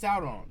they missed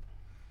out on.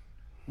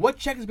 What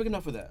check is big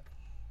enough for that?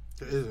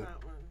 There isn't.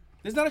 Not one.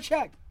 There's not a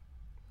check.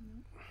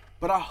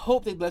 But I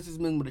hope they bless these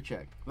men with a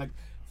check. Like,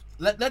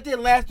 let their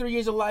last 3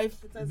 years of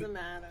life. It doesn't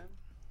matter.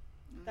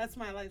 That's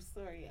my life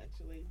story,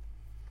 actually.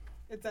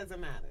 It doesn't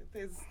matter.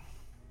 There's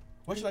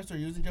What's your life story?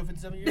 You was in jail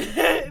 57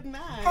 years?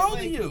 not. How old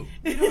are you?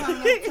 We don't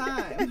have enough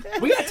time.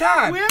 We got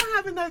time. We don't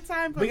have enough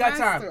time for We got my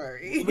time.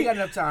 story. We got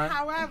enough time.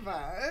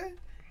 However,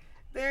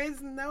 there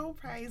is no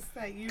price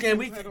that you Can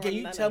put you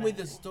on none tell of me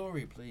that. the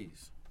story,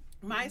 please?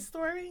 My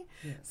story?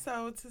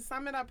 So to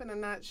sum it up in a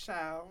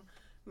nutshell,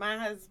 my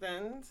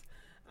husband,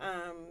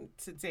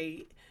 to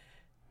date,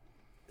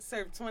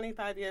 served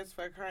 25 years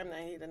for a crime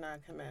that he did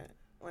not commit.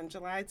 On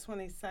July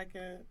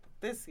 22nd,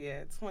 this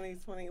year,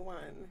 2021,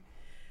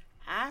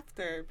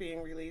 after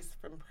being released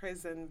from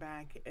prison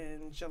back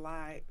in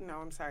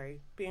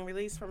being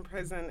released from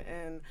prison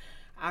in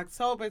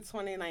October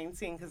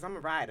 2019, because I'm a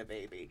rider,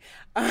 baby.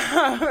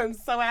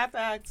 So after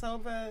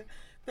October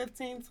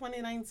 15,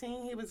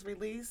 2019, he was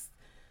released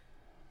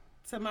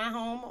to my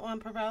home on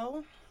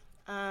parole.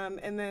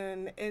 And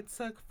then it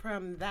took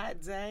from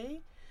that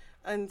day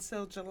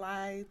until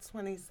July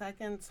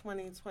 22nd,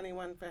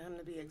 2021 for him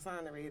to be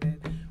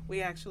exonerated.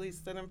 We actually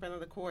stood in front of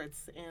the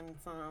courts and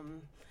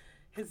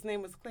his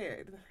name was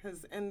cleared.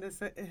 His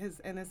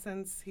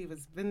innocence, he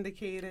was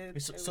vindicated.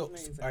 It was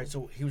amazing. All right,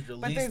 so he was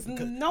released. But there's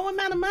no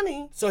amount of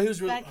money so he was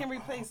that can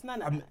replace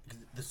none of it.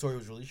 The story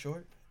was really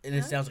short, and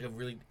it sounds like a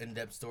really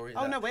in-depth story.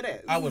 Oh, no, it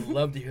is. I would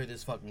love to hear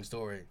this fucking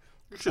story.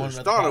 You should have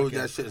on another started with podcast.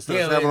 that shit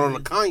instead of having on the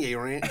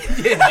Kanye rant.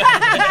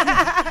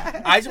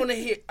 I just want to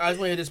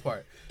hear this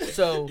part.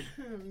 So,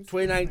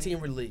 2019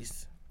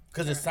 released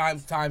because it's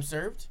time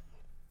served,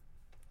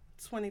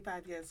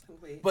 25 years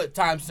complete. but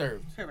time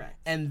served. Correct.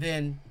 And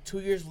then 2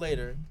 years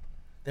later,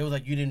 they was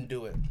like, "You didn't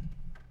do it."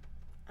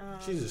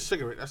 She's a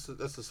cigarette. That's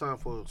the sign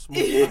for smoke.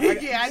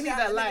 Yeah, I need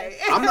that light.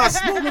 I'm not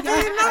smoking.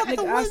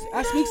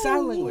 I speak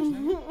sign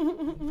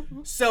language.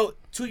 So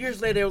 2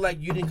 years later, they were like,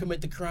 "You didn't commit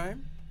the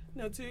crime."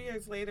 No, 2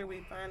 years later,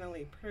 we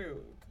finally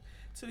proved.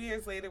 2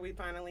 years later, we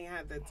finally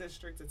had the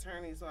district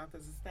attorney's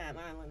office of Staten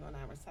Island on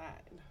our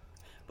side,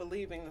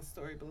 believing the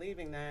story,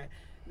 believing that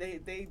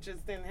they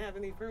just didn't have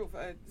any proof.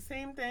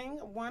 Same thing,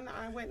 one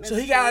eyewitness. So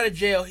he got out of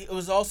jail. It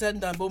was all said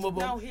and done. Boom, boom,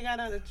 boom. No, he got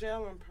out of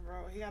jail on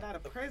parole. He got out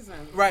of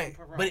prison Right,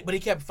 on parole. but he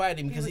kept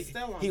fighting because was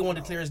still on he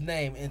wanted to parole. clear his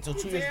name, and so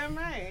 2 years. Damn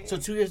right. So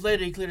 2 years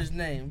later, he cleared his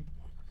name.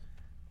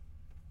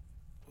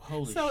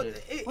 Holy So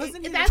shit!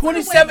 Wasn't he that's the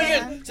 27 way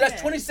years. that- So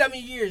that's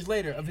 27 years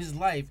later of his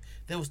life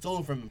that was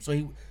stolen from him. So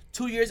he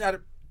 2 years out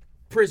of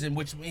prison,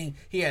 which means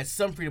he had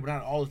some freedom, but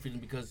not all his freedom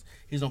because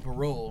he's on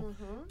parole.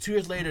 Mm-hmm. 2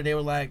 years later, they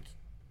were like,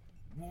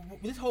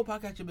 "This whole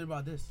podcast should have been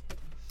about this."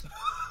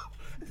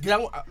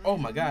 'Cause oh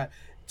my god!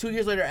 2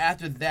 years later,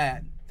 after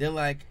that, they're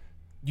like,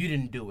 "You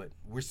didn't do it.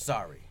 We're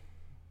sorry.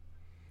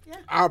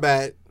 Our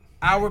bad.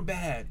 Our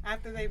bad."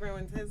 After they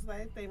ruined his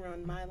life, they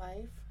ruined my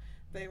life.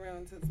 They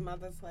ruined his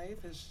mother's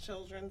life, his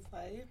children's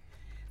life.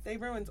 They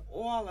ruined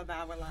all of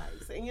our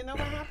lives. And you know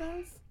what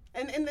happens?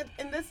 And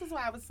this is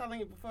why I was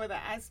telling you before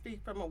that I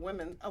speak from a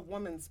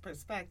woman's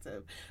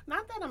perspective.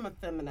 Not that I'm a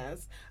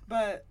feminist,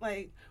 but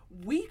like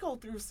we go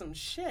through some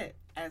shit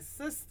as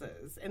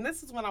sisters. And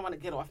this is what I want to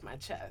get off my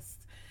chest.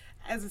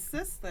 As a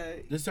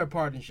sister, This is our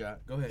parting shot.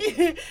 Go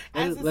ahead.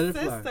 as let a it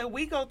fly. sister,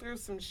 we go through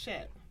some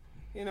shit.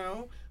 You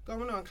know,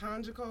 going on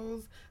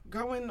conjugals,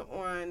 going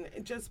on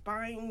just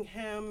buying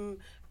him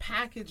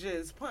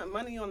packages, putting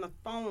money on the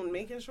phone,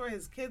 making sure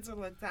his kids are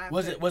looked after.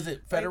 Was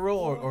it federal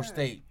all or that.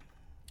 state?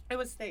 It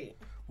was state.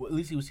 Well, at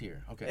least he was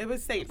here. Okay. It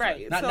was state,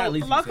 right. Not so at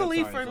least he was here. luckily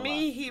Sorry, for it's a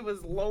me, lot. he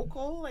was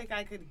local. Like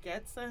I could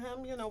get to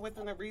him, you know,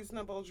 within a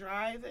reasonable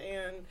drive.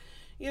 And,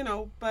 you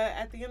know, but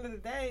at the end of the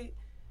day,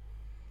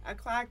 I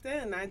clocked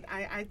in.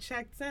 I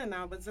checked in.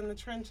 I was in the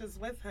trenches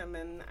with him,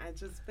 and I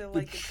just feel The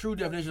like it's true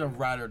definition of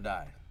ride or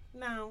die.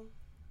 no.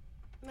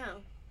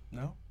 No?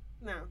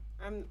 No,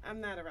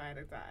 I'm not a ride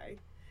or die.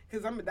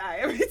 Because I'm going to die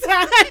every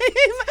time.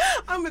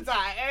 I'm going to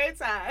die every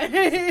time.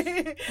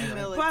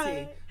 Humility.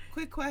 But-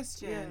 Quick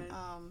question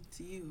Yeah.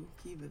 to you,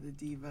 Kiva the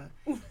Diva.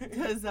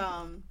 Because,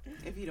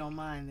 if you don't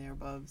mind there,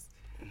 Bubs.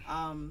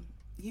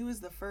 He was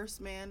the first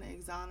man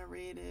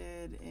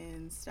exonerated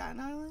in Staten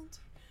Island?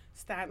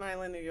 Staten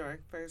Island, New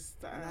York,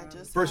 first. Not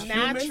just First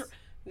human?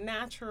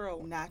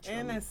 Natural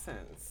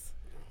innocence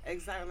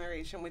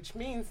exoneration, which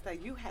means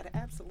that you had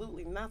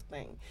absolutely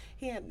nothing.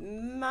 He had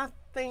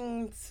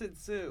nothing to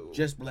do.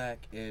 Just black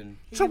and...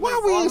 So why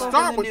was we all ain't over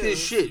start the with news. this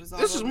It shit? was all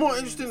This is over more the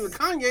interesting news. than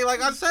Kanye,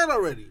 like I said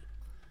already.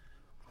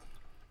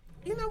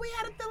 You know, we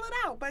had to fill it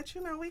out, but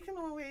you know, we can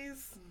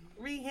always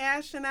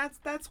rehash, and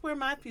that's where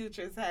my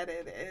future's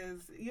headed.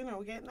 Is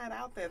getting that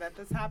out there that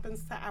this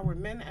happens to our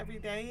men every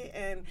day,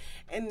 and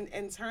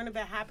in turn of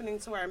it happening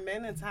to our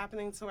men, it's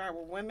happening to our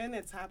women,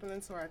 it's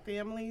happening to our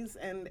families,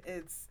 and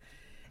it's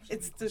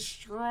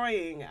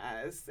destroying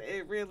us.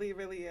 It really,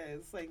 really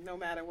is. Like, no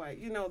matter what,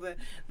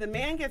 the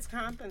man gets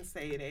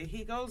compensated.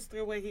 He goes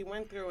through what he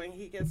went through, and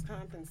he gets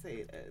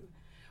compensated.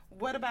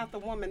 What about the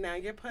woman now?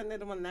 You're putting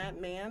it on that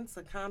man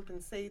to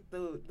compensate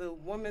the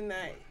woman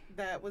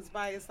that was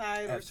by his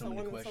side, I or have so so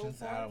many on and so questions.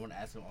 forth? I don't want to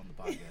ask them on the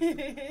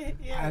podcast.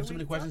 Yeah, I have we so many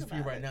can questions talk for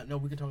you about right it. now. No,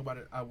 we can talk about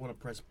it. I want to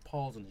press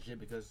pause on the shit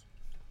because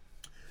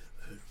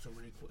I have so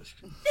many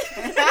questions.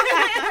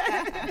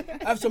 I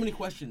have so many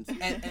questions,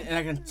 and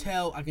I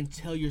can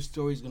tell your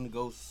story is gonna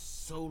go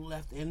so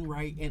left and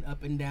right and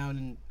up and down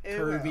and It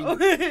curvy. will.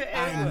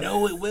 I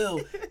know it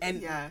will.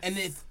 And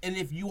Yes.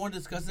 if you want to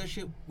discuss that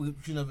shit, we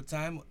should have a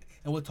time,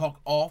 and we'll talk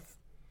off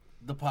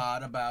the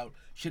pod about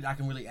shit I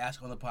can really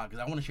ask on the pod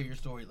because I want to share your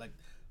story. Like,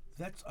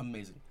 that's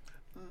amazing.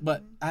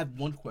 But I have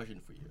one question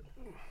for you.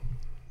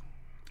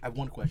 I have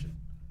one question.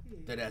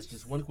 That's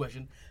just one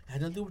question. It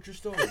has nothing to do with your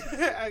story,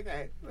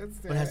 Okay, let's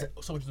do but it has it.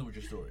 so much to do with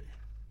your story.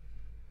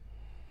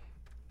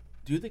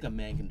 Do you think a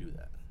man can do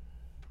that?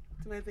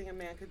 Do I think a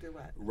man could do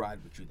what?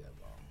 Ride with you that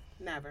long?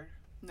 Never.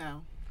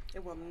 No.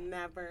 It will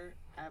never,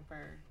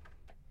 ever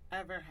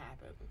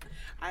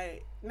happen.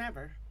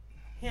 Never.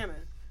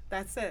 Hannah.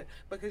 That's it.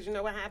 Because you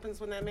know what happens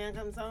when that man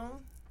comes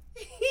home?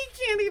 He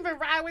can't even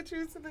ride with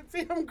you to the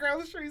damn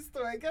grocery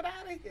store. Get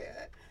out of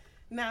here.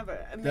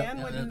 Never. A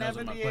man would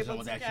never be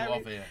able to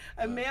carry.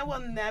 A man will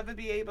never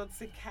be able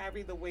to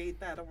carry the weight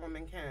that a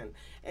woman can,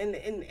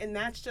 and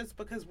that's just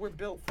because we're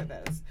built for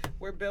this.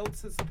 We're built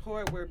to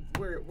support. We're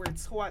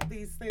taught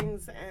these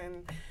things,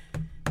 and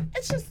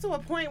it's just to a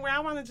point where I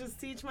want to just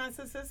teach my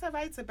sisters it's all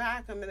right to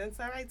back them, and it's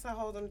all right to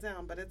hold them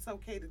down, but it's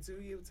okay to do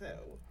you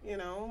too.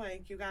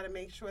 Like you got to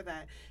make sure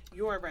that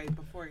you're right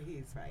before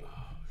he's right.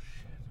 Oh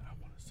shit! I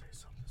want to say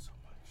something so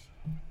much.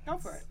 Go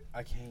for it.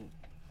 I can't.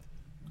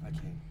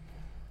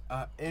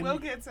 And We'll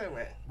get to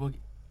it.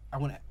 I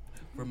want to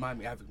remind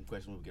me. I have a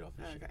question. We'll get off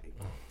this shit. Okay.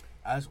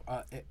 I just,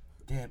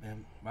 damn,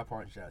 man, my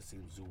partner shot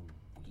seems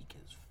weak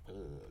as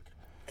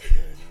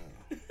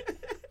fuck.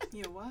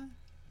 You what?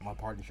 My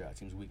partner shot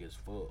seems weak as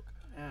fuck.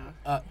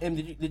 Yeah. Em,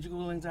 did you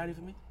Google anxiety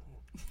for me?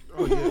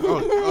 Oh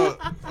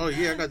yeah. Oh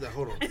yeah. I got that.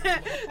 Hold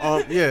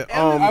on. Yeah.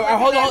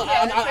 Hold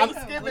on.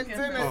 Thanksgiving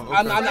dinner. Oh,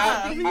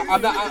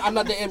 I'm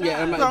not the M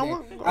yet. I'm not No,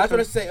 the M. okay. I just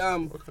want to say,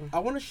 I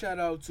want to shout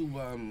out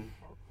to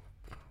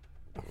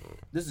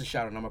this is a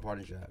shout out, not my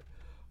partner shout.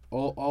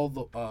 All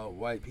the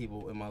white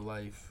people in my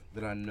life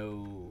that I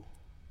know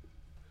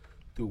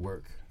through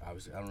work.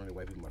 Obviously, I don't know any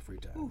white people in my free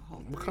time.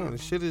 What kind of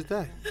shit is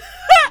that?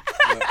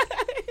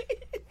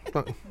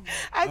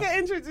 I can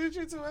introduce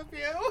you to a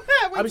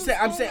few.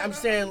 I'm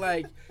saying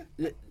like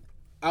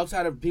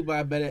outside of people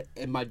I bet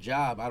at my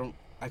job,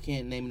 I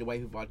can't name any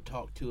white people I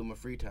talk to in my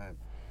free time.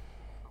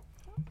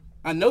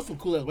 I know some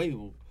cool ass white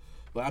people,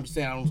 but I'm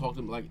saying I don't talk to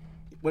them like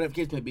whatever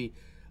case may be.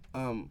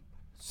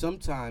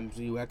 Sometimes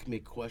you ask me a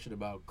question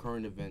about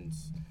current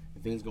events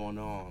and things going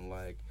on,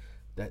 like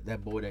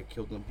that boy that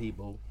killed them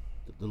people,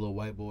 the little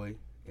white boy,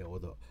 or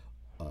the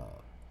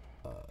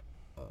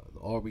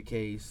Aubrey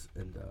case,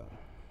 and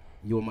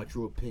you want my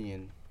true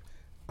opinion.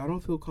 I don't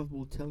feel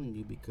comfortable telling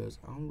you because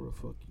I don't know where the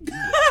fuck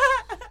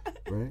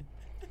you are, right?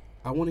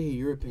 I want to hear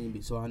your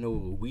opinion so I know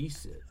where we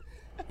sit.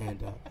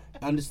 And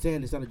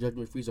understand it's not a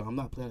judgment free zone. I'm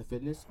not Planet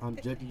Fitness. I'm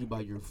judging you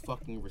by your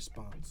fucking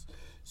response.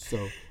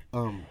 So,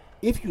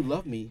 if you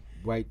love me,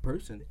 white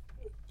person,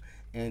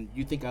 and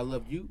you think I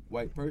love you,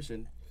 white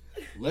person,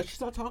 let's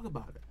just not talk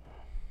about it.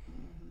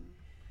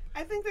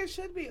 I think there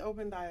should be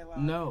open dialogue.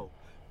 No,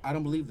 I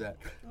don't believe that.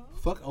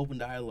 Fuck open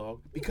dialogue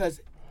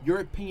because your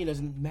opinion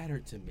doesn't matter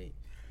to me,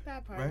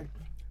 That part. right?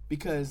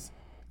 Because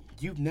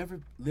you've never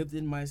lived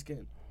in my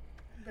skin,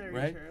 Very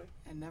right? true.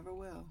 And never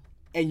will.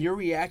 and your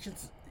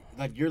reactions,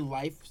 like your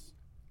life.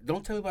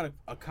 Don't tell me about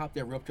a cop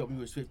that roped you up when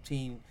you was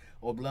 15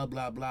 or blah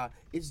blah blah.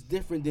 It's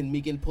different than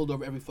me getting pulled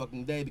over every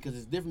fucking day because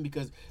it's different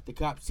because the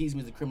cop sees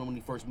me as a criminal when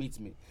he first meets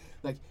me.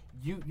 Like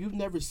you've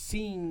never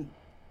seen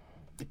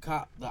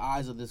the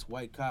eyes of this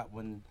white cop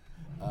when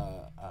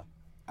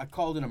I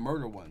called in a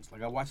murder once.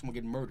 Like I watched someone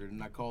get murdered,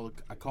 and I called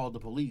the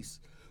police,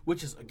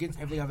 which is against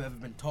everything I've ever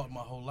been taught my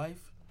whole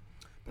life.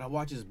 But I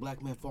watched this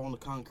black man fall on the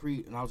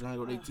concrete, and I was gonna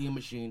go to the ATM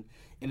machine,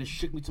 and it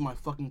shook me to my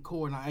fucking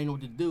core, and I didn't know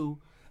what to do.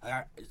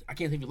 I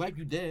can't take your life,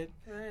 you dead.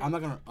 Right. I'm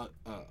not gonna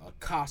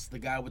accost the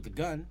guy with the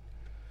gun.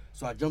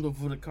 So I jumped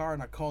over the car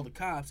and I called the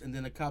cops, and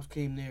then the cops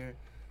came there,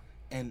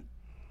 and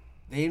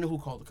they didn't know who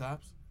called the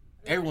cops.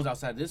 Everyone's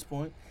outside at this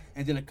point,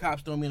 and then the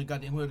cops throw me in the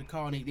goddamn hood of the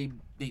car, and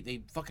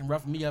they fucking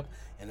roughed me up,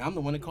 and I'm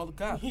the one that called the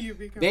cops.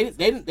 They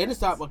didn't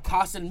stop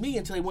accosting me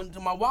until they went into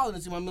my wallet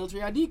and see my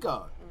military ID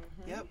card.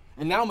 Yep.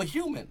 And now I'm a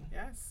human.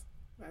 Yes,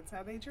 that's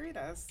how they treat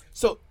us.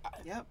 So,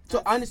 Yep.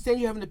 so I understand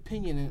you have an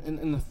opinion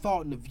and a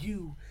thought and a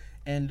view,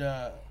 and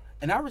I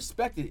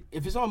respect it.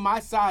 If it's on my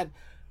side,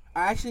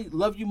 I actually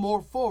love you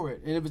more for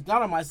it. And if it's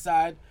not on my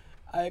side,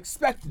 I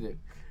expected it.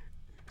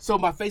 So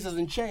my face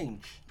doesn't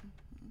change.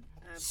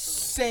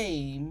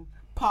 Same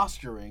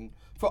posturing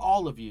for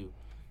all of you.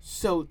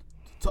 So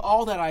to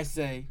all that I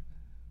say,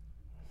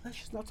 let's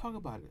just not talk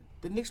about it.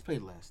 The Knicks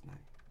played last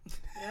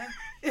night.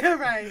 Yeah,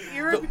 right.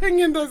 Your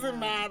opinion doesn't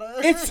matter.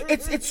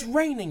 It's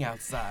raining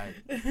outside.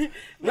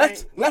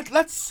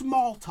 Let's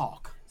small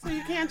talk. So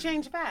you can't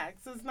change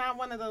facts. It's not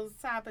one of those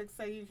topics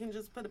that you can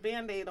just put a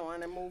Band-Aid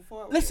on and move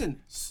forward.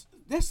 Listen,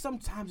 there's some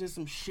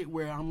shit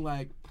where I'm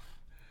like,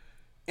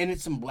 and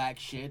it's some black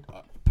shit,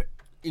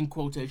 in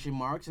quotation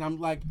marks, and I'm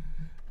like,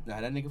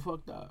 nah, that nigga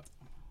fucked up.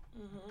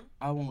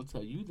 I won't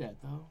tell you that,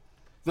 though.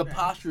 The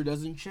posture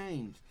doesn't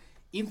change.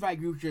 Even if I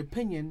agree with your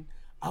opinion,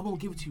 I won't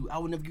give it to you. I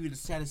will never give you the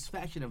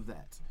satisfaction of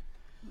that.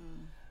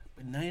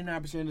 But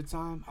 99% of the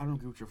time, I don't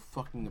agree with your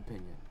fucking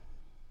opinion.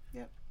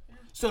 Yep.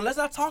 So let's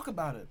not talk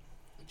about it.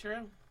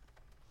 True.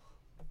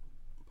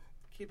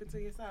 Keep it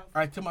to yourself. All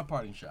right, to my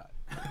parting shot.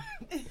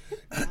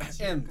 Got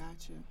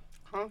you.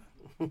 Huh?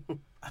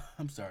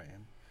 I'm sorry,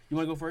 Em. You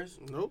want to go first?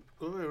 Nope.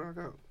 Go ahead, rock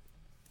out.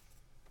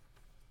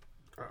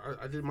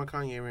 I did my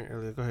Kanye rant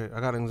earlier. Go ahead.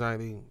 I got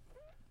anxiety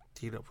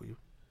teed up for you.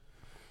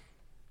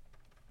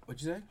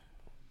 What'd you say?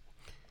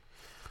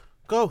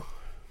 Go.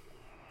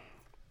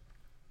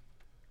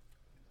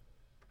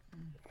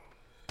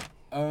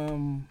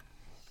 Some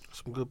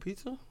good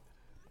pizza?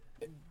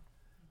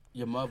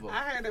 Your mother.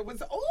 I heard it was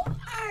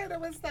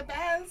the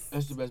best.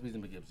 That's the best pizza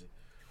in Poughkeepsie.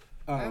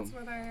 That's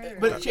what I heard.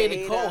 But it's shaded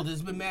Ada. cold.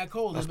 It's been mad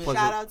cold. That's It's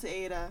pleasant. Shout out to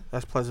Ada.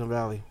 That's Pleasant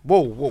Valley. Whoa,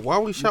 why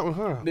are we shouting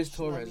her out? Miss Let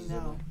Torres. me is in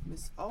know. there.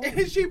 Miss. Oh.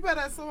 She put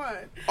us on.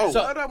 Oh,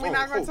 So- Hold on, we're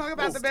not going to talk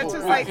about the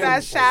bitches oh, like okay.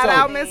 that. Shout So-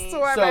 out Miss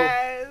Torres. So,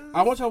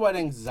 I want to talk about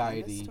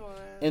anxiety Miss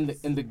Torres.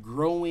 and the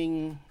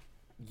growing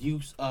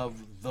use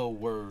of the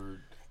word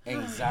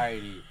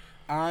anxiety.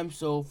 I'm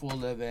so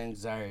full of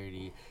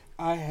anxiety.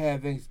 I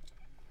have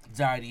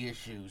anxiety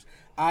issues.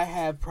 I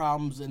have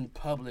problems in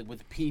public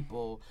with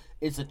people.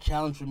 It's a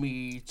challenge for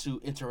me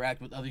to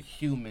interact with other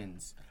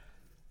humans.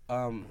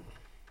 Define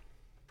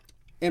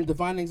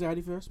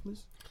anxiety for us,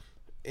 please.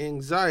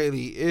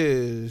 Anxiety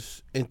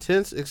is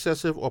intense,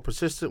 excessive, or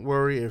persistent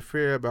worry and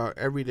fear about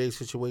everyday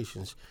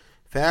situations.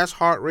 Fast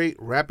heart rate,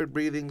 rapid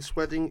breathing,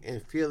 sweating,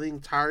 and feeling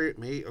tired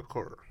may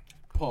occur.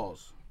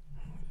 Pause.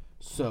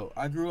 So,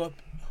 I grew up,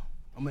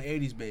 I'm an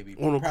 80s baby.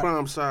 On the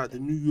crime side, the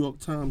New York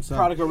Times side.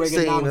 Product of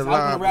staying Reaganomics. I was alive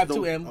going to rap with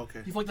too, no- Em.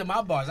 Okay. You fucked up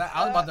my bars.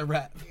 I was about to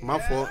rap. My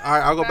fault.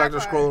 I'll go back to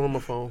scrolling on my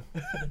phone.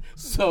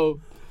 So,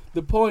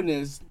 the point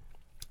is,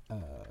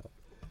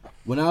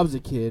 when I was a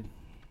kid,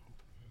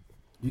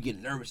 you get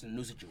nervous in a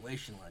new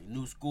situation, like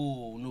new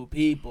school, new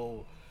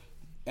people.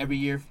 Every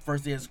year,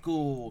 first day of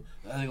school,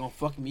 are they gonna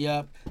fuck me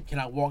up? Can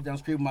I walk down the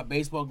street with my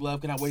baseball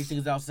glove? Can I wear these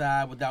things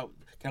outside without?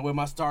 Can I wear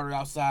my starter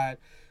outside?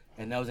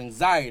 And that was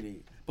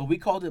anxiety, but we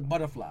called it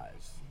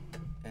butterflies,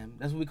 and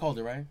that's what we called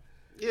it, right?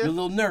 Yeah. You're a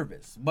little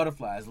nervous,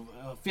 butterflies,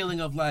 a feeling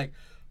of like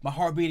my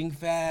heart beating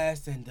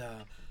fast and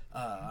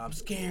I'm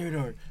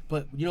scared,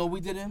 but you know what we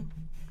did, Em?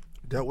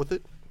 Dealt with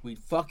it? We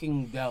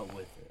fucking dealt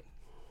with it.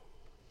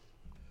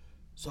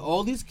 So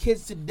all these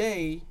kids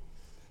today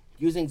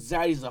use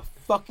anxiety as a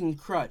fucking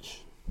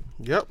crutch.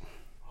 Yep.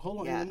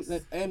 Hold on, Yes.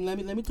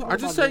 let me talk. I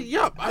just about said it.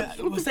 yep.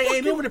 We'll say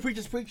amen when the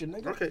preacher's preaching,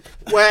 nigga. Okay.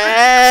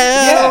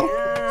 Well.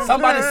 Yeah.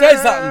 Somebody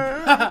said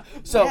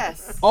something. So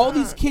Yes. all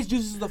these kids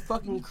use the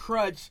fucking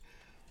crutch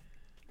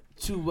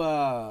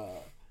to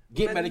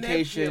get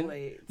medication,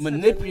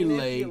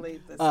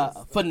 manipulate, the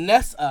system.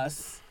 finesse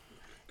us,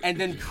 and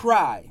then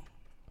cry.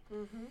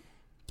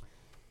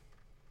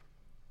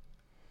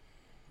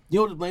 You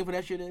know what the blame for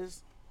that shit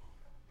is?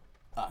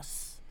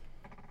 Us.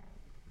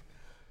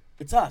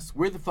 It's us.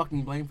 We're the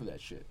fucking blame for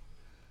that shit.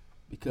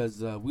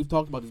 Because we've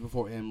talked about this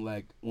before, Em.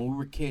 Like, when we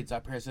were kids, our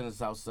parents sent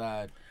us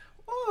outside.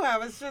 Oh, I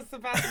was just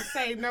about to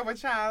say no a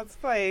child's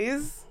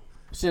plays.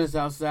 Sent us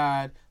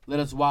outside, let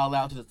us wild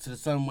out till the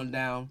sun went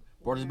down,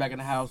 brought us back in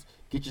the house,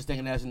 get your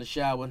stinking ass in the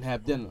shower and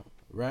have dinner,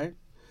 right?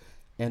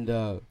 And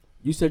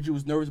you said you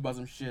was nervous about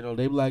some shit, or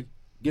they be like,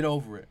 get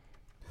over it.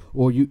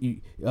 Or and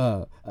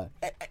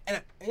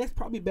that's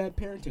probably bad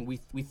parenting. We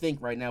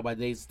think right now by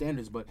today's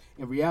standards, but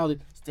in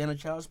reality, stand a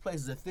child's place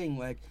is a thing.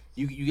 Like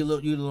you get a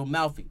little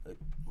mouthy. Like,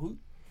 who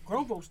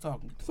grown folks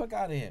talking? Get the fuck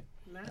out of here.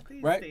 Not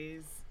these Right?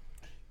 days.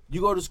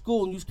 You go to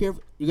school and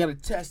you got a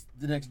test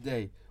the next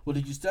day. Well,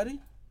 did you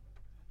study?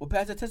 Well,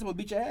 pass that test, I'm gonna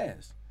beat your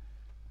ass,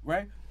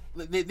 right?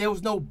 There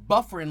was no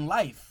buffer in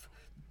life.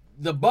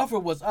 The buffer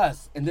was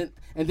us, and then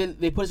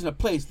they put us in a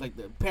place. Like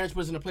the parents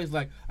put us in a place.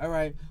 Like, all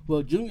right,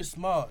 well, Junior's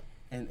smart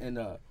and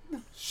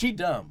she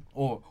dumb,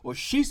 or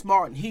she's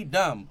smart and he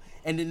dumb,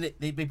 and then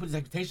they put this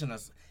expectation on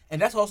us,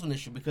 and that's also an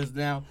issue because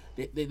now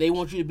they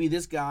want you to be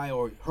this guy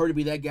or her to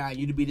be that guy, and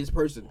you to be this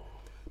person.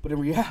 But in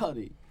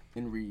reality,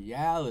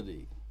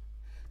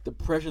 the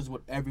pressure is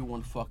what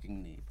everyone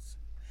fucking needs.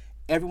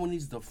 Everyone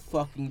needs the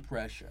fucking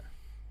pressure.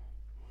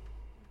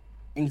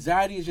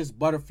 Anxiety is just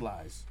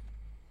butterflies.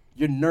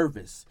 You're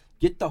nervous.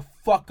 Get the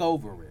fuck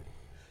over it.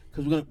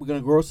 Because we're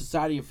gonna grow a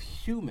society of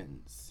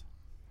humans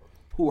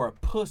who are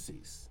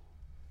pussies.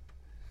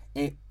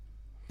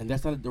 And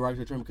that's not a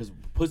derogatory term because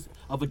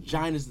a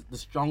vagina is the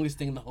strongest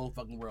thing in the whole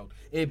fucking world.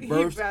 It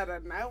births. You better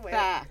know it.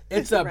 Fact.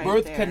 It's a Right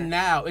birth there.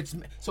 canal.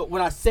 So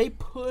when I say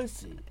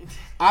pussy,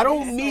 I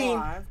don't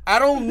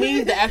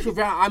mean the actual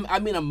vagina. I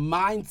mean a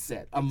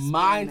mindset.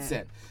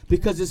 Mindset.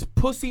 Because this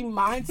pussy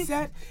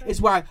mindset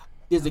is why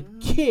there's a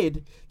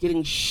kid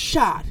getting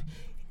shot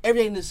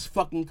every day in this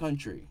fucking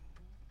country.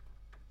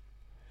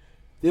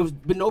 There's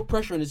been no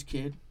pressure on this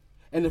kid,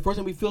 and the first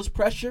time he feels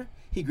pressure,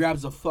 he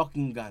grabs a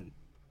fucking gun.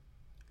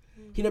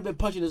 He never been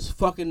punched in his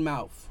fucking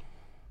mouth.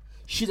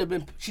 She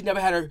never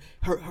had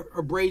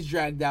her braids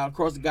dragged out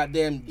across the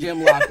goddamn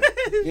gym locker.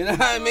 You know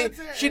what I mean?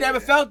 She never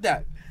felt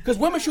that. Because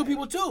women shoot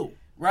people too,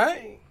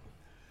 right?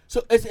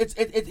 So it's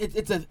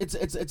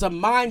a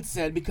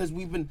mindset because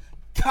we've been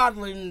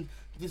coddling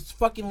this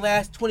fucking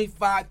last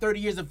 25, 30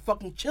 years of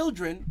fucking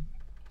children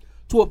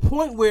to a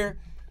point where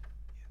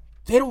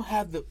they don't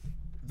have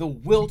the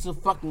will to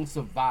fucking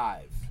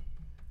survive.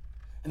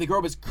 And they grow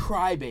up as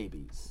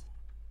crybabies.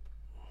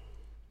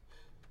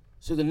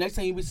 So the next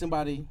time you meet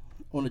somebody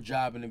on a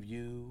job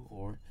interview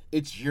or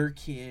it's your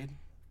kid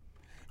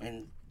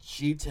and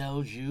she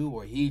tells you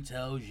or he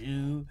tells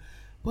you,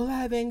 well, I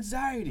have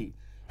anxiety.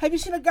 Have you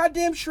seen a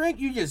goddamn shrink?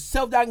 You just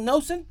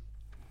self-diagnosing?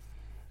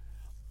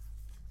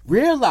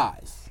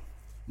 Realize,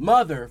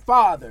 mother,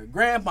 father,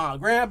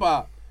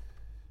 grandpa,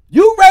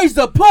 you raised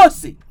a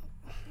pussy.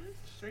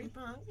 Straight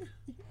punk.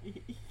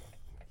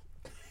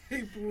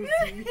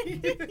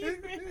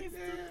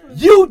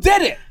 You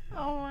did it.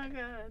 Oh my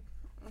God.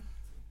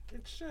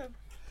 It's true.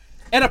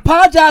 And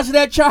apologize to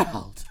that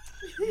child.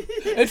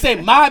 And say,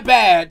 my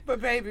bad.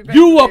 But baby,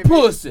 You a baby.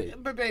 pussy.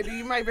 But baby,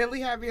 you might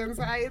really have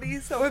anxiety.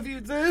 So if you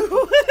do,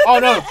 Oh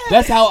no,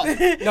 that's how.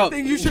 No,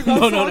 then you should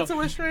go talk to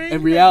a stranger.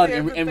 In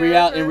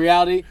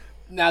reality,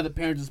 now the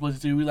parents are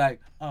supposed to be like,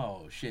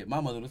 oh shit, my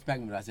mother was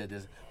spanking me when I said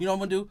this. You know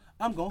what I'm gonna do?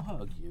 I'm gonna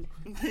hug you.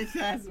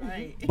 That's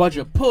right. Bunch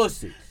of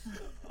pussies.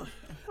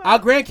 Our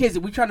grandkids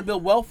that we trying to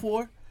build wealth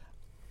for,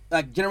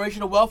 like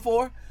generational wealth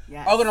for,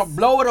 Yes. are gonna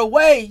blow it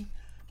away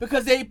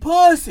because they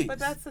pussies. But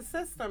that's the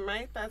system,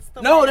 right? That's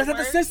the No, way that's it not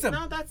the works. system.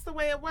 No, that's the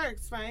way it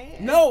works,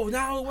 right? No, not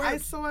how it I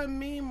works. saw a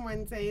meme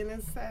one day and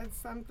it said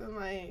something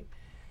like,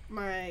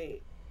 my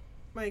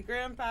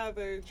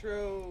grandfather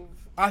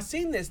I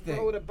seen this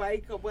rode a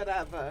bike or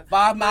whatever.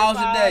 5 miles a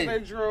day. My father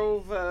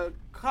drove a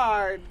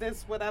car,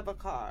 this whatever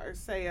car,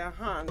 say a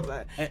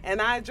Honda,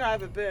 and I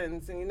drive a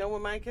Benz. And you know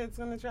what my kid's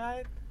gonna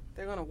drive?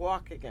 They're gonna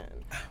walk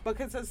again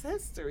because it's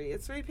history.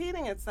 It's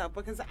repeating itself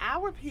because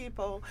our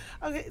people.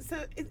 Okay, so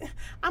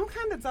I'm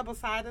kind of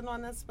double-sided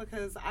on this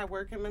because I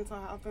work in mental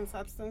health and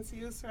substance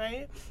use,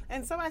 right?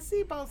 And so I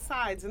see both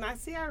sides, and I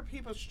see our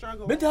people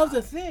struggle. Mental health's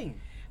a thing.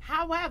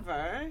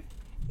 However,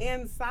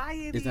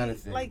 anxiety, It's not a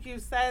thing. like you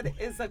said,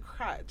 is a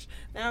crutch.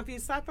 Now, if you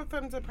suffer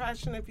from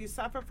depression, if you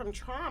suffer from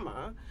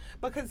trauma,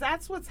 because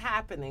that's what's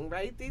happening,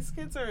 right? These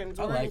kids are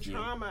enduring like you.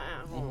 trauma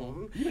at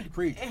home. You need to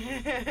preach.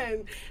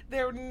 And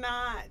they're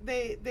not,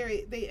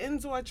 they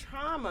endure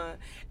trauma,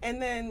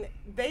 and then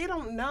they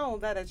don't know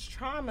that it's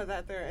trauma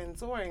that they're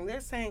enduring. They're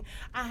saying,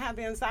 I have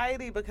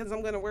anxiety because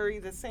I'm going to worry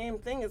the same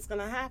thing is going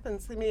to happen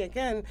to me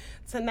again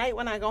tonight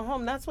when I go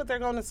home. That's what they're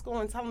going to school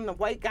and telling the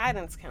white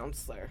guidance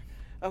counselor.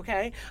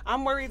 Okay,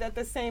 I'm worried that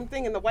the same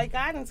thing, and the white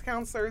guidance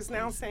counselor is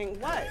now saying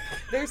what?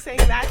 They're saying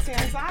that's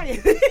anxiety.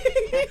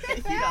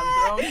 He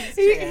done thrown his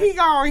chair. he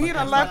gone. He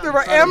done left the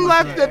Sorry, M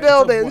left the at some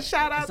building. point-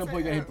 Shout out At some to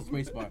point, you him. gotta hit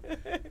the space bar.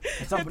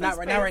 At some point, not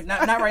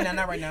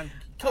right now.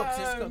 Cook,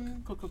 sis,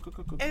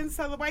 cook. And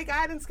so the white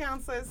guidance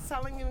counselor is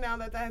telling you now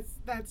that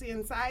that's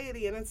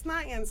anxiety, and it's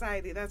not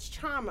anxiety. That's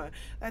trauma.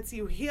 That's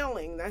you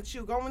healing. That's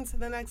you going to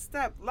the next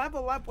step,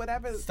 level up,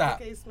 whatever Stop.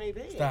 the case may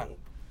be. Stop.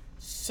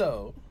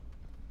 So,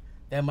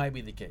 that might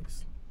be the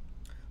case.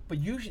 But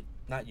usually,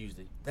 not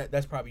usually,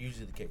 that's probably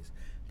usually the case.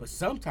 But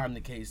sometimes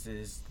the case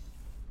is,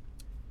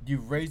 you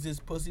raised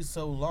this pussy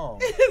so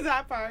long,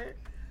 That part.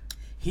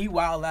 he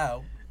wild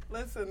out,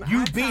 Listen,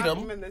 You I beat shot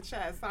him. in the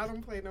chest. I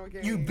don't play no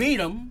games. you beat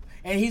him,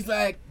 and he's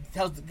like,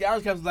 tells the guy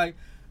comes like,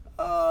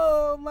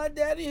 oh, my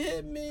daddy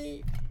hit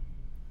me.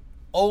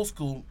 Old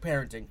school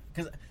parenting.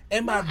 Because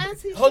in my, Well,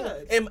 as he hold on,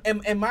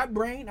 should. in my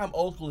brain, I'm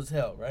old school as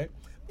hell, right?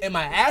 In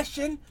my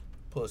action,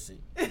 pussy.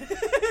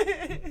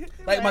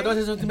 Like, my daughter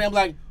says something to me, I'm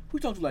like, who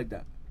talks to you like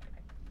that?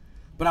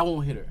 but I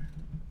won't hit her.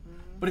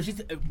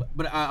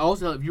 But I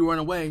also, if you run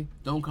away,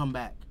 don't come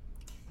back.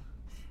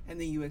 And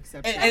then you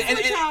accept And- it. That's and-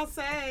 what and- y'all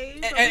say.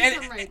 So And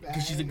we come right back.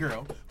 because she's a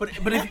girl. But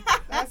if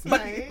That's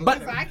but- right. but-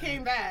 Because I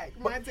came back.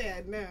 My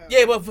dad, no.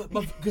 yeah, but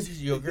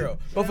because you're a girl.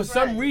 But for That's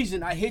some right.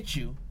 reason, I hit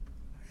you,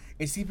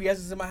 and CPS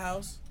is in my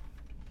house.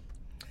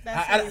 That's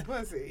I- heavy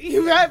pussy.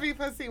 You heavy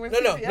pussy when No,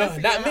 CPS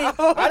is not me.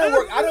 out. I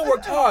don't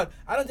work hard.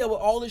 I don't deal with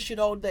all this shit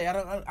all day.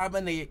 I'm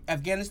in the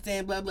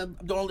Afghanistan, blah blah,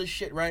 doing all this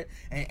shit, right?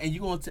 And you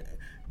going to,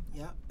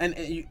 Yep. and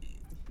you,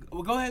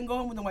 well, go ahead and go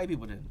in with the white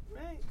people then.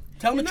 Right.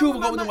 Tell them You the know truth what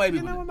and go with the white You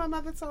people. know what then. my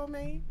mother told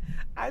me?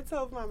 I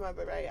told my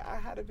mother, right, I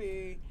had to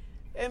be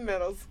in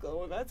middle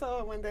school. And I told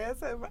her one day, I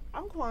said,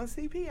 I'm calling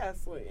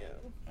CPS on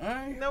you. All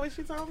right, You know what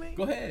she told me?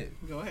 go ahead.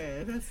 Go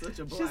ahead. That's such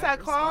a black She said,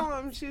 call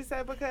response. them. She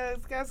said, because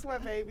guess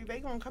what, baby? They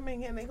going to come in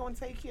here and they going to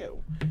take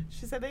you.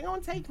 She said, they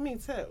going to take me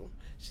too.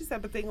 She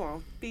said, but they going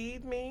to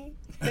feed me.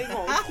 They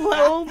going to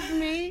clothe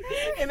me.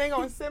 And they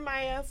going to send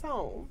my ass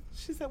home.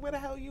 She said, where the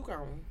hell you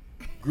going?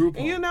 Group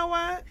And you home. know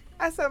what?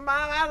 I said, Mom,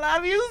 I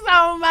love you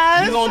so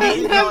much. You gonna be- I'm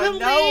you never going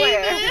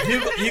nowhere.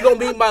 leaving. You gonna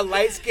be my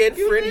light skinned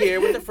You friend think-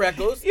 here with the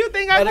freckles. You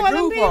think I at a call them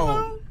group people?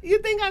 home. You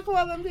think I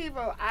call them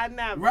people? I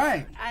never.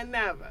 Right. I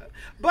never.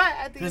 But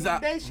at the 'Cause end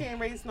of the I- day, she ain't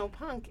raised no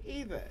punk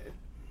either.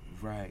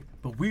 Right,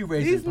 but we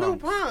raising These new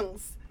punks.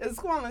 punks is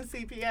calling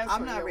CPS.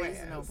 I'm on not your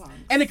raising no ass. punks.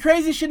 And the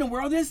crazy shit in the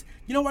world is,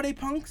 you know why they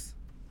punks?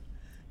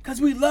 Because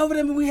we love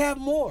them and we have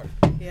more.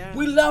 Yeah.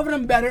 We love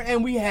them better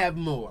and we have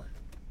more.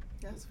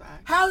 That's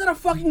fact. How is that a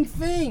fucking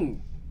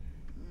thing?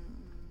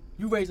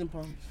 You raising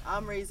punks?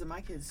 I'm raising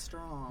my kids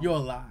strong. You're a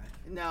lie.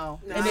 No.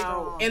 And they,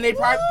 strong. and they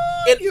private,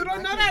 You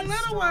don't know that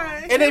little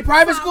one. in a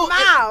private school,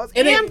 Miles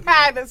in in a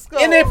private school.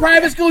 in a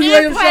private school, you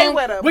And raising play strong.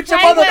 with 'em. With your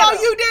Play mother, with 'em.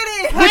 No, you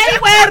didn't. Play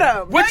with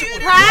them. with your,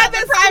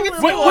 Private with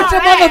school.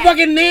 your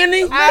motherfucking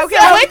nanny. Okay,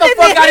 Get with the the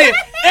fuck out of here.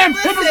 nanny. And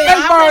put the Listen,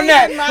 space bar on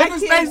that. I'm raising Put the my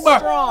space kids bar.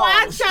 strong.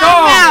 Watch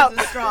Strong. out.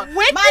 This is strong.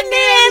 With My the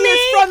nanny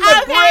is from the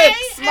okay?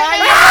 bricks. My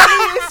And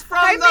nanny is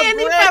from my the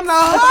nanny bricks. from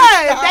the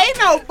hood. They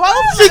know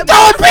both. She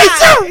throwing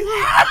pizza.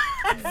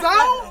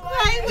 Don't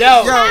play with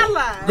Yo.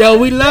 Shala. Yo,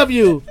 we love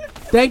you.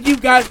 Thank you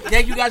guys.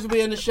 Thank you guys for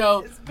being on the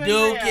show. been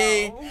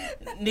Dookie,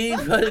 real.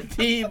 Neva,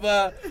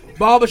 Diva,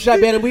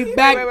 Barbershop Band, and we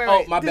back. Wait.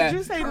 Oh, my Did bad.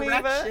 you say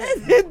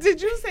Correction. Neva?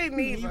 Did you say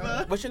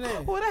Neva? What's your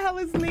name? Who the hell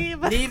is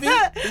Neva?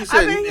 Neva? He said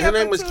I've been here her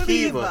name for was 2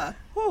 Kiva. years.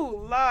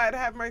 Oh, Lord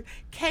have mercy.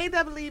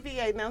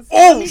 KWEVA. Now, see, Oh,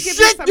 let me give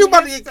shit, some you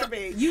about to get-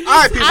 history. You need All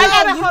right, to people. I know.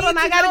 gotta You hold need on.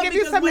 I to gotta know give you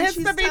because some when she's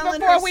history telling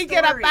before her we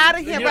get up story- out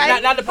of here, You-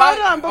 right? not the Hold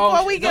pod- on, before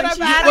oh, we get when up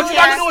she- out what of you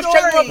about to here. do is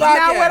check the Now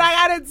podcast. what I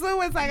gotta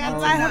do is I gotta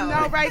let him no.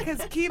 know, right?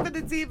 Because Kiva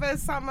the Diva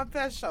is something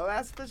official,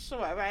 that's for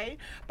sure, right?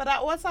 But I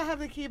also have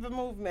the Kiva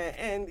movement,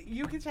 and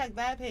you can check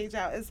that page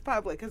out. It's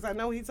public because I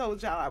know he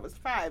told y'all I was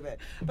private,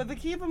 but the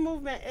Kiva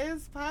movement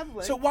is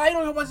public. So why you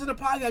don't know what's in the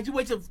podcast? You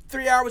wait till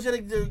 3 hours in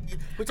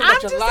we talk I'm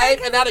about just your saying, life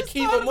 'cause and now we the just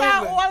Kiva talked about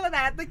movement. all of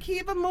that. The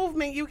Kiva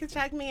movement, you can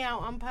check me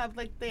out on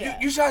public there.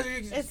 You should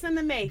It's in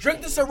the making.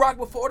 drink the Ciroc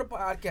before the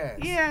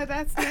podcast. Yeah,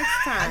 that's next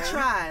time. I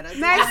tried. I did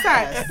Next my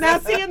time. best. Now,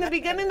 see, in the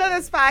beginning of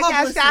this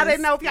podcast, y'all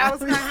didn't know if y'all was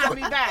going to have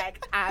me Publicist.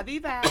 back. I'll be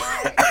back.